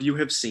none of you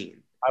have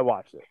seen. I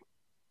watched it.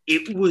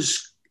 It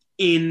was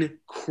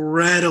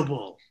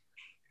incredible.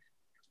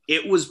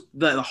 It was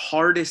the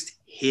hardest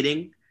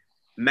hitting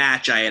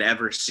match I had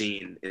ever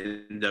seen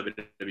in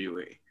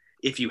WWE.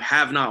 If you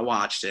have not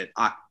watched it,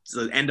 it's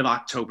the end of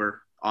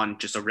October on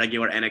just a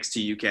regular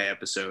NXT UK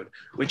episode,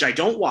 which I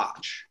don't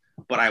watch,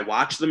 but I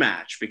watched the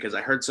match because I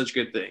heard such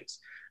good things.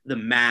 The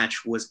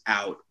match was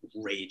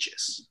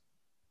outrageous.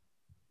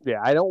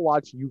 Yeah, I don't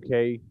watch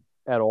UK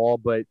at all,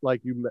 but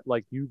like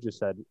you just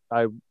said,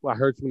 I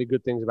heard so many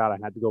good things about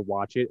it. I had to go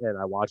watch it, and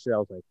I watched it. I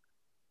was like,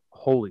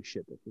 holy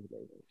shit, this is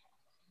amazing.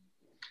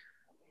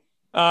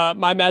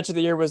 My match of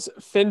the year was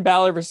Finn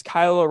Balor versus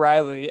Kyle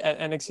O'Reilly at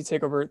NXT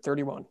TakeOver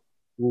 31.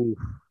 Ooh.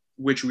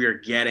 which we are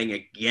getting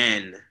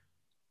again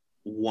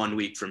 1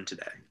 week from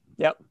today.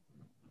 Yep.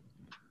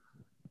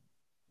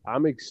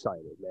 I'm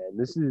excited,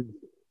 man.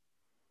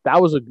 That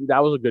was a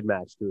good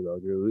match too, though,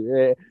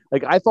 Drew.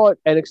 Like I thought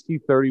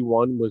NXT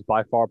 31 was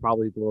by far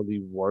probably one of the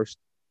worst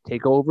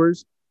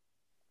takeovers,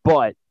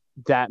 but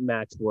that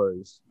match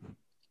was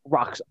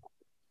rock solid.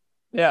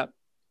 Yeah.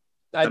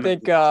 I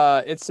think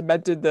it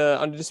cemented the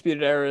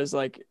Undisputed Era as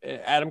like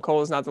Adam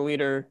Cole is not the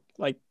leader.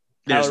 Like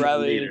There's Kyle no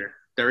O'Reilly. leader.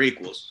 They're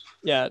equals.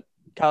 Yeah.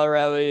 Kyle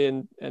O'Reilly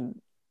and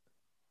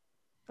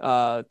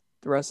the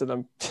rest of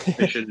them.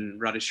 Fish and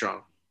Ruddy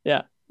Strong.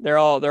 Yeah. They're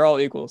all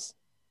equals.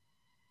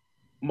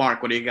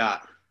 Mark, what do you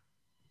got?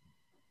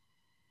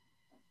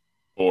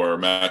 For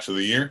match of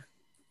the year,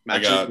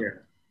 Match got- of the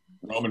year.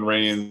 Roman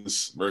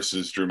Reigns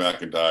versus Drew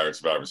McIntyre at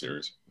Survivor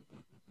Series.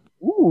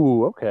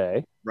 Ooh,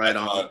 okay. Right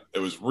on. It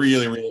was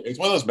really, really. It's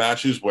one of those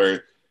matches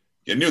where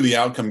you knew the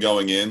outcome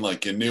going in.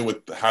 Like you knew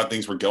with how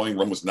things were going,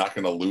 Roman was not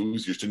going to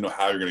lose. You just didn't know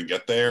how you're going to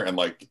get there, and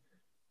like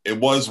it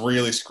was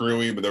really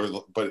screwy.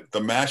 But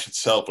the match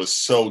itself was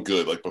so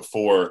good. Like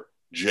before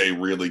Jay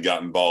really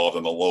got involved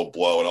in the low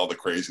blow and all the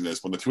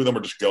craziness, when the two of them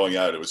were just going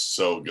at it, it was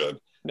so good.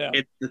 Yeah.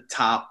 It's the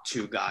top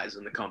two guys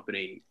in the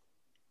company.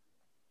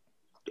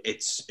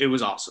 It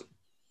was awesome.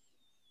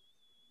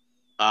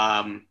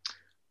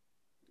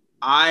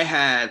 I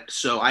had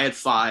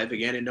 5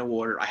 again in no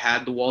order. I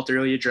had the Walter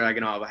Ilya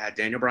Dragunov. I had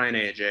Daniel Bryan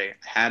AJ. I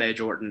had Edge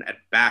Orton at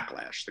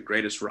Backlash, the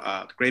greatest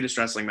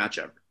wrestling match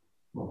ever.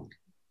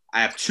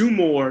 I have 2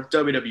 more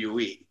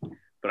WWE,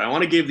 but I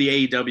want to give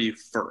the AEW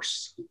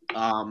first.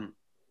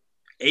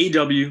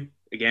 AEW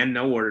again,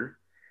 no order.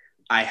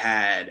 I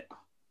had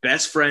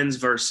Best Friends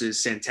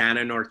versus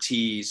Santana and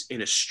Ortiz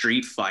in a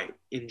street fight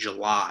in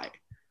July,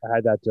 I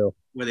had that too.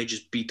 where they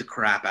just beat the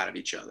crap out of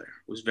each other.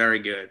 It was very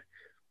good.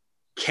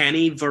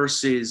 Kenny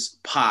versus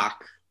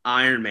Pac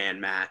Iron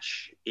Man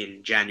match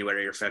in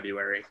January or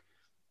February.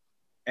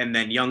 And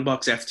then Young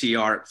Bucks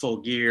FTR at Full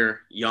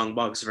Gear, Young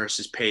Bucks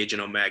versus Page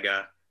and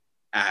Omega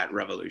at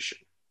Revolution.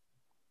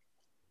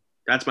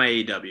 That's my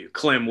AEW.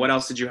 Clem, what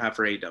else did you have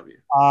for AEW?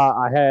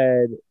 I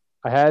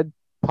had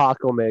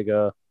Pac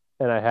Omega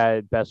and I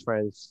had Best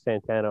Friends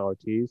Santana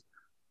Ortiz,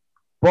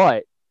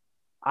 but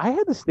I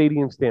had the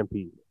Stadium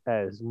Stampede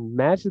as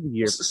match of the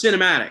year. It's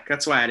cinematic.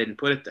 That's why I didn't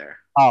put it there.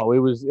 Oh, we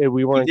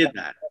We weren't. did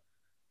that.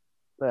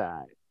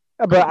 But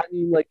I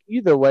mean, like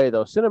either way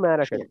though,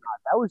 cinematic or not,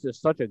 that was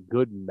just such a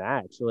good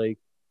match. Like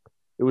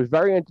it was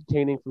very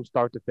entertaining from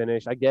start to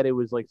finish. I get it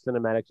was like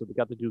cinematic, so they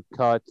got to do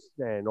cuts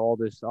and all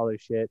this other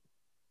shit.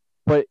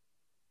 But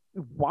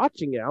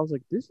watching it, I was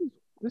like, this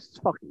is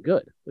fucking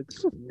good. Like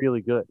this is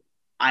really good.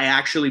 I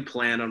actually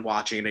plan on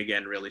watching it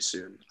again really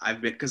soon.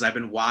 I've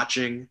been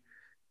watching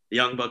the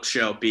Young Bucks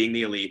show, Being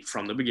the Elite,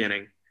 from the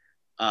beginning.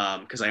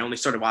 Because I only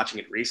started watching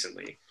it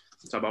recently.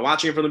 So by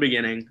watching it from the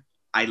beginning,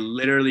 I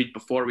literally,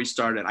 before we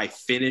started, I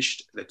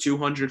finished the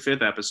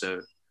 205th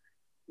episode,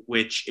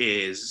 which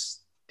is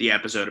the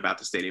episode about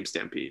the Stadium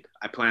Stampede.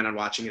 I plan on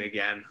watching it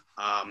again.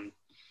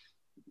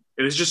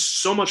 It was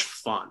just so much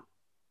fun.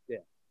 Yeah.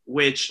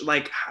 Which,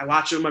 like, I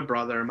watched it with my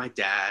brother and my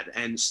dad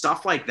and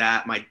stuff like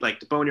that. Like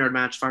the Boneyard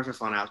match, Firefly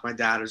Funhouse, my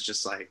dad was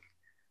just like,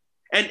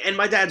 and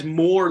my dad's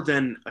more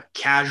than a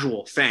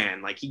casual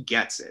fan. Like, he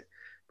gets it.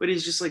 But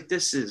he's just like,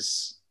 this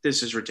is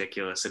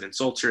ridiculous. It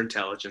insults your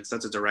intelligence.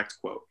 That's a direct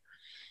quote.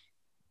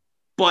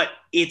 But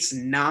it's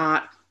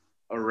not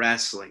a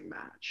wrestling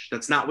match.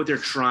 That's not what they're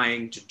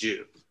trying to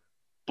do.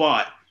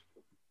 But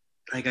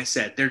like I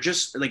said, they're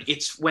just like,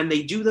 it's when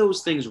they do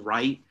those things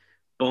right,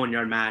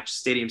 Boneyard match,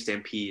 Stadium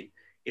Stampede,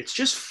 it's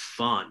just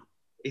fun.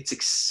 It's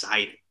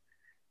exciting.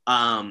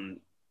 In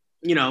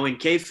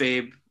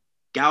kayfabe,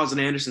 Gallows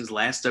and Anderson's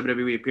last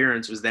WWE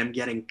appearance was them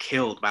getting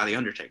killed by The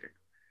Undertaker.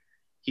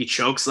 He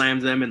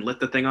chokeslammed them and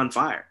lit the thing on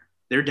fire.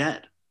 They're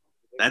dead.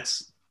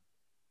 That's,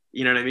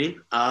 you know what I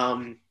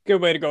mean?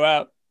 Good way to go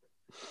out.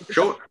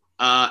 Sure.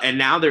 And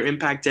now they're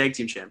Impact Tag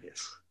Team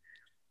Champions.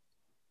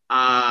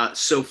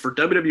 So for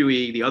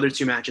WWE, the other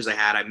 2 matches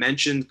I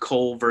mentioned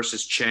Cole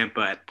versus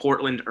Ciampa at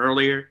Portland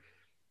earlier.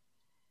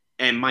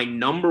 And my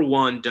number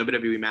 1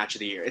 WWE match of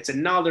the year, it's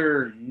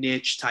another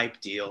niche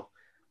type deal.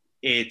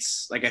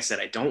 It's, like I said,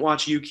 I don't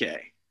watch UK.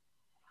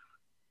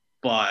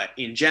 But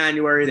in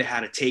January, they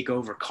had a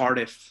TakeOver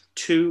Cardiff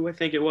 2, I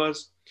think it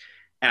was.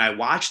 And I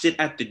watched it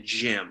at the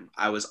gym.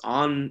 I was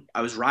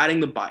riding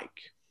the bike.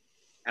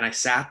 And I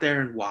sat there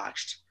and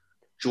watched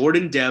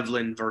Jordan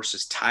Devlin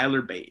versus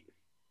Tyler Bate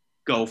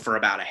go for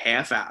about a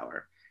half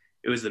hour.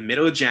 It was the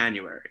middle of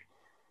January.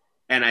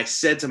 And I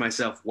said to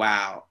myself,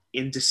 wow,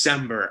 in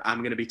December, I'm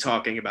going to be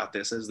talking about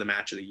this as the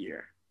match of the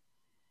year.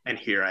 And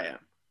here I am.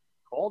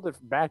 Called it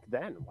back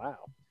then. Wow.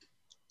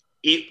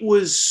 It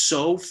was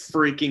so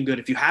freaking good.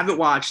 If you haven't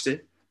watched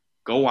it,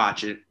 go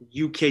watch it.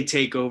 UK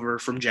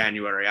TakeOver from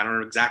January. I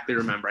don't exactly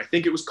remember. I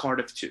think it was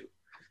Cardiff 2.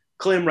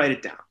 Clem, write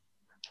it down.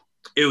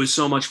 It was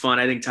so much fun.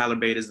 I think Tyler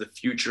Bate is the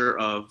future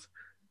of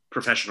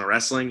professional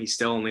wrestling. He's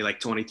still only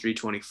like 23,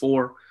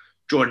 24.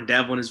 Jordan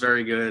Devlin is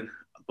very good.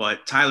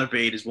 But Tyler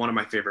Bate is one of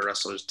my favorite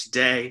wrestlers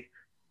today.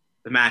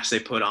 The match they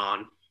put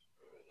on,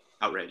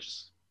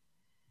 outrageous.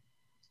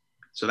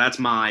 So that's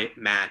my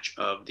match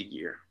of the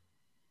year.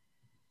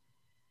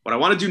 What I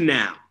want to do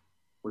now,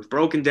 we've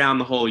broken down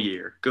the whole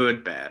year,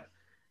 good, bad.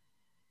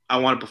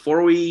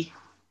 Before we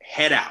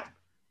head out,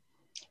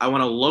 I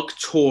want to look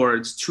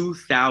towards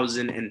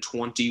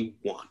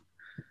 2021.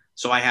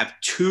 So I have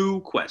 2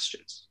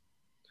 questions.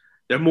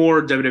 They're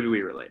more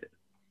WWE related.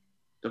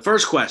 The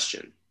first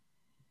question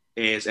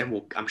is,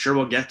 and I'm sure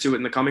we'll get to it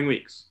in the coming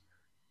weeks,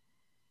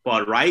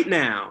 but right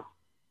now,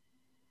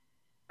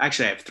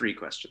 actually I have 3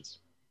 questions.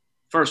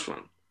 First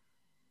one,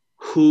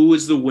 who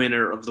is the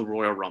winner of the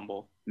Royal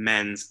Rumble,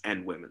 men's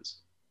and women's?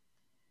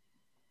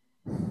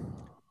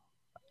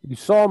 You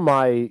saw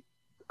I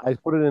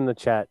put it in the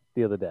chat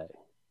the other day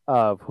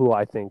of who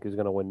I think is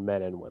going to win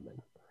men and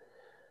women.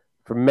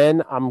 For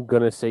men, I'm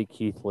going to say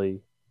Keith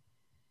Lee.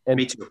 And,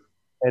 Me too.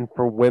 And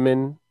for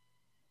women,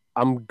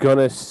 I'm going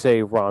to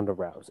say Ronda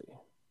Rousey.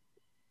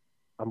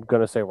 I'm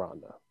going to say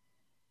Ronda.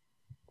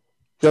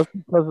 Just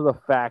because of the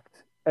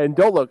fact, and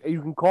don't look,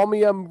 you can call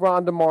me a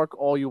Ronda Mark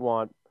all you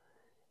want.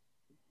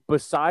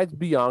 Besides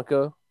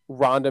Bianca,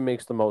 Ronda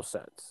makes the most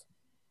sense.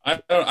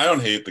 I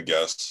don't hate the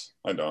guess.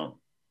 I don't.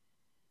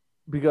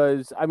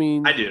 Because, I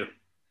mean... I do.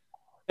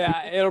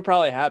 Yeah, it'll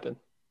probably happen.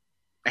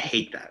 I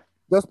hate that.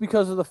 Just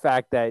because of the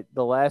fact that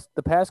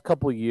the past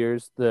couple of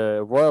years,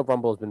 the Royal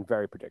Rumble has been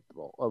very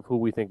predictable of who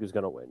we think is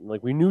going to win.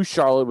 Like, we knew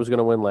Charlotte was going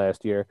to win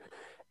last year,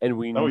 and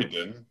we No, knew... we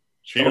didn't.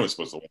 Shayna was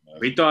supposed to win that.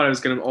 We thought it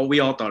was going to... we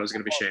all thought it was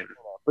going to be Shayna.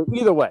 But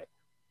either way,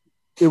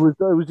 it was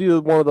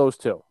either one of those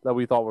two that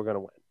we thought were going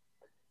to win.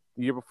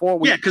 The year before,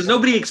 Yeah, because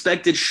nobody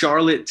expected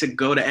Charlotte to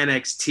go to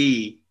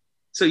NXT.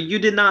 So you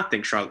did not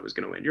think Charlotte was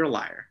going to win. You're a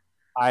liar.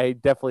 I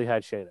definitely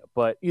had Shayna.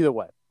 But either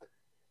way,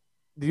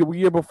 the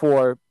year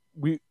before,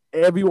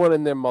 everyone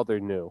and their mother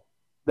knew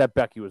that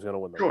Becky was going to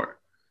win. Sure.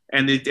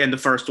 And the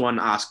first one,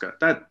 Asuka.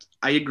 That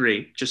I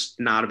agree, just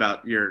not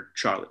about your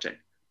Charlotte take.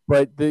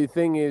 But the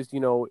thing is,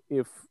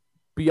 if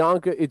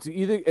Bianca, it's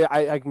either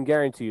I can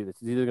guarantee you this,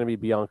 it's either going to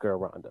be Bianca or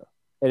Ronda.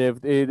 And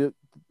if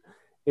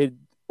it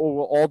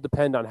will all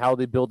depend on how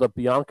they build up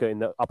Bianca in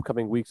the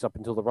upcoming weeks up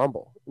until the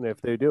Rumble. And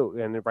if they do,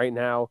 and right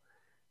now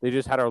they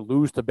just had her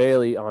lose to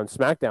Bayley on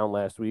SmackDown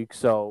last week,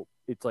 so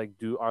it's like,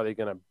 are they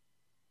going to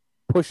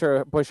push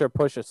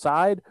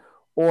aside,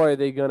 or are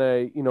they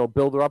going to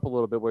build her up a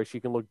little bit where she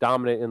can look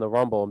dominant in the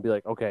Rumble and be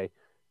like, okay,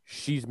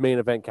 she's main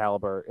event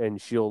caliber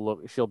and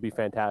she'll be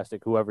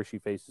fantastic whoever she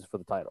faces for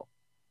the title.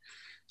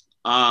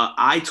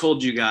 I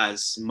told you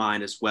guys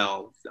mine as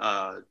well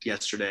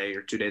yesterday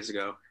or 2 days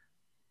ago.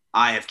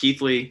 I have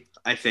Keith Lee,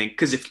 I think,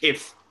 because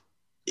if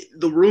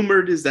the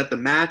rumored is that the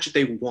match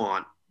they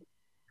want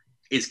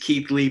is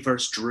Keith Lee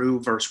versus Drew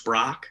versus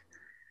Brock,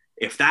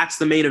 if that's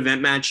the main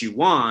event match you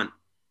want,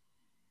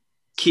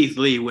 Keith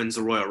Lee wins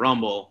the Royal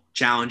Rumble,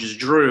 challenges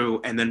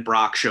Drew, and then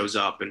Brock shows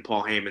up and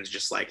Paul Heyman's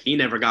just like, he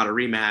never got a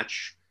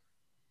rematch.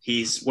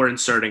 We're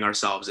inserting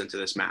ourselves into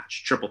this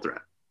match. Triple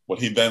threat. Would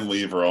he then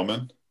leave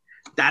Roman?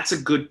 That's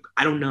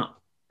I don't know.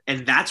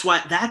 And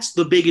that's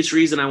the biggest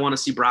reason I want to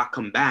see Brock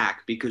come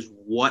back, because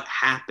what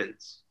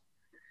happens?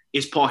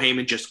 Is Paul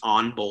Heyman just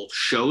on both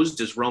shows?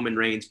 Does Roman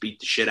Reigns beat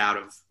the shit out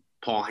of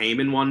Paul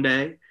Heyman one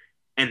day,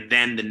 and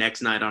then the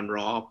next night on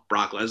Raw,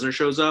 Brock Lesnar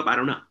shows up? I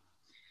don't know.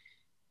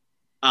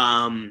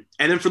 And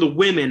then for the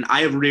women,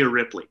 I have Rhea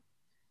Ripley.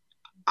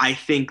 I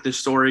think the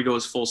story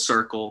goes full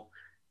circle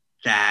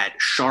that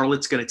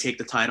Charlotte's going to take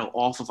the title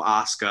off of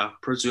Asuka,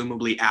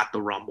 presumably at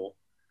the Rumble.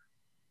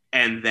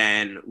 And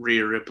then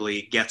Rhea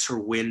Ripley gets her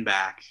win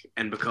back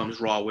and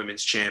becomes Raw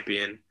Women's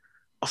Champion.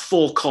 A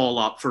full call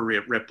up for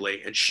Rhea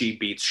Ripley, and she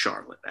beats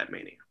Charlotte at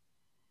Mania.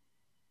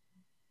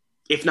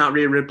 If not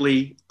Rhea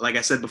Ripley, like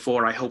I said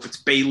before, I hope it's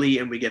Bayley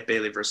and we get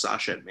Bayley versus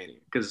Sasha at Mania,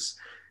 because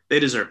they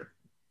deserve it.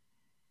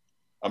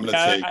 I'm gonna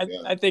take.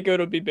 I think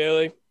it'll be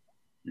Bayley.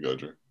 You go,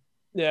 Drew.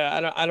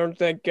 Yeah, I don't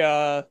think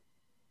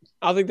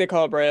they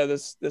call up Rhea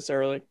this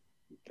early.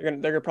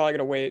 They're probably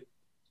gonna wait.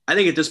 I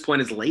think at this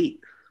point it's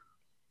late.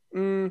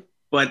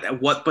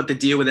 But the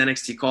deal with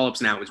NXT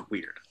call-ups now is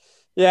weird.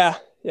 Yeah.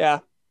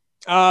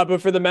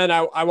 But for the men,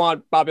 I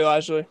want Bobby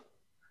Lashley.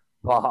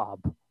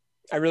 Bob.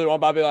 I really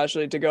want Bobby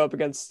Lashley to go up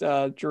against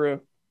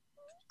Drew.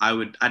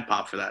 I'd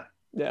pop for that.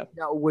 Yeah.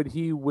 Now, would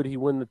he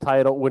win the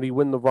title? Would he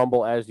win the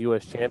Rumble as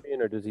U.S.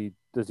 champion, or does he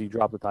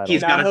drop the title?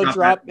 He'll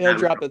drop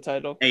the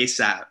title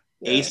ASAP.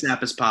 Yeah.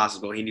 ASAP as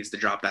possible. He needs to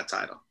drop that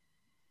title.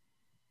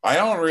 I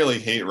don't really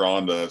hate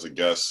Ronda as a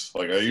guess.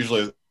 Like I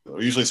usually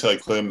say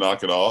like Clem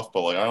knock it off,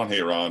 but like I don't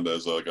hate Ronda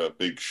as like a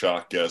big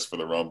shock guess for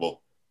the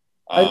Rumble.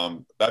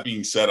 That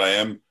being said,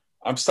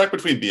 I'm stuck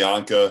between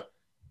Bianca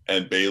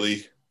and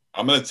Bayley.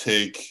 I'm gonna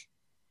take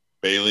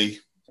Bayley,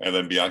 and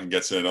then Bianca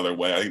gets in another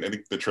way. I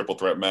think the triple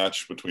threat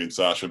match between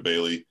Sasha,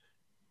 Bayley,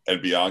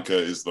 and Bianca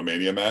is the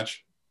Mania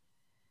match.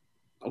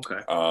 Okay.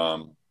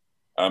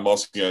 I'm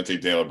also gonna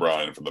take Daniel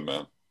Bryan for the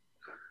men.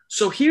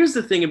 So here's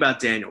the thing about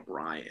Daniel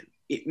Bryan.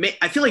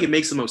 I feel like it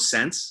makes the most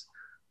sense,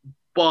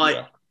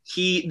 but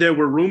there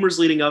were rumors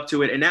leading up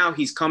to it, and now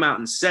he's come out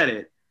and said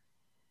it.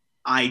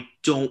 I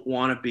don't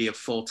want to be a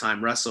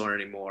full-time wrestler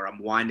anymore. I'm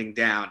winding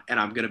down and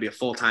I'm going to be a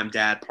full-time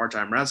dad,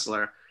 part-time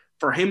wrestler.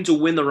 For him to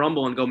win the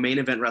Rumble and go main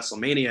event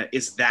WrestleMania,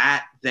 is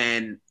that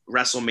then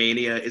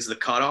WrestleMania is the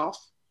cutoff?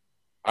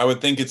 I would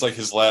think it's like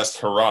his last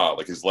hurrah,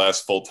 like his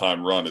last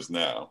full-time run is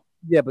now.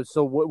 Yeah, but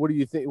so what do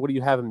you think? What do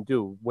you have him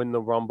do? Win the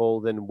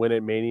Rumble, then win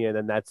at Mania, and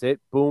then that's it?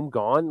 Boom,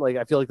 gone. Like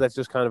I feel like that's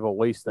just kind of a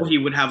waste. Well, he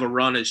would have a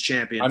run as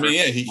champion. I mean,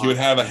 yeah, he would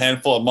have a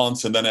handful of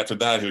months, and then after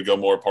that, he would go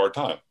more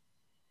part-time.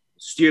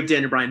 So do you have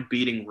Daniel Bryan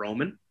beating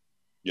Roman?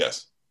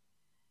 Yes.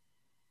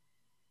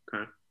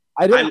 Okay.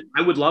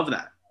 I would love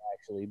that.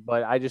 Actually,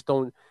 but I just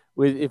don't.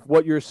 If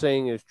what you're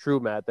saying is true,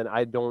 Matt, then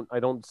I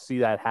don't see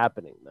that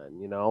happening.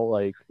 Then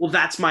like. Well,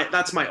 that's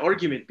my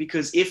argument,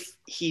 because if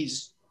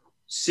he's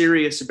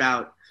serious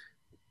about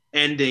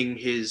ending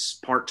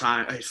his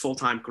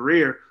full-time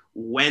career,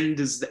 when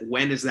is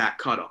that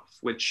cutoff?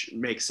 Which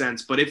makes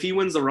sense. But if he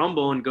wins the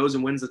Rumble and goes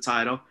and wins the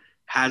title,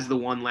 has the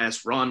one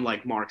last run,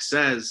 like Mark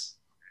says,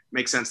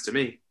 makes sense to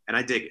me, and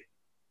I dig it.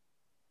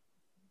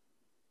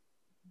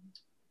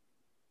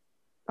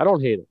 I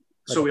don't hate it.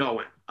 So we all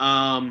win.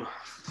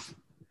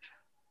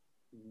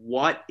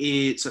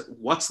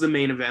 What's the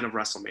main event of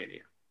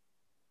WrestleMania?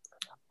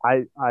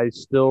 I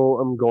still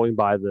am going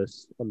by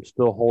this. I'm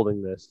still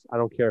holding this. I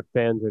don't care if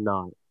fans or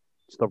not.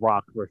 It's The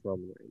Rock versus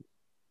Roman Reigns.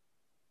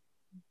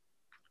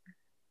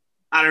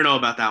 I don't know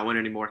about that one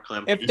anymore,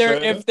 Clem.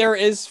 If there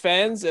is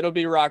fans, it'll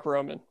be Rock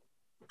Roman.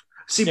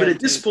 See, but at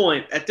this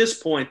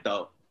point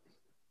though,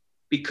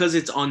 because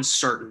it's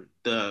uncertain,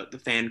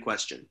 the fan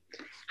question,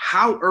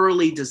 how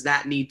early does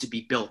that need to be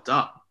built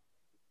up?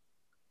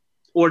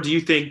 Or do you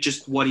think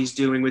just what he's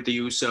doing with the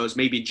Usos,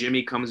 maybe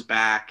Jimmy comes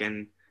back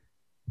and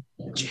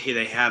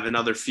they have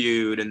another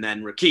feud and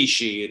then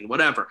Rikishi and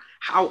whatever.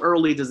 How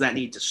early does that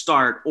need to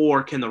start?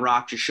 Or can The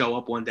Rock just show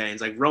up one day and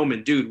it's like,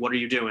 Roman, dude, what are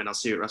you doing? I'll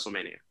see you at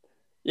WrestleMania.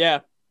 Yeah,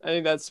 I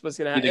think that's what's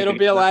going to happen. It'll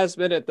be a last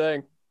minute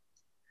thing.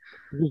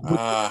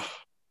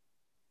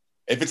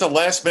 If it's a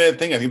last minute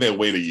thing, I think they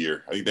wait a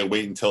year. I think they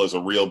wait until there's a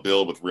real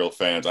build with real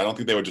fans. I don't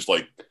think they would just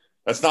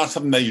that's not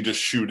something that you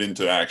just shoot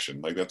into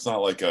action. Like that's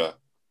not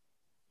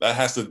that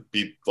has to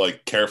be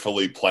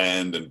carefully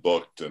planned and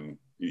booked, and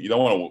you don't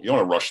want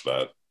to rush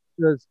that.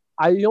 Because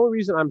the only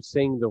reason I'm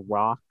saying The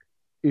Rock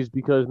is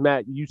because,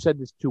 Matt, you said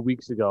this 2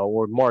 weeks ago,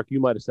 or Mark,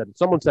 you might have said it.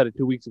 Someone said it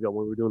 2 weeks ago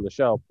when we were doing the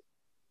show,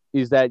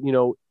 is that,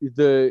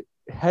 the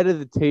head of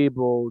the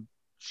table,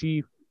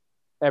 chief,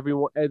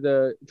 everyone,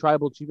 the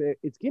tribal chief,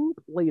 it's getting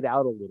played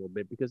out a little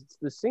bit because it's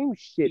the same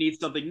shit. You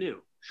need something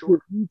new. Sure.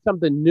 You need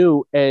something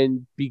new.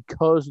 And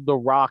because The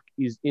Rock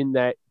is in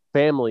that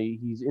family,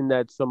 he's in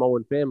that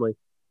Samoan family,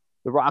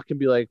 The Rock can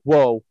be like,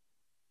 whoa,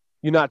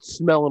 you're not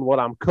smelling what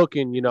I'm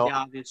cooking,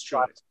 Yeah, it's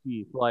true.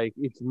 Like,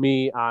 it's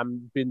me.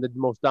 I've been the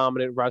most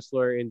dominant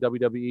wrestler in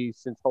WWE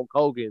since Hulk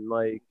Hogan.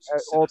 Like,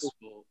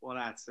 well,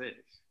 that's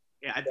it.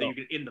 Yeah, I think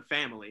in the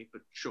family,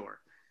 but sure.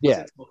 Yeah.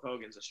 Since Hulk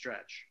Hogan's a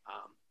stretch.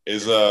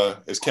 Is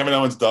Kevin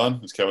Owens done?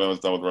 Is Kevin Owens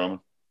done with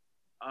Roman?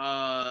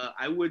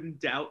 I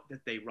wouldn't doubt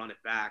that they run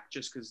it back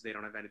just because they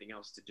don't have anything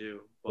else to do.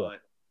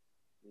 But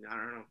I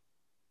don't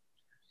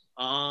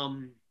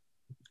know.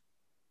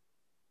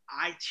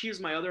 Here's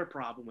my other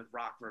problem with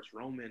Rock versus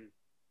Roman.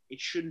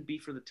 It shouldn't be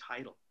for the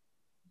title.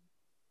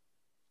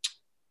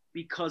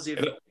 Because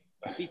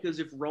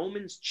if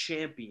Roman's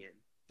champion,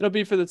 it'll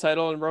be for the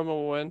title and Roman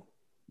will win.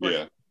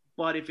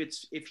 But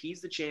if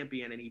he's the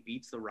champion and he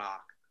beats The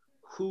Rock,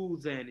 who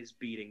then is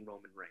beating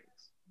Roman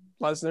Reigns?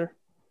 Lesnar.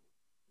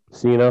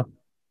 Cena.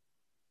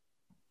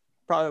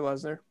 Probably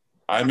Lesnar.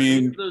 I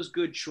mean, those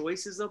good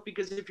choices though,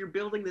 because if you're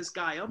building this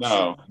guy up,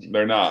 no,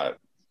 they're not.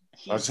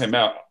 I was saying,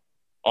 Matt,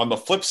 on the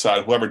flip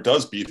side, whoever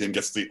does beat him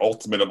gets the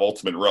ultimate of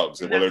ultimate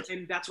rubs.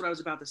 And that's what I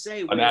was about to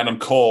say. An Adam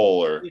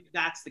Cole, or if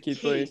that's the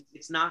case,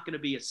 it's not going to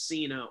be a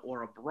Cena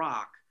or a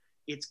Brock.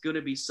 It's going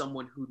to be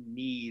someone who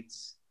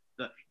needs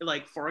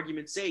for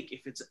argument's sake,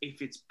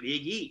 if it's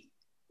Big E,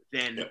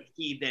 then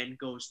he then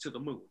goes to the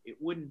moon. It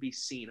wouldn't be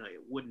Cena.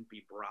 It wouldn't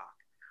be Brock.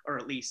 Or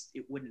at least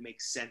it wouldn't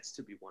make sense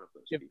to be one of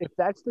those people. If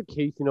that's the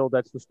case,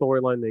 that's the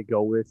storyline they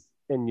go with.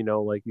 And,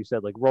 like you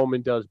said,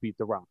 Roman does beat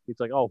The Rock. It's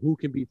like, oh, who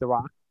can beat The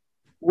Rock?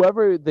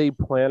 Whoever they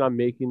plan on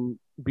beating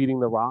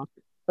The Rock,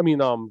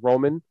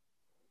 Roman,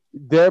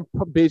 they're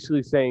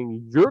basically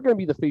saying, you're going to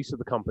be the face of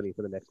the company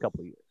for the next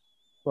couple of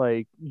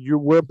years.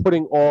 We're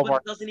putting all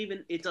but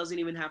it doesn't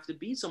even have to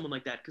be someone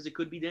like that, because it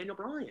could be Daniel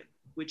Bryan,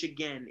 which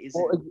again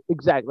isn't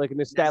exactly an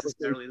established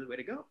necessarily the way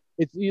to go.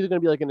 It's either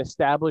going to be an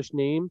established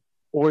name,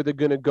 or they're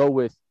going to go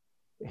with,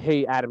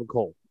 hey, Adam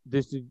Cole,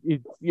 it's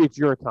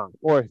your time,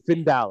 or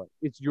Finn Balor,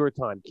 it's your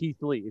time.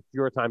 Keith Lee, it's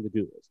your time to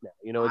do this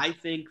now. I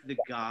think the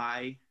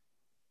guy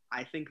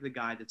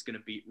that's going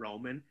to beat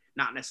Roman,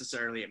 not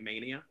necessarily at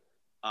Mania,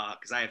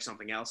 because I have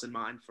something else in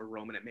mind for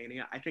Roman at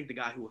Mania. I think the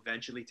guy who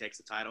eventually takes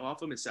the title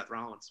off him is Seth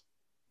Rollins.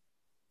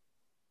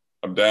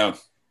 I'm down.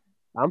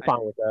 I'm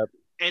fine with that.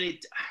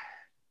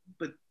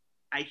 But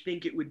I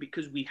think it would be,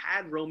 because we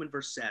had Roman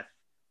versus Seth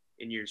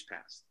in years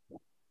past.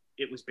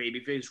 It was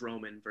babyface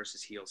Roman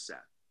versus heel Seth.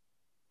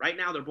 Right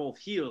now they're both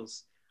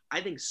heels.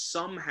 I think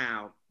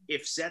somehow,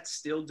 if Seth's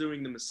still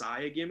doing the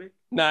Messiah gimmick,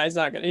 Nah, he's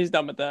not gonna. He's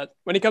done with that.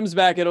 When he comes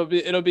back, it'll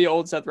be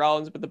old Seth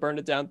Rollins with the Burn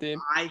It Down theme.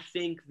 I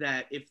think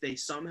that if they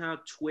somehow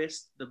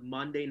twist the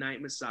Monday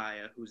Night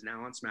Messiah, who's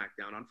now on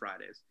SmackDown on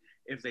Fridays,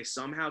 if they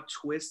somehow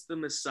twist the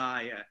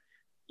Messiah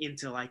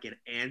into like an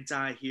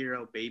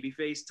anti-hero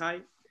babyface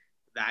type,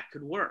 that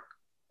could work.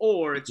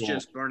 Or it's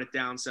just Burn It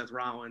Down Seth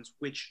Rollins,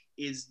 which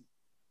is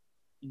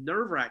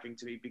nerve-wracking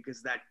to me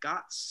because that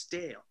got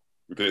stale.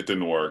 It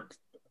didn't work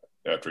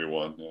after he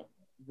won. Yeah.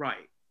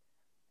 Right.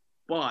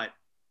 But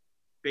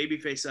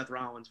babyface Seth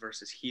Rollins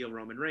versus heel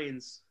Roman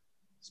Reigns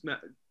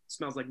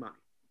smells like money.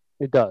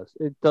 It does.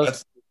 It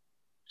does.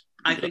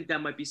 I think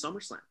that might be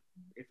SummerSlam,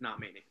 if not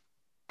Mania.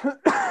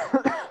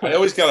 I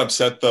always got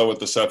upset though with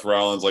the Seth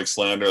Rollins like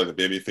slander, like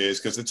the babyface,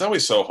 because it's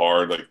always so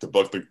hard, like to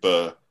book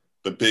the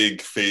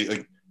big face.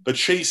 Like the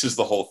chase is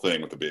the whole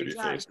thing with the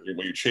babyface. Exactly.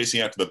 When you're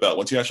chasing after the belt,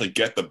 once you actually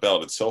get the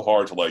belt, it's so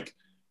hard to like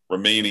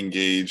remain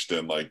engaged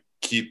and like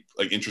keep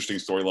like interesting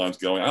storylines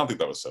going. I don't think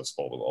that was Seth's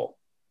fault at all.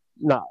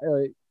 No,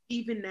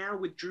 Even now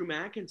with Drew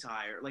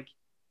McIntyre, like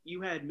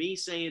you had me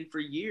saying for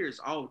years,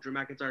 oh, Drew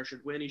McIntyre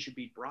should win. He should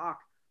beat Brock.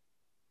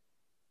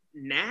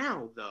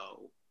 Now,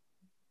 though,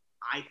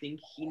 I think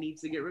he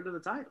needs to get rid of the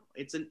title.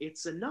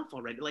 It's enough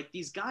already. Like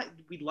these guys,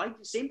 the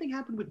same thing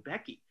happened with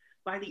Becky.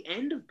 By the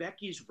end of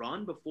Becky's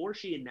run, before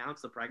she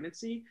announced the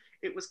pregnancy,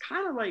 it was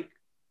kind of like,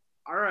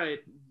 all right,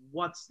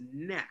 what's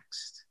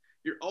next?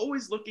 You're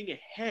always looking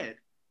ahead.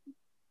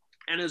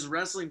 And as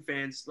wrestling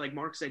fans, like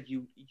Mark said,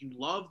 you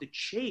love the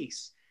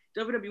chase.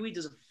 WWE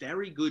does a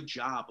very good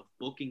job of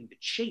booking the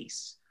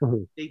chase.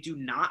 Mm-hmm. They do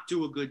not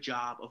do a good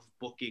job of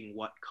booking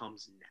what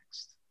comes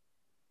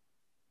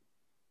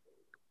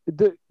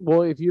next.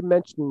 Well, if you're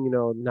mentioning,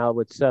 now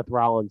with Seth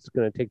Rollins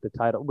going to take the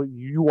title, but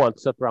you want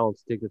Seth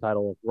Rollins to take the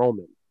title of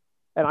Roman.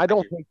 And I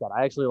don't think that.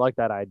 I actually like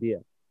that idea.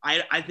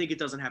 I think it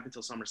doesn't happen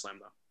until SummerSlam,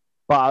 though.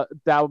 But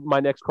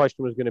my next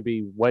question was going to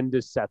be, when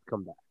does Seth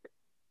come back?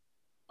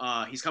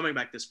 He's coming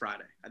back this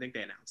Friday. I think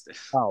they announced it.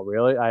 Oh,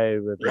 really?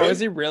 Oh, is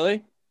he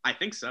really? I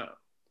think so.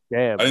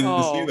 Damn. I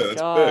didn't see that.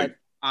 That's God. big.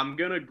 I'm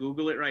going to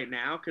Google it right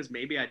now because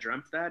maybe I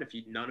dreamt that if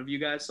none of you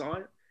guys saw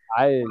it.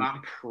 I But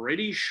I'm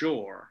pretty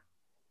sure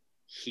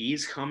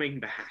he's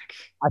coming back.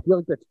 feel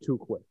like that's too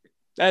quick.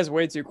 That is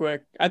way too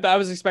quick. I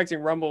was expecting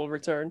Rumble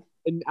return.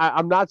 And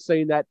I'm not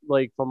saying that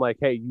like from like,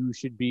 hey, you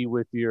should be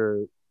with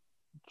your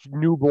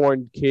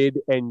newborn kid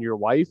and your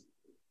wife.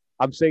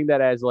 I'm saying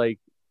that as like,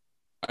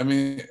 I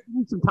mean, you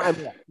need some time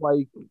off.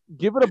 Like,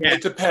 give it a Yeah.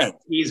 it depends.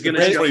 He's It going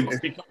depends to when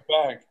he comes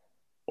back.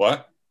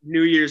 What?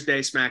 New Year's Day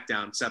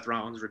SmackDown, Seth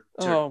Rollins return.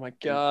 Oh my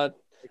God.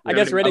 I Yeah,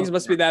 guess I mean, ratings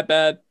must be that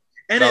bad.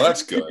 And No, at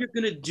that's least good. if you're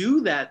going to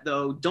do that,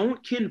 though,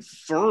 don't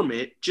confirm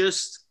it.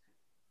 Just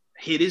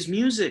hit his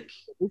music.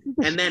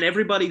 And then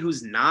everybody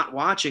who's not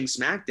watching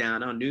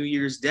SmackDown on New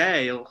Year's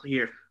Day will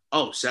hear,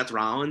 oh, Seth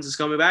Rollins is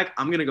coming back.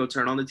 I'm going to go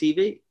turn on the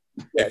TV.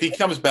 If he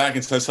comes back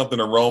and says something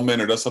to Roman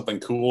or does something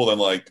cool, then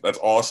like that's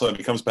awesome. If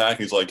he comes back and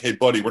he's like, "Hey,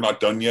 buddy, we're not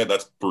done yet,"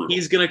 that's brutal.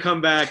 He's going to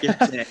come back and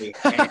say,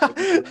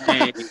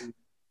 hey.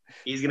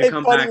 He's going to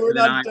come buddy, back we're with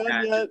an not eye done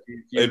patch.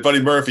 yet. Hey,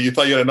 Buddy Murphy, you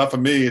thought you had enough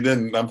of me, and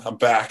then I'm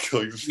back.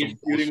 Like, He's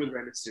feuding with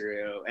Rey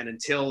Mysterio. And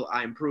until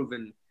I'm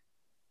proven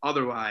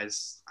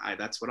otherwise,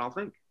 that's what I'll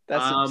think.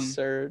 That's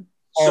absurd.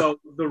 So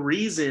the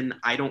reason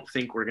I don't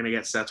think we're going to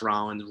get Seth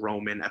Rollins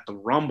Roman at the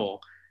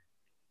Rumble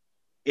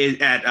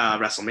at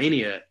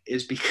WrestleMania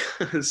is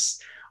because,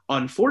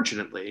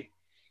 unfortunately,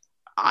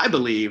 I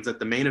believe that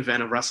the main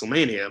event of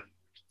WrestleMania,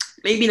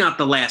 maybe not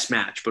the last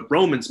match, but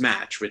Roman's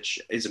match, which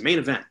is a main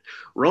event,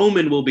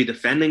 Roman will be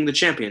defending the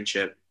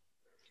championship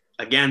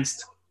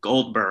against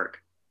Goldberg.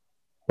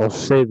 Don't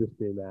say this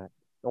to me, Matt.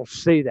 Don't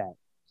say that.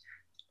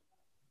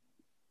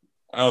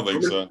 I don't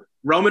think so.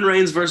 Roman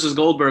Reigns versus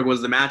Goldberg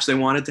was the match they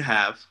wanted to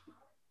have.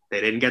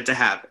 They didn't get to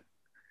have it.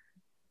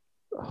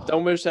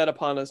 Don't wish that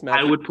upon us, Matt.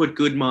 I would put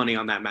good money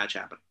on that match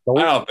happening.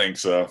 I don't think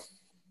so.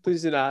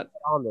 Please do not.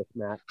 On this,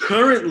 Matt.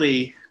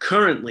 Currently,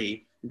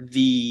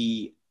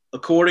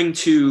 according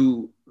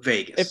to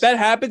Vegas, If that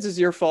happens, it's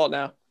your fault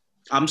now.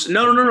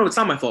 no, it's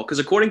not my fault because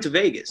according to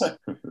Vegas,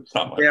 It's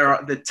not my there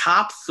are the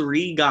top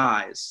 3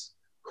 guys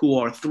who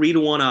are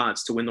 3-1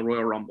 odds to win the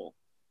Royal Rumble.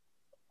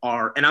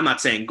 And I'm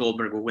not saying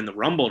Goldberg will win the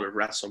Rumble to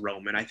wrestle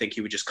Roman. I think he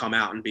would just come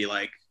out and be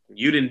like,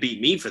 "You didn't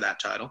beat me for that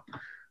title,"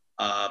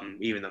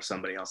 even though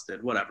somebody else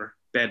did. Whatever,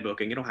 bad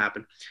booking, it'll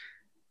happen.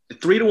 The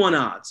 3-1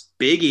 odds: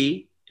 Big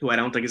E, who I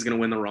don't think is going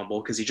to win the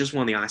Rumble because he just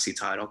won the IC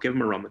title. Give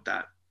him a run with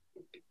that.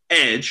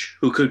 Edge,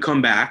 who could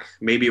come back.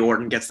 Maybe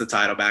Orton gets the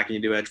title back and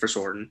you do Edge versus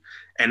Orton.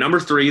 And number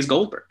 3 is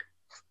Goldberg.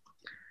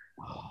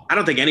 I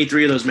don't think any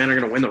 3 of those men are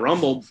going to win the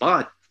Rumble,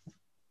 but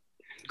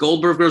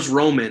Goldberg versus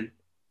Roman.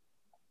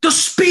 The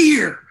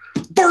spear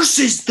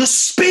versus the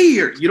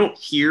spear. You don't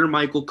hear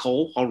Michael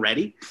Cole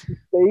already?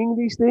 Saying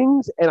these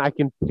things, and I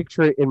can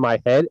picture it in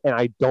my head, and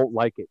I don't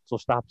like it. So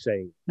stop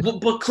saying it.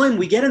 But Clem,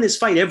 we get in this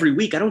fight every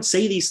week. I don't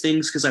say these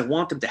things because I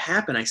want them to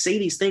happen. I say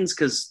these things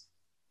because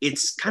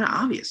it's kind of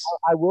obvious.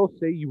 I will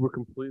say you were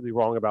completely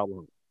wrong about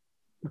Lana.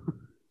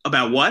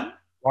 About what?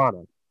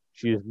 Lana.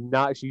 She is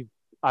not. She's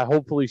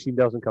hopefully she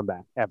doesn't come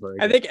back ever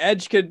I again. think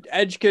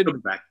Edge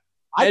Coming back.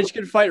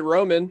 could fight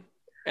Roman,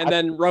 and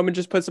then Roman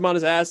just puts him on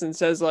his ass and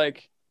says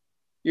like,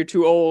 "You're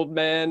too old,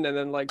 man," and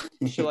then like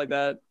shit like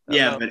that. I don't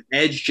Yeah, know. but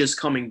Edge just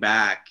coming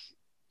back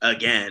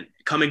again,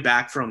 coming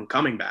back from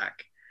coming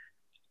back.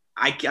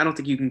 I don't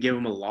think you can give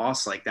him a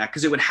loss like that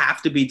because it would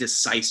have to be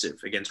decisive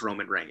against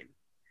Roman Reigns.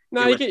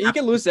 No, he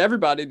can lose to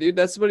everybody, dude.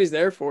 That's what he's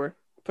there for.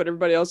 Put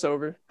everybody else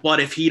over. But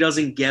if he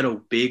doesn't get a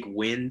big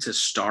win to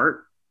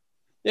start,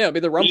 Yeah, it'll be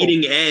the Rumble.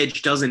 beating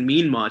Edge doesn't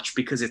mean much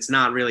because it's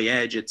not really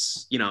Edge.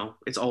 It's,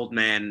 it's old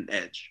man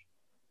Edge.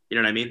 You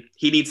know what I mean?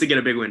 He needs to get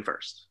a big win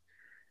first.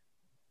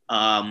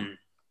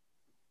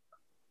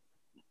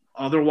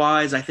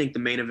 Otherwise, I think the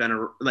main event,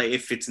 like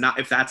if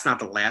that's not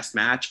the last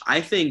match,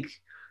 I think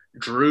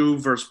Drew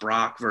versus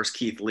Brock versus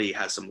Keith Lee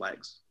has some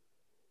legs.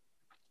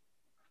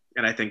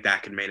 And I think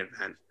that can main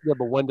event. Yeah,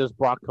 but when does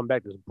Brock come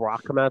back? Does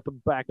Brock come out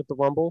back at the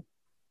Rumble?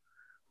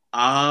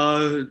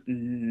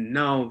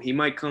 No, he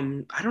might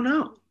come. I don't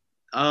know.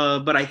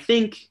 But I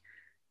think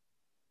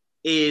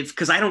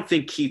because I don't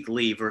think Keith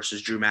Lee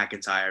versus Drew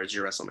McIntyre is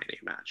your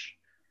WrestleMania match.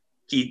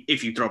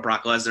 If you throw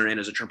Brock Lesnar in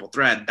as a triple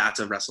threat, that's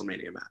a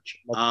WrestleMania match.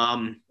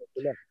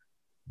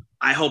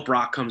 I hope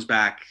Brock comes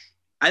back.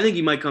 I think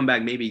he might come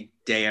back maybe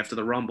day after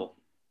the Rumble.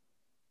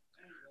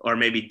 Or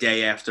maybe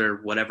day after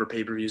whatever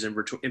pay-per-views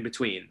in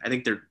between. I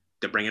think they're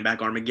bringing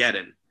back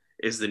Armageddon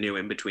is the new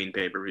in-between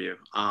pay-per-view.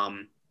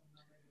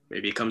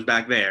 Maybe it comes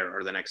back there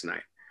or the next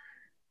night.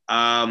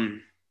 I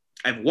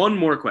have one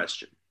more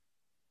question.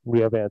 We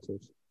have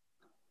answers.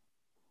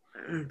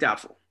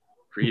 Doubtful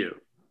for you.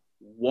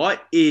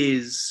 What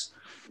is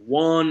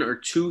one or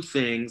two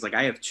things, like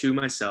I have two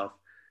myself,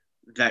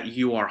 that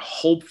you are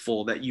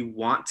hopeful that you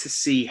want to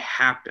see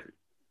happen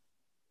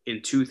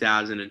in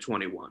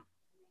 2021?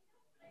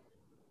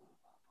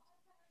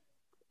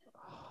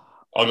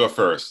 I'll go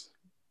first.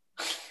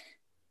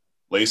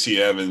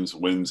 Lacey Evans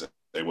wins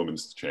a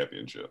women's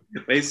championship.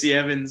 Lacey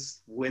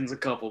Evans wins a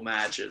couple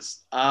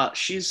matches.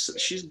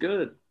 She's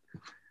good.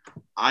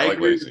 I like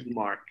agree Lacey. with you,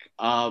 Mark.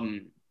 I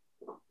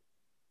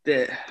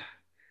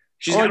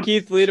want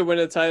Keith Lee to win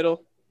a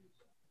title.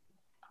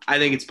 I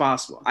think it's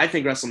possible. I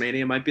think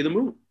WrestleMania might be the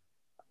move.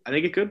 I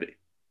think it could be.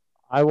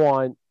 I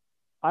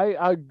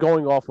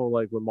going off of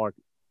like what Mark,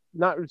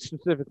 not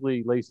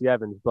specifically Lacey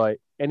Evans, but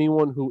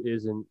anyone who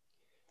isn't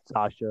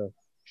Sasha,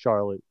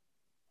 Charlotte,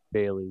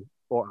 Bayley,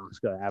 or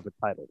Asuka have a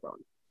title run,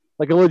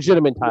 like a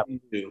legitimate title.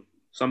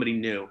 Somebody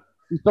new.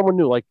 Someone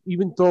new, like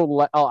even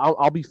throw.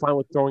 I'll be fine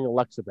with throwing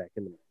Alexa back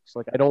in the mix.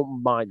 Like I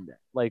don't mind that.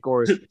 Like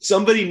or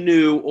somebody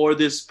new, or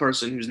this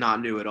person who's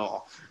not new at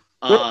all.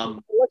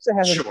 Alexa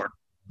has sure.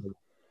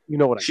 You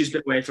know what? She's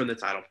been away from the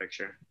title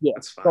picture. Yeah,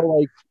 that's fine. So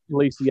like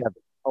Lacey Evans,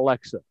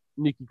 Alexa,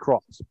 Nikki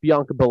Cross,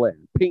 Bianca Belair,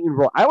 Peyton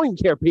Royce. I don't even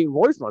care if Peyton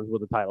Royce runs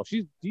with the title.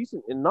 She's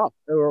decent enough.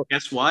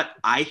 Guess what?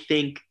 I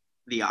think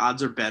the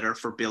odds are better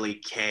for Billie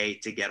Kay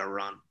to get a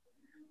run.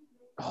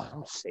 Oh,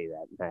 don't say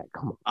that, Matt.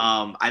 Come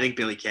on. I think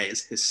Billie Kay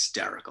is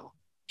hysterical.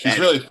 She's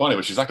really funny,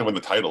 but she's not going to win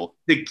the title.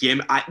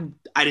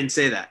 I didn't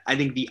say that. I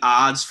think the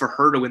odds for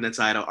her to win the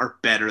title are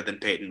better than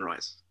Peyton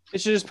Royce. They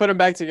should just put them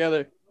back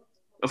together.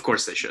 Of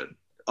course they should.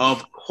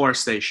 Of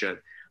course they should.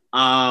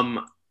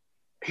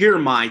 Here are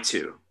my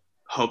two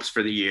hopes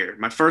for the year.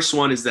 My first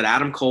one is that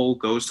Adam Cole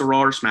goes to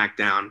Raw or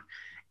SmackDown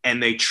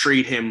and they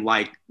treat him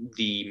like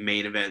the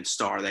main event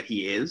star that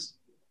he is.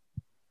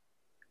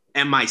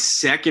 And my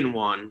second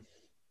one,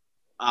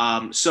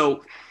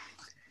 so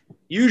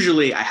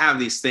usually I have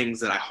these things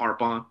that I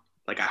harp on.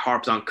 Like I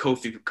harped on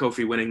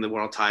Kofi winning the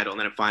world title, and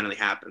then it finally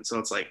happened. So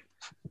it's like,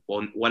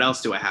 well, what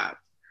else do I have?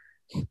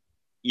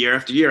 Year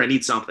after year, I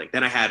need something.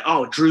 Then I had,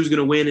 Drew's going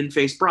to win and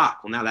face Brock.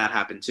 Well, now that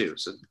happened too.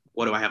 So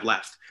what do I have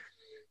left?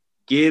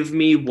 Give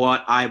me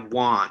what I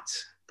want.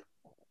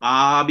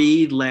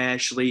 Bobby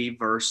Lashley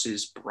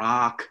versus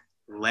Brock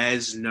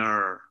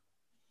Lesnar.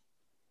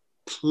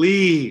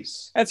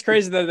 Please. That's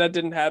crazy that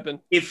didn't happen.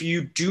 If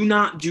you do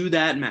not do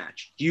that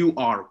match, you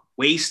are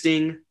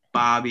wasting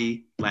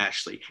Bobby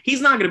Lashley.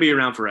 He's not going to be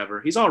around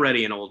forever. He's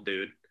already an old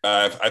dude.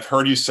 I've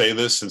heard you say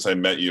this since I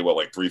met you,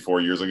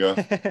 3-4 years ago?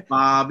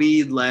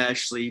 Bobby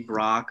Lashley,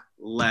 Brock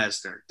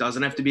Lesnar.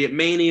 Doesn't have to be at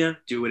Mania.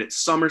 Do it at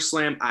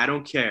SummerSlam. I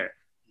don't care.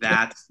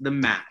 That's the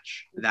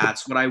match.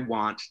 That's what I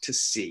want to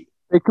see.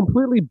 They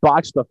completely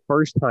botched the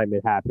first time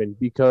it happened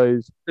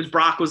because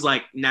Brock was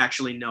like,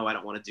 actually, no, I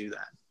don't want to do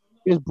that.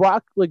 Because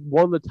Brock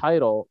won the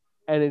title,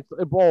 and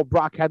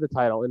Brock had the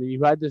title, and then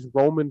you had this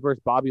Roman versus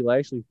Bobby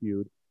Lashley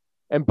feud,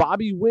 and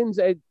Bobby wins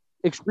at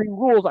Extreme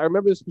Rules. I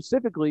remember this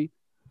specifically.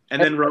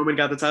 And then Roman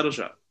got the title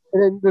shot.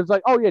 And then there's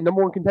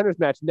number one contenders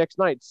match next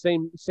night,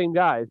 same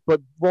guys,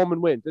 but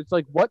Roman wins. It's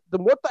like what the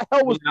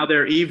hell was? Now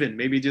they're even.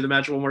 Maybe do the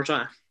match one more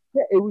time.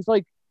 Yeah, it was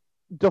like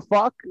the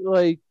fuck.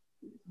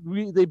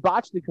 They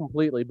botched it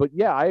completely. But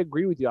yeah, I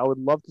agree with you. I would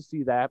love to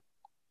see that,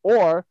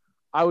 or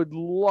I would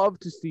love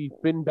to see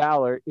Finn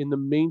Balor in the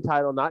main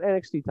title, not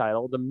NXT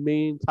title, the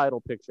main title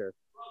picture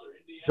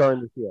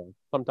during this year,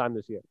 sometime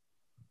this year.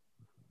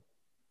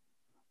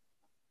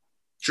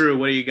 Drew,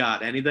 what do you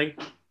got? Anything?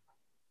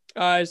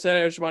 I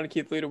said I just wanted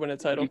Keith Lee to win a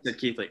title. You said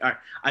Keith Lee. All right.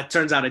 It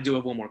turns out I do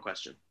have one more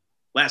question.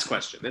 Last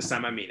question. This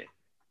time I mean it.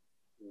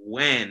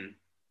 When?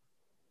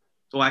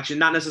 Well, actually,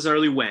 not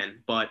necessarily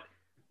when, but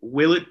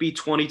will it be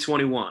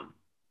 2021?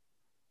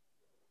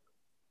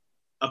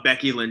 A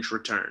Becky Lynch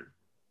return?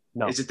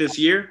 No. Is it this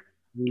year?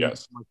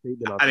 Yes.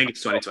 I think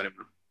it's 2021.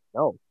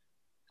 No.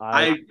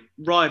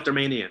 Raw after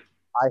Mania.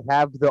 I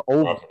have the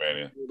over.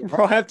 WrestleMania.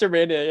 Raw after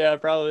Mania, yeah,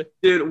 probably.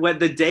 Dude, when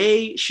the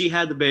day she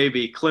had the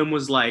baby, Clem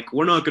was like,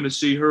 "We're not going to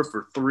see her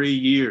for 3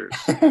 years."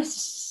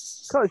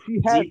 Because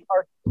she has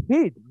our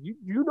kid.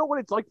 You know what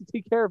it's like to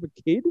take care of a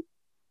kid?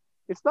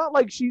 It's not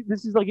like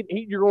this is like an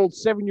 8-year-old,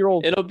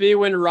 7-year-old. It'll be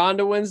when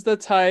Ronda wins the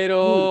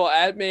title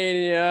at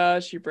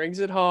Mania. She brings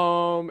it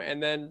home,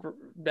 and then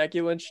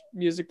Becky Lynch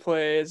music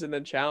plays, and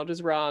then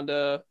challenges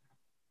Ronda.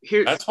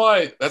 That's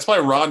why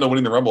Ronda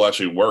winning the Rumble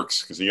actually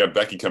works, because you got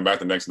Becky come back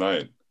the next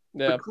night.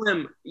 Yeah, But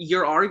Clem,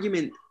 your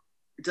argument,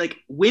 it's like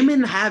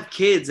women have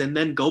kids and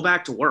then go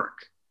back to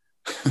work.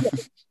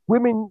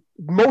 Women,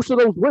 most of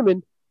those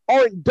women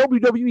aren't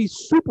WWE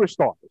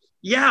superstars.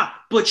 Yeah,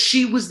 but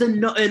she was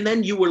and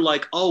then you were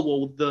like, oh,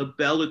 well, the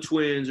Bella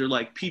twins, or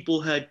like people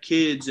had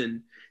kids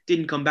and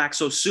didn't come back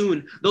so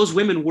soon. Those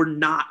women were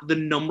not the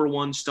number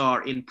one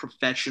star in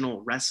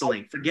professional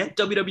wrestling. Forget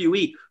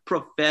WWE,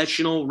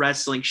 professional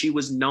wrestling. She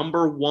was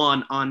number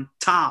one on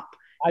top,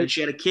 and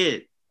she had a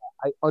kid.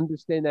 I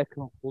understand that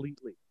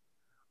completely.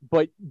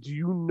 But do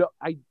you know,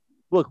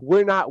 look,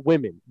 we're not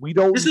women. We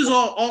don't. This is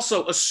all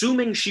also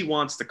assuming she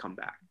wants to come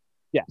back.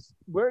 Yes,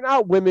 we're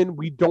not women.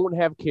 We don't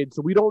have kids,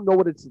 so we don't know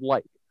what it's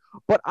like.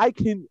 But I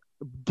can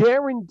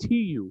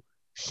guarantee you,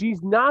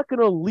 she's not going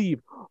to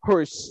leave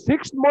her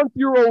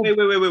 6-month-old.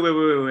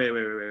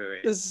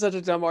 Wait. this is such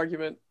a dumb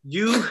argument.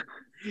 You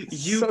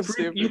So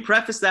stupid. you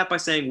prefaced that by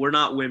saying we're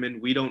not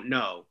women, we don't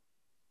know,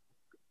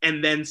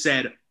 and then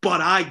said, but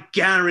I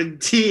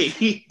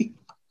guarantee.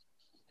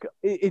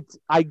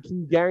 I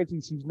can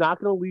guarantee she's not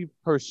going to leave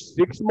her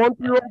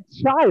 6-month-old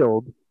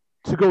child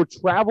to go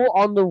travel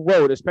on the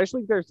road,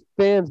 especially if there's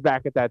fans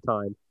back at that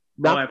time.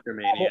 Not Not after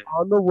Mania.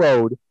 on the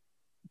road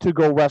to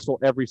go wrestle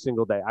every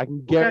single day. I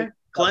can guarantee.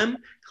 Okay.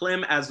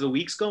 Clem, as the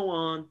weeks go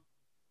on,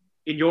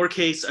 in your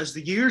case, as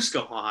the years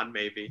go on,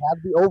 maybe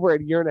Have the over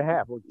at 1.5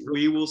 years.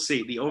 we will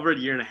see. The over at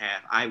 1.5 years,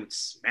 I would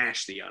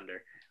smash the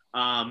under.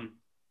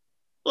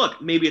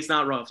 Look, maybe it's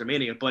not Raw after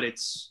Mania, but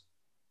it's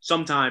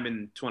sometime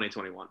in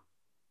 2021.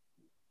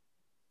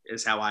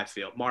 Is how I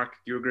feel. Mark,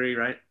 you agree,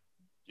 right?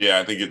 Yeah,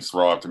 I think it's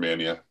Raw after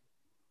Mania.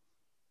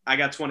 I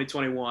got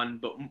 2021,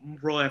 but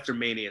Raw after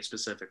Mania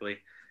specifically.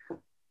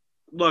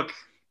 Look,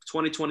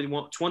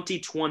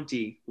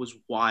 2020 was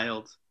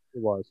wild.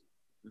 It was.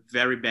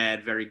 Very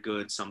bad, very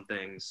good, some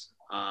things.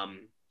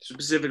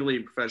 Specifically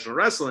in professional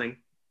wrestling,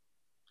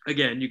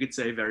 again, you could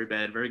say very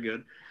bad, very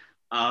good.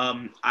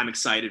 I'm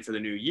excited for the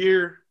new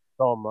year.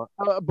 But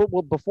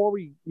before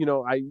we,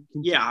 I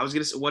was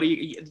gonna say, what do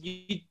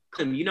you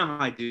Clem, you know how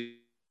I do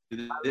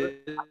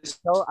this.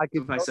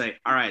 If I say,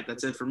 all right,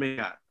 that's it for me.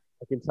 I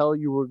can tell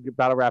you were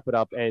about to wrap it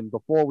up, and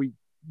before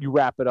you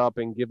wrap it up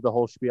and give the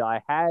whole spiel,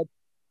 I had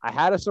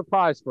a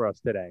surprise for us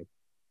today.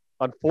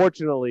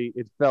 Unfortunately,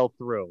 it fell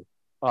through.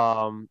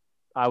 I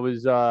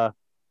was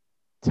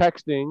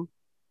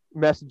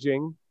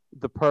messaging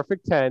the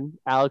Perfect 10,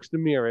 Alex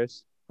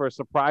Demiris, for a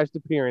surprise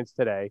appearance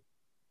today.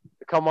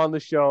 Come on the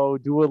show,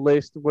 do a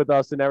list with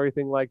us and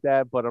everything like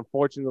that, but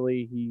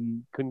unfortunately,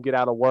 he couldn't get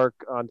out of work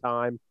on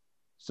time.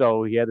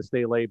 So he had to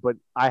stay late. But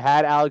I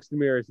had Alex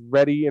Demiris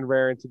ready and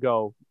raring to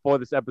go for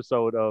this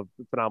episode of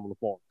Phenomenal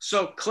Form.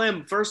 So,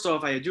 Clem, first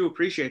off, I do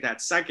appreciate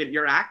that. Second,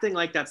 you're acting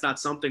like that's not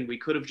something we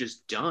could have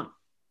just done.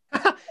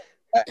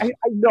 I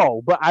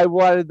know, but I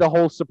wanted the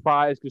whole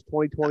surprise because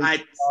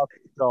 2020.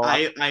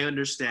 I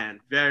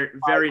understand. Very,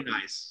 very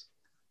nice.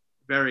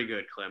 Very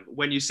good, Clem.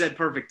 When you said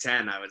Perfect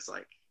 10, I was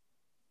like,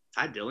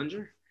 Ty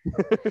Dillinger?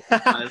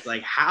 I was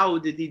like, how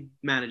did he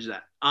manage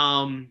that?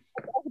 I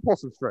can pull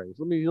some strings.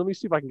 Let me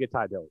see if I can get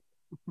Ty Dillinger.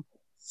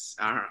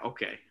 All right,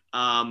 okay.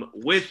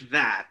 With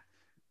that,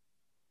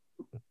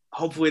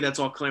 hopefully that's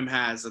all Clem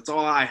has. That's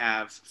all I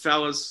have.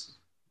 Fellas,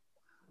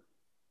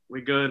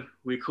 we good?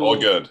 We cool? All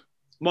good.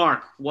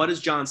 Mark, what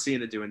does John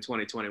Cena do in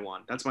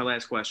 2021? That's my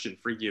last question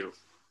for you.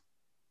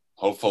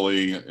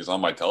 Hopefully is on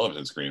my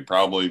television screen.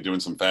 Probably doing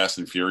some Fast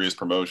and Furious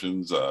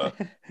promotions, doing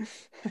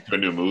a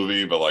new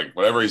movie, but like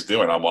whatever he's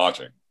doing, I'm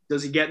watching.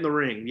 Does he get in the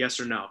ring? Yes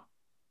or no?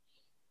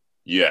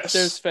 Yes.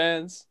 There's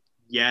fans.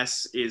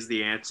 Yes is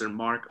the answer.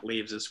 Mark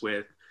leaves us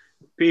with.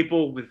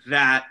 People, with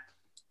that,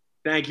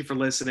 thank you for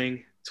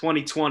listening.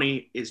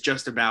 2020 is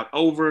just about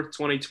over.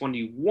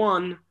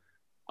 2021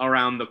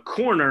 around the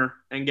corner.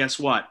 And guess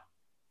what?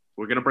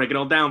 We're going to break it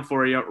all down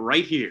for you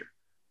right here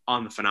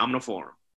on the Phenomenal Forum.